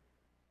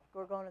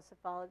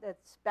Gorgonocephala.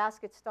 That's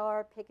basket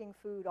star picking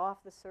food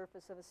off the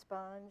surface of a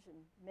sponge, and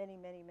many,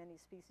 many, many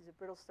species of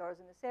brittle stars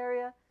in this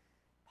area.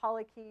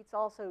 Polychaetes,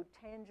 also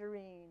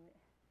tangerine.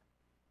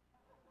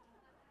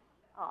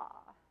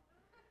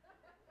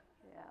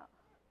 Yeah.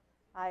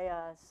 I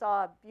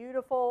saw a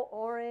beautiful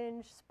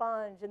orange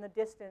sponge in the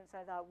distance.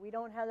 I thought, we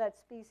don't have that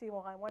species.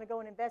 Well, I want to go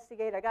and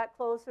investigate. I got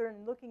closer,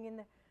 and looking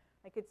in,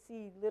 I could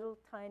see little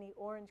tiny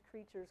orange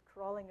creatures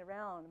crawling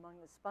around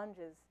among the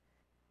sponges.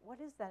 What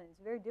is that? And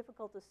it's very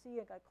difficult to see.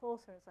 I got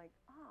closer, and it's like,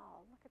 oh,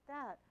 look at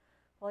that.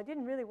 Well, I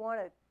didn't really want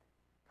to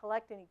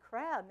collect any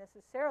crab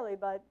necessarily,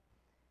 but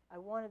I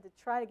wanted to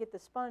try to get the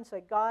sponge, so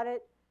I got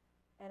it.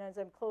 And as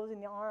I'm closing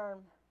the arm,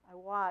 I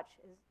watch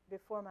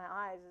before my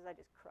eyes as I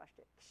just crushed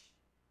it.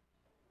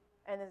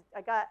 And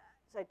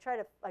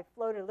I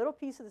floated a little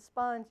piece of the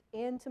sponge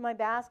into my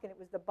basket. It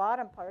was the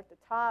bottom part, the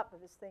top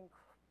of this thing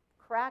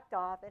cracked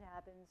off. It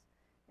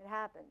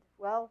happened.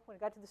 Well, when I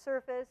got to the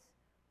surface,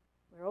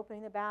 we were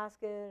opening the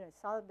basket, and I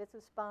saw the bits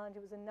of sponge.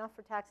 It was enough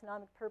for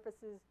taxonomic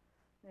purposes.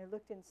 And I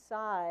looked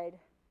inside,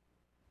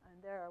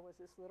 and there was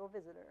this little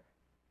visitor.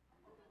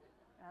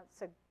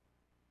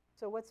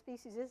 So what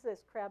species is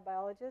this, crab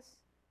biologists?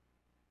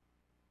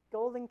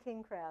 Golden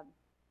king crab.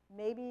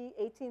 Maybe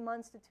 18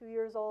 months to 2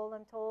 years old,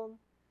 I'm told.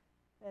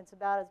 And it's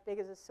about as big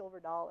as a silver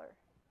dollar.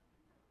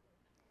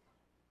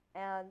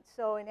 And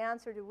so in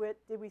answer to it,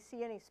 did we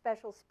see any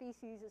special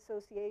species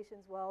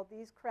associations? Well,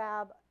 these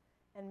crab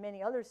and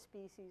many other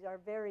species are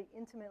very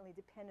intimately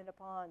dependent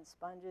upon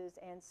sponges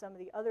and some of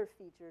the other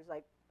features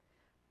like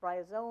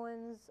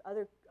bryozoans,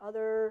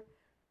 other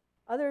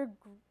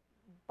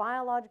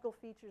biological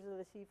features of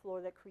the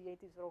seafloor that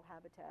create these little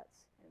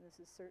habitats. And this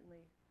is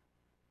certainly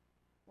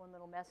one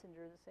little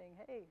messenger that's saying,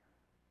 hey,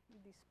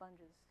 need these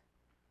sponges.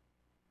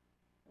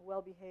 A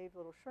well-behaved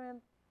little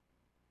shrimp.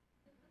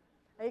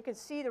 And you can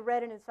see the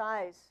red in its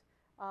eyes.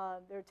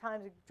 There are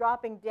times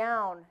dropping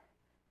down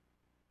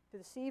to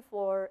the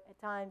seafloor. At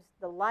times,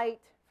 the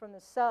light from the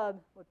sub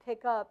would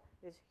pick up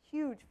this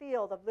huge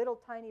field of little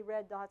tiny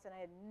red dots, and I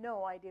had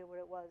no idea what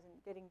it was.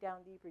 And getting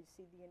down deeper, you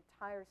see the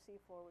entire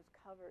seafloor was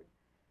covered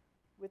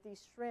with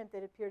these shrimp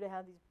that appear to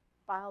have these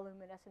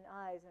bioluminescent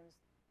eyes, and I was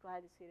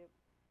glad to see it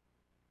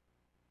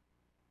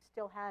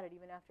still had it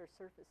even after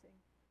surfacing.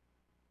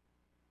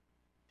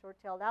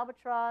 Short-tailed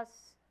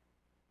albatross.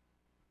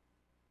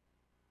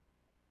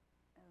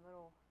 And a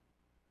little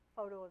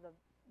photo of the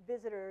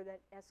visitor that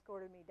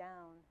escorted me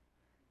down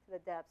to the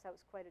depths. That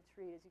was quite a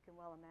treat, as you can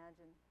well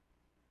imagine.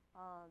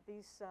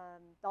 These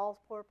Dahl's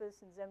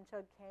porpoise in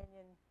Zhemchug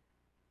Canyon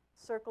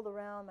circled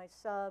around my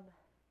sub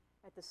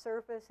at the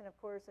surface, and of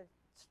course I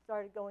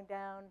started going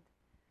down,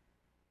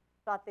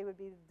 thought they would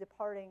be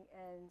departing,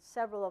 and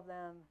several of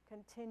them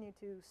continued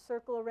to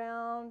circle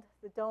around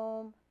the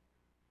dome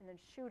and then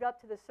shoot up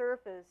to the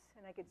surface,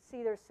 and I could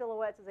see their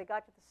silhouettes as they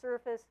got to the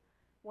surface,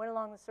 went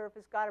along the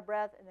surface, got a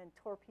breath, and then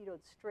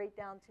torpedoed straight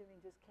down to me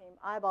and just came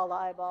eyeball to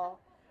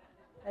eyeball,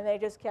 and they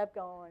just kept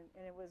going,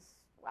 and it was,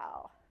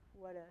 wow,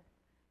 what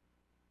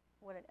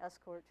an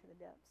escort to the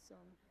depths. So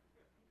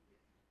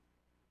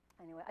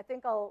anyway, I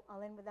think I'll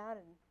end with that,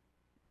 and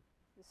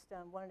just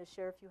wanted to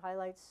share a few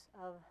highlights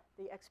of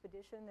the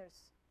expedition.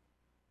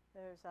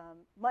 There's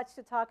much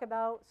to talk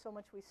about, so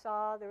much we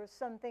saw. There were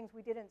some things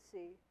we didn't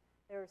see.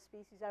 There are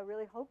species I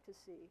really hope to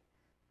see.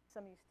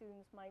 Some of you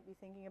students might be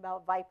thinking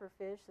about viper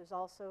fish. There's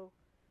also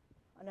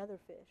another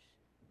fish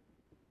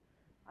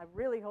I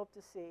really hope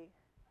to see,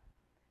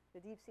 the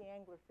deep sea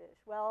anglerfish.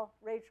 Well,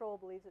 Ray Troll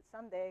believes that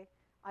someday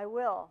I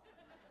will.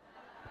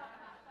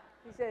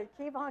 He said,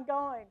 keep on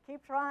going,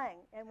 keep trying,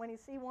 and when you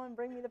see one,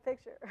 bring me the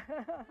picture.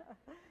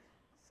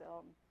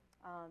 So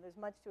there's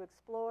much to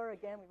explore.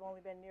 Again, we've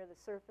only been near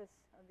the surface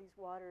of these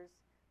waters,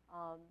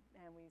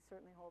 and we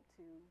certainly hope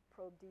to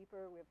probe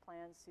deeper. We have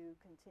plans to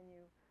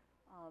continue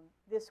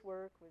this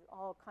work with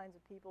all kinds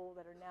of people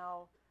that are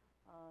now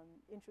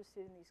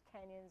interested in these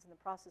canyons and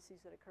the processes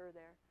that occur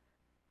there.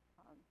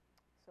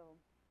 So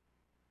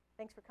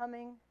thanks for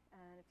coming,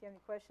 and if you have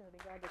any questions, I'd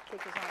be glad to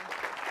take those on.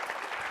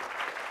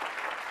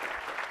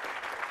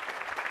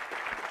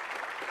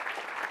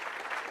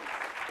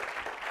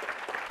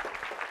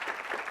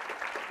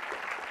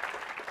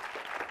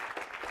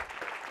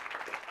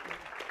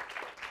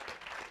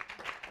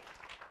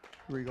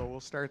 Here we go. We'll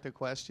start the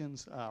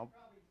questions.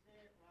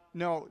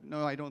 No,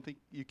 I don't think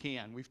you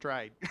can. We've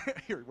tried.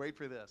 Here, wait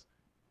for this.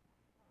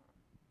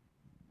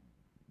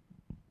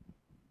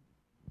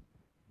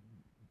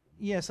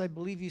 Yes, I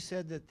believe you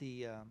said that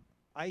the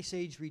Ice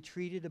Age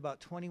retreated about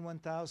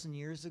 21,000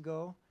 years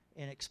ago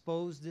and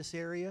exposed this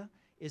area.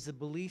 Is the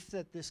belief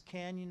that this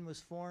canyon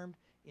was formed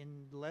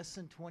in less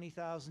than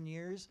 20,000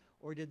 years,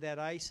 or did that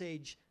Ice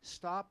Age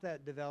stop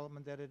that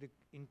development that had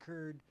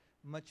incurred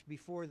much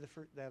before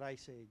that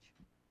Ice Age?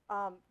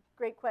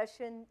 Great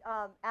question.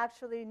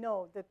 Actually,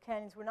 no, the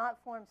canyons were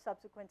not formed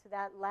subsequent to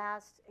that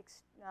last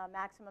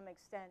maximum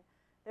extent.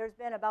 There's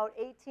been about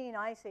 18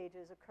 ice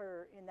ages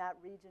occur in that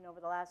region over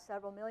the last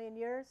several million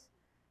years.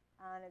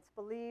 And it's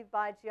believed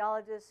by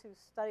geologists who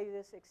study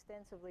this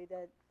extensively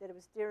that it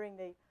was during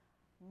the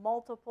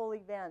multiple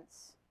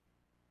events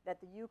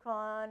that the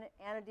Yukon,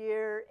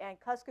 Anadir, and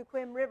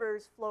Kuskokwim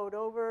rivers flowed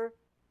over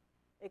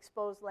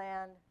exposed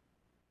land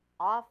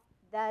off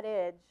that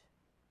edge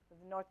of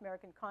the North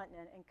American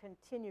continent and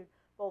continued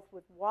both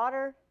with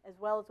water as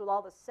well as with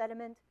all the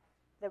sediment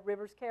that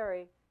rivers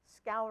carry,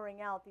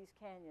 scouring out these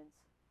canyons.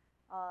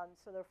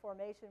 So their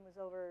formation was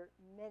over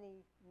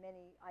many,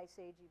 many Ice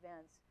Age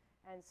events.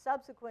 And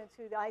subsequent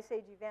to the Ice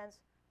Age events,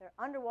 they're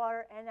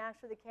underwater, and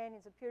actually the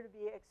canyons appear to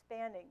be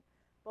expanding,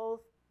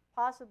 both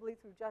possibly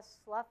through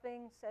just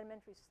sloughing,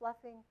 sedimentary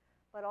sloughing,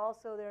 but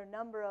also there are a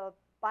number of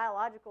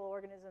biological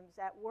organisms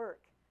at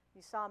work.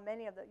 You saw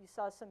many of them. You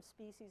saw some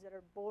species that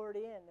are bored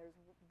in. There's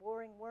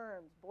boring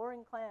worms,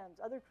 boring clams,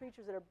 other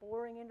creatures that are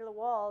boring into the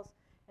walls,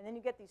 and then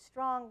you get these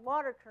strong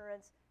water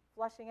currents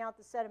flushing out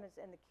the sediments,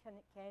 and the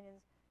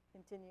canyons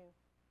continue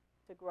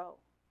to grow.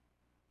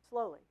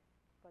 Slowly,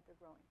 but they're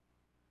growing.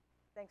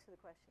 Thanks for the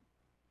question.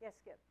 Yes,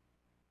 Skip?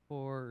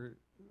 For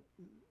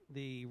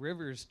the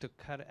rivers to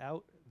cut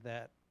out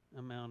that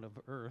amount of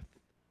earth,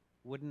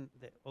 wouldn't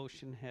the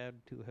ocean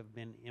had to have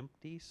been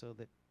empty so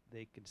that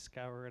they could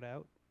scour it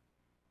out?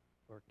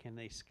 Or can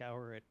they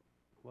scour it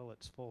while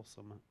it's full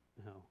somehow?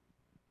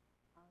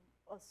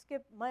 Well,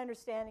 Skip, my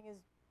understanding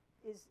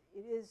was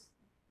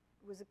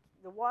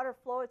the water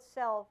flow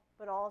itself,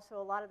 but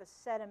also a lot of the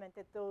sediment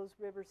that those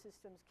river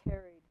systems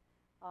carried,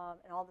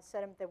 and all the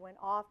sediment that went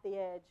off the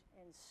edge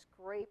and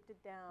scraped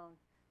it down.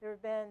 There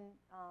have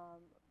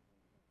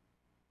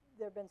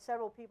been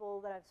several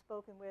people that I've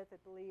spoken with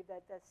that believe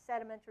that the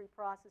sedimentary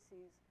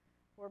processes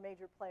were a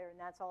major player, and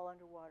that's all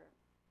underwater.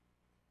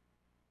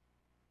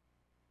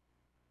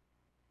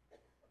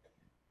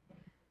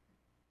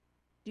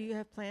 Do you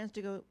have plans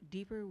to go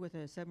deeper with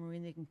a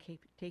submarine that can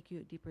take you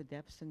at deeper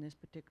depths than this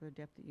particular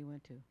depth that you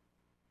went to?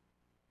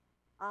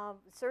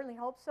 Certainly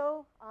hope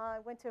so. I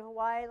went to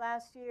Hawaii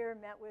last year,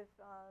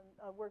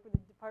 worked with the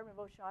Department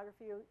of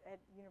Oceanography at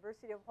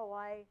University of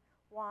Hawaii.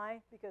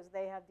 Why? Because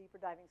they have deeper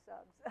diving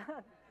subs.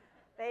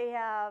 They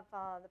have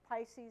the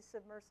Pisces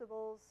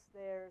submersibles.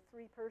 They're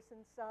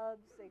 3-person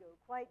subs. They go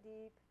quite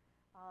deep,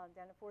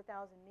 down to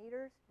 4,000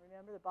 meters.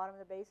 Remember, the bottom of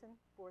the basin,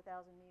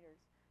 4,000 meters.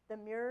 The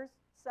Mir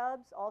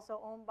subs, also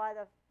owned by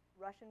the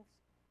Russians.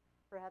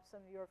 Perhaps some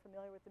of you are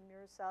familiar with the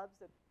Mir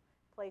subs that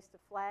placed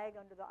a flag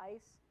under the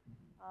ice.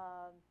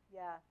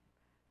 Yeah.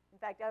 In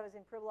fact, I was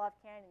in Pribilof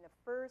Canyon, the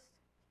first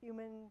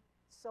human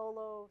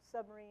solo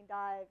submarine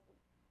dive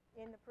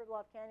in the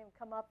Pribilof Canyon. We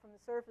come up from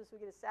the surface, we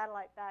get a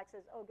satellite back,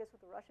 says, oh, guess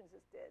what the Russians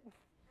just did?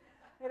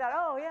 We thought,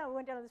 oh, yeah, we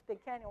went down to this big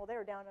canyon. Well, they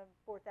were down to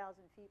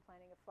 4,000 feet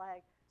planting a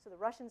flag. So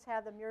the Russians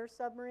have the Mir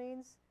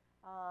submarines.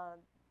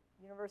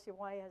 University of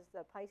Hawaii has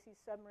the Pisces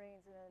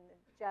submarines, and then the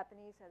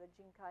Japanese have the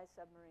Jinkai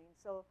submarines.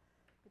 So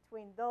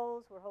between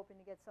those, we're hoping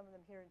to get some of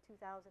them here in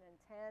 2010,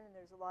 and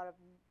there's a lot of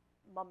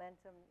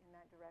momentum in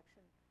that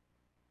direction.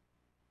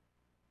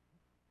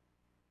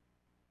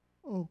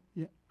 Oh,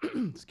 yeah.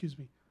 Excuse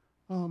me.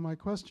 My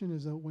question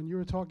is, when you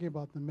were talking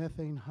about the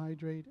methane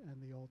hydrate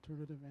and the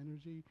alternative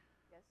energy,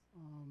 yes.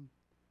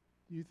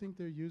 Do you think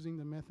they're using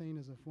the methane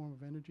as a form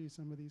of energy,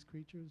 some of these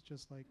creatures,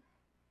 just like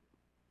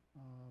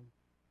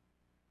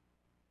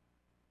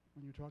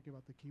when you're talking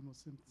about the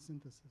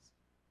chemosynthesis?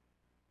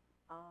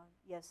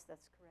 Yes,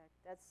 that's correct.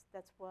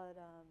 That's what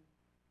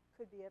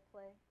could be at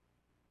play.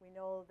 We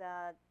know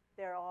that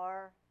there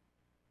are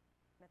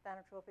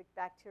methanotropic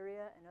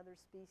bacteria and other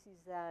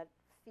species that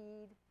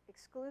feed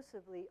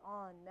exclusively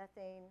on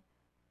methane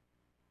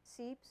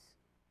seeps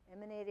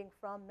emanating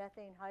from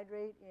methane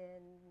hydrate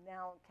in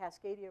now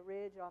Cascadia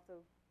Ridge off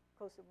the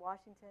coast of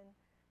Washington,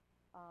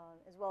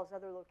 as well as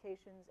other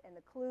locations. And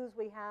the clues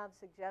we have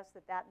suggest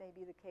that that may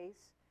be the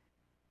case.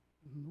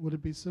 Would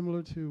it be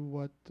similar to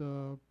what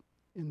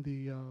in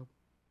the,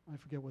 I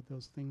forget what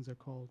those things are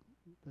called,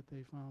 that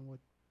they found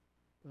with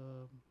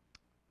the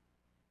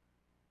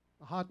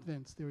hot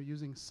vents, they were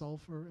using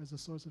sulfur as a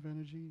source of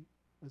energy?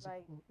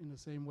 Right. In the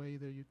same way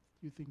that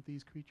you think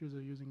these creatures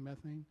are using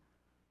methane?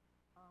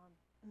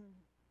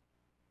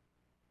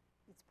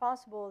 It's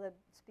possible that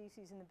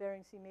species in the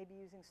Bering Sea may be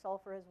using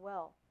sulfur as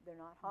well. They're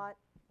not hot,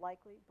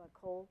 likely, but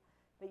cold.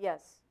 But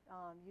yes,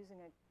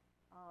 using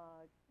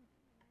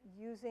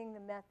the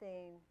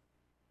methane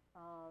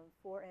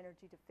for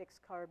energy to fix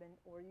carbon,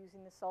 or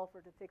using the sulfur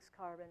to fix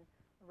carbon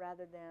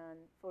rather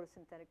than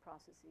photosynthetic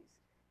processes.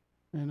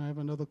 And I have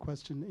another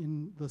question.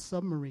 In the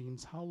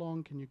submarines, how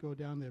long can you go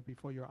down there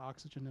before your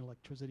oxygen and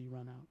electricity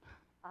run out?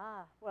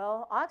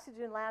 Well,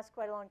 oxygen lasts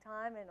quite a long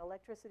time, and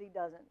electricity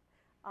doesn't.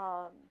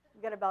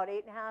 You've got about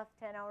 8.5,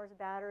 10 hours of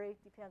battery.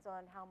 Depends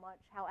on how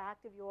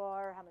active you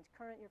are, how much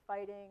current you're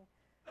fighting.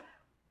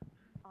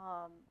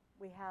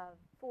 We have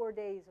 4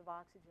 days of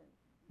oxygen.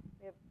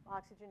 We have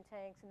oxygen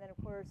tanks, and then,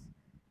 of course,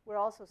 we're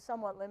also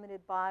somewhat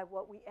limited by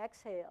what we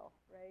exhale,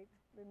 right?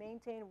 We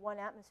maintain 1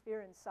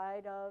 atmosphere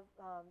inside of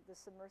the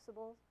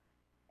submersibles,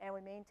 and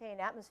we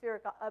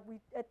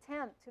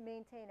attempt to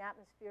maintain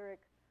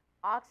atmospheric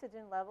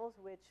oxygen levels,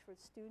 which for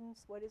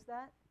students, what is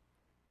that?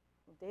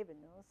 well, David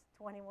knows,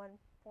 21.8%,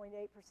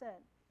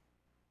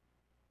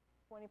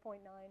 20.9.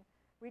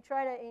 We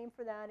try to aim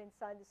for that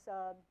inside the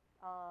sub,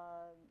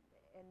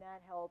 and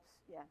that helps,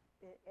 yeah.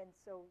 And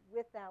so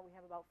with that, we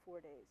have about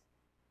 4 days.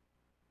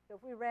 So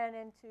if we ran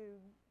into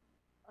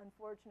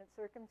unfortunate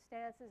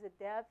circumstances at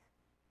depth,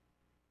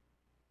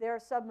 there are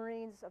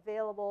submarines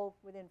available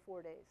within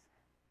 4 days.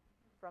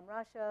 From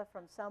Russia,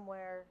 from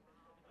somewhere,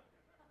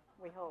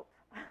 we hope.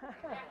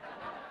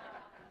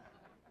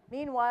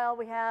 Meanwhile,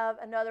 we have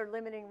another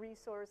limiting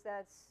resource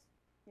that's,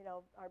 you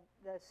know,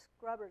 the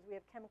scrubbers. We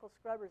have chemical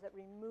scrubbers that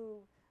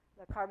remove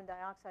the carbon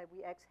dioxide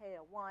we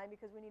exhale. Why?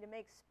 Because we need to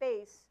make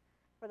space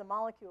for the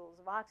molecules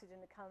of oxygen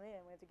to come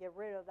in. We have to get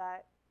rid of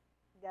that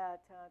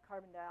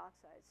carbon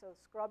dioxide. So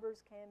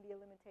scrubbers can be a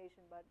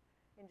limitation, but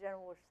in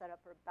general, we're set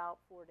up for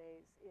about 4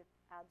 days if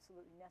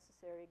absolutely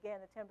necessary. Again,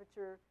 the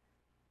temperature,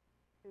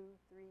 2,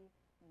 3,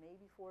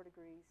 maybe 4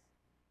 degrees.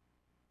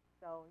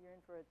 So you're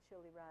in for a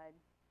chilly ride.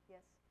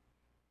 Yes?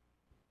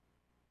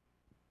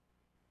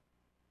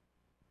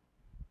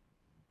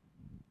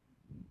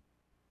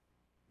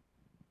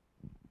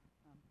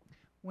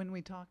 When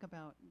we talk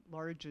about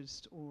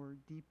largest or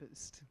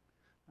deepest,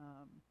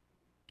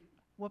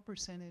 what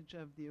percentage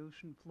of the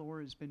ocean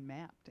floor has been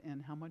mapped,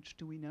 and how much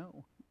do we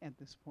know at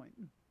this point?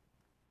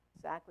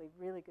 Exactly,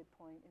 really good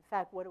point. In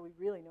fact, what do we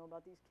really know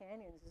about these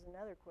canyons is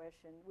another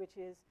question, which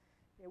is,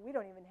 you know, we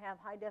don't even have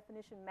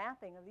high-definition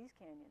mapping of these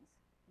canyons.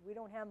 We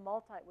don't have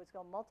what's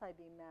called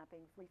multi-beam mapping.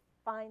 If we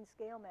find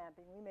scale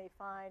mapping, we may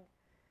find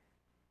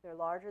they're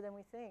larger than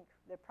we think.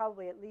 They're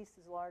probably at least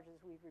as large as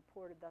we've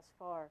reported thus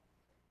far.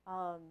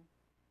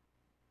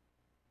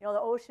 You know, the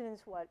ocean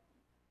is what,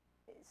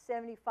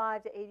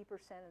 75 to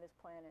 80% of this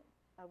planet,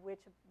 of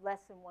which less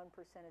than 1%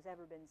 has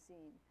ever been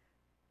seen.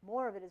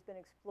 More of it has been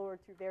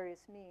explored through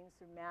various means,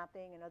 through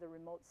mapping and other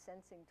remote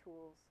sensing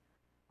tools.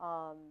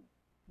 A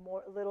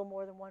little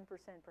more than 1%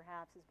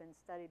 perhaps has been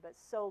studied, but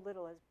so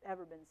little has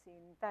ever been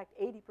seen. In fact,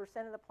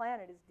 80% of the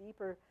planet is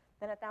deeper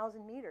than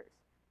 1,000 meters.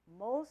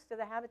 Most of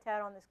the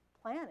habitat on this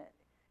planet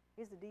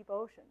is the deep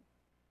ocean.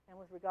 And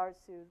with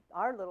regards to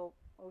our little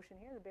ocean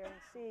here, the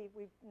Bering Sea,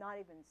 we've not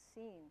even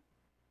seen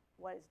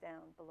what is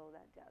down below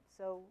that depth.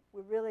 So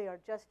we really are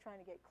just trying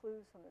to get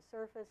clues from the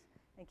surface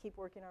and keep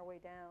working our way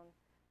down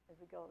as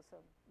we go. So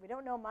we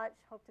don't know much,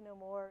 hope to know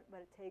more,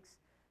 but it takes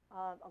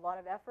a lot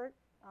of effort.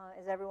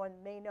 As everyone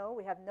may know,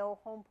 we have no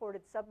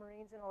home-ported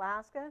submarines in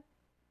Alaska,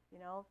 you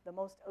know, the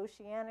most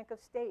oceanic of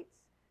states.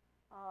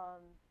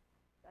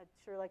 I'd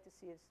sure like to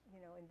see us, you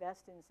know,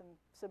 invest in some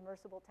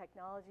submersible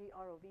technology,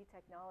 ROV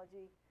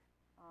technology.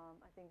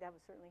 I think that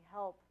would certainly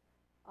help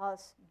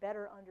us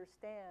better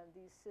understand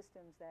these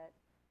systems that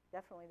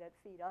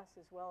feed us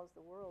as well as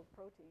the world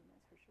protein,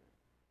 that's for sure.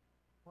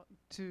 Well,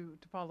 to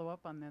follow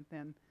up on that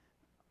then,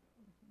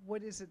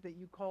 what is it that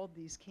you called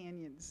these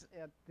canyons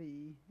at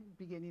the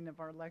beginning of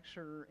our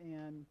lecture?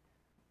 And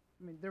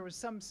I mean, there was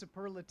some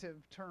superlative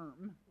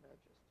term.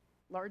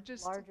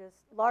 Largest?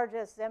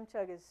 Largest.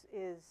 Zhemchug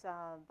is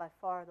by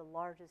far the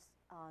largest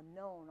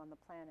known on the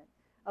planet.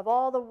 Of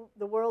all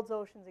the world's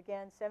oceans,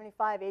 again,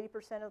 75, 80%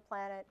 of the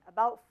planet,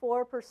 about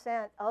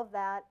 4% of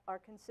that are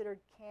considered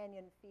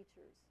canyon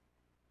features.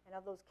 And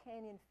of those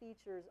canyon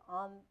features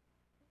on,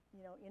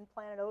 you know, in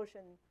planet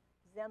ocean,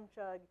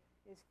 Zhemchug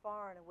is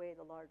far and away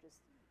the largest.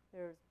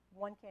 There's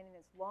one canyon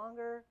that's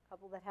longer, a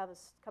couple that have a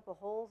couple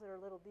holes that are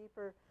a little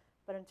deeper,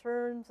 but in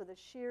terms of the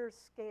sheer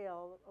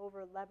scale,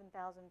 over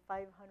 11,500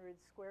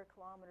 square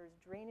kilometers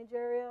drainage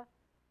area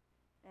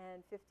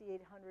and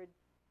 5,800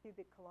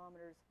 cubic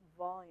kilometers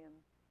volume,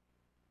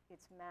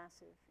 it's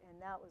massive.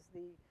 And that was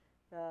the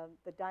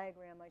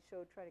diagram I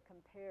showed, try to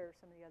compare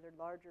some of the other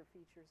larger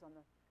features on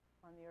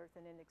the Earth,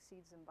 and it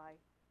exceeds them by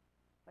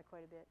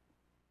quite a bit.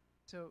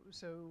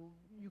 So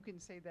you can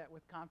say that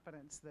with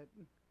confidence that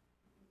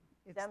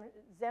it's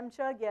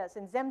Zhemchug, yes.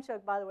 And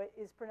Zhemchug, by the way,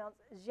 is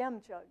pronounced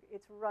Zhemchug.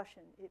 It's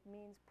Russian. It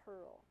means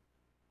pearl.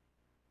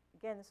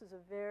 Again, this was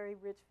a very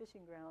rich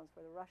fishing grounds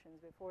for the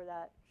Russians before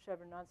that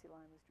Shevardnadze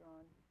line was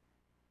drawn.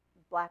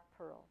 Black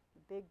pearl,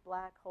 the big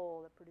black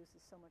hole that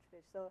produces so much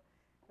fish. So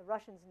the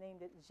Russians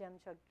named it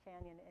Zhemchug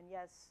Canyon. And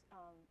yes,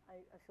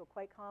 I feel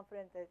quite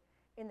confident that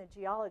in the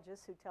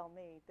geologists who tell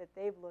me that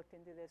they've looked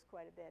into this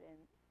quite a bit, and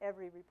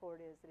every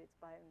report is that it's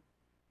by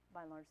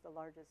and large the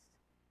largest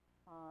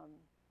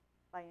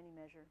by any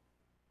measure.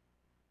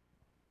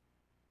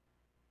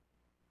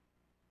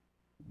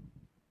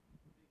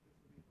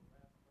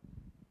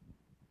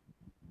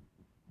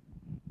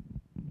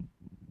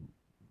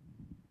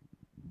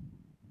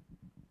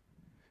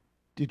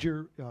 Did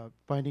your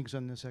findings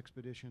on this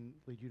expedition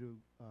lead you to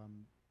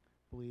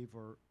believe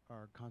or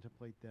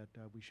contemplate that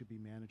we should be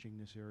managing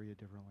this area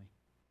differently?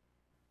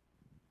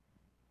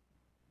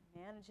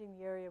 Managing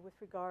the area with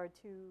regard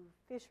to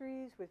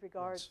fisheries, with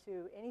regards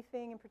to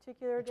anything in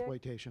particular, Dick?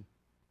 Exploitation.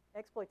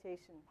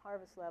 Exploitation,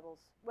 harvest levels.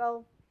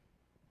 Well,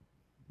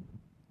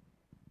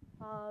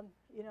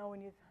 you know,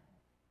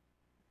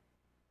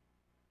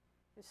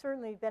 there's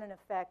certainly been an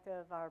effect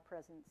of our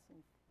presence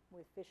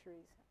with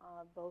fisheries,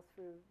 both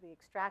through the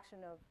extraction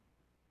of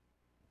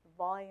the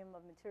volume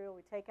of material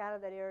we take out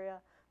of that area.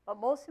 But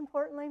most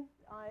importantly,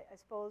 I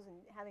suppose, in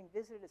having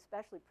visited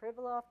especially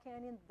Pribilof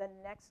Canyon, the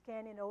next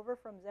canyon over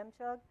from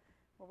Zhemchug,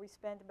 where we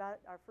spent about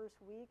our first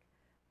week,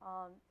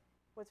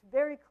 what's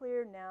very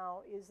clear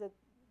now is that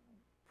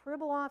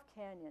Pribilof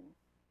Canyon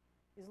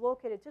is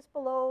located just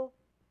below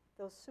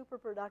those super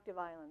productive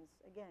islands,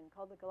 again,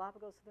 called the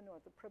Galapagos to the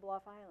north, the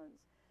Pribilof Islands.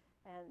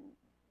 And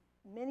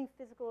many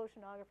physical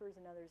oceanographers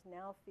and others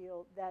now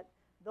feel that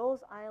those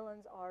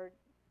islands are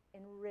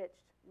enriched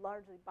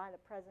largely by the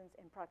presence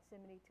and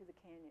proximity to the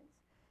canyons.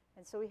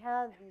 And so we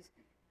have these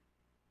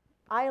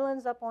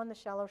islands up on the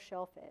shallow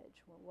shelf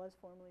edge, what was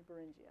formerly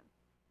Beringia.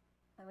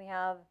 And we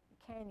have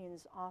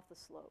canyons off the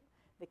slope.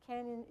 The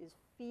canyon is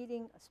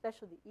feeding,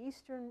 especially the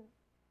eastern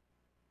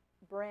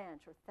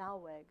branch or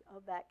thalweg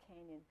of that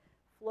canyon,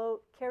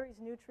 carries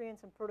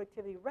nutrients and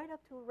productivity right up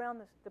to around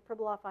the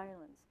Pribilof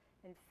Islands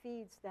and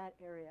feeds that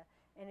area.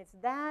 And it's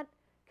that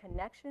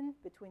connection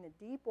between the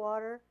deep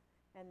water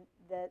and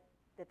that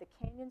the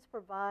canyons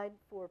provide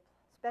for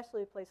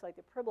especially a place like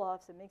the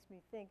Pribilofs that makes me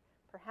think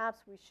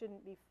perhaps we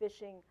shouldn't be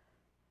fishing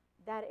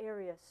that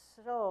area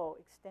so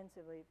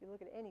extensively. If you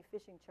look at any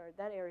fishing chart,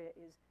 that area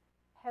is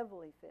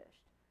heavily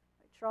fished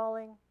by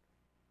trawling,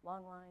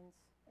 long lines,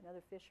 and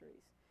other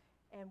fisheries.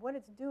 And what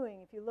it's doing,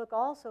 if you look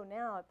also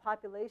now at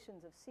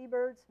populations of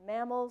seabirds,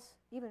 mammals,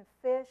 even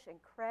fish and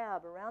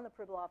crab around the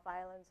Pribilof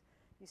Islands,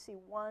 you see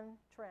one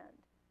trend.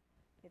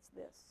 It's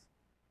this.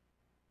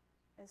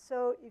 And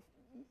so if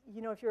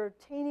you're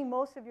obtaining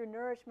most of your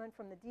nourishment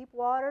from the deep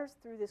waters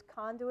through this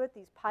conduit,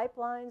 these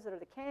pipelines that are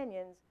the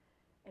canyons,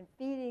 and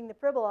feeding the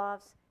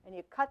Pribilofs, and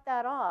you cut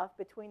that off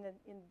between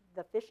in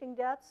the fishing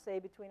depths, say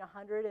between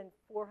 100 and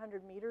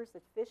 400 meters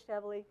that's fished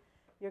heavily,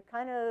 you're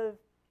kind of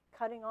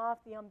cutting off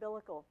the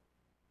umbilical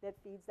that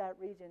feeds that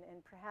region,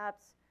 and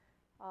perhaps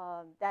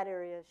that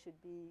area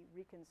should be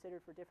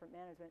reconsidered for different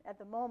management. At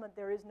the moment,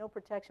 there is no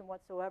protection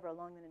whatsoever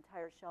along the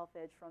entire shelf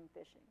edge from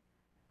fishing.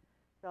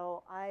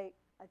 So I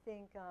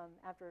think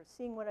after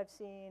seeing what I've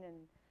seen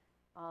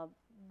and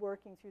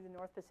working through the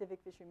North Pacific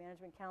Fishery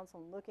Management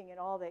Council and looking at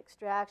all the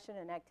extraction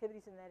and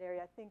activities in that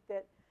area, I think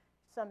that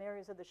some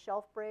areas of the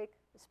shelf break,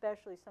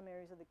 especially some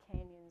areas of the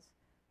canyons,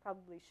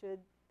 probably should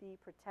be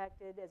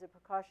protected as a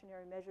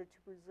precautionary measure to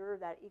preserve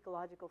that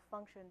ecological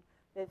function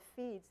that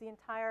feeds the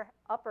entire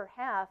upper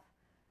half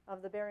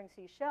of the Bering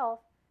Sea shelf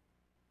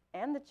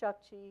and the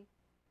Chukchi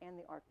and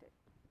the Arctic.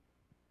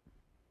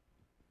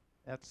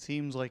 That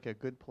seems like a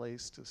good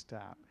place to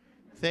stop.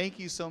 Thank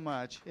you so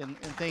much, and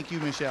thank you,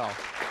 Michelle.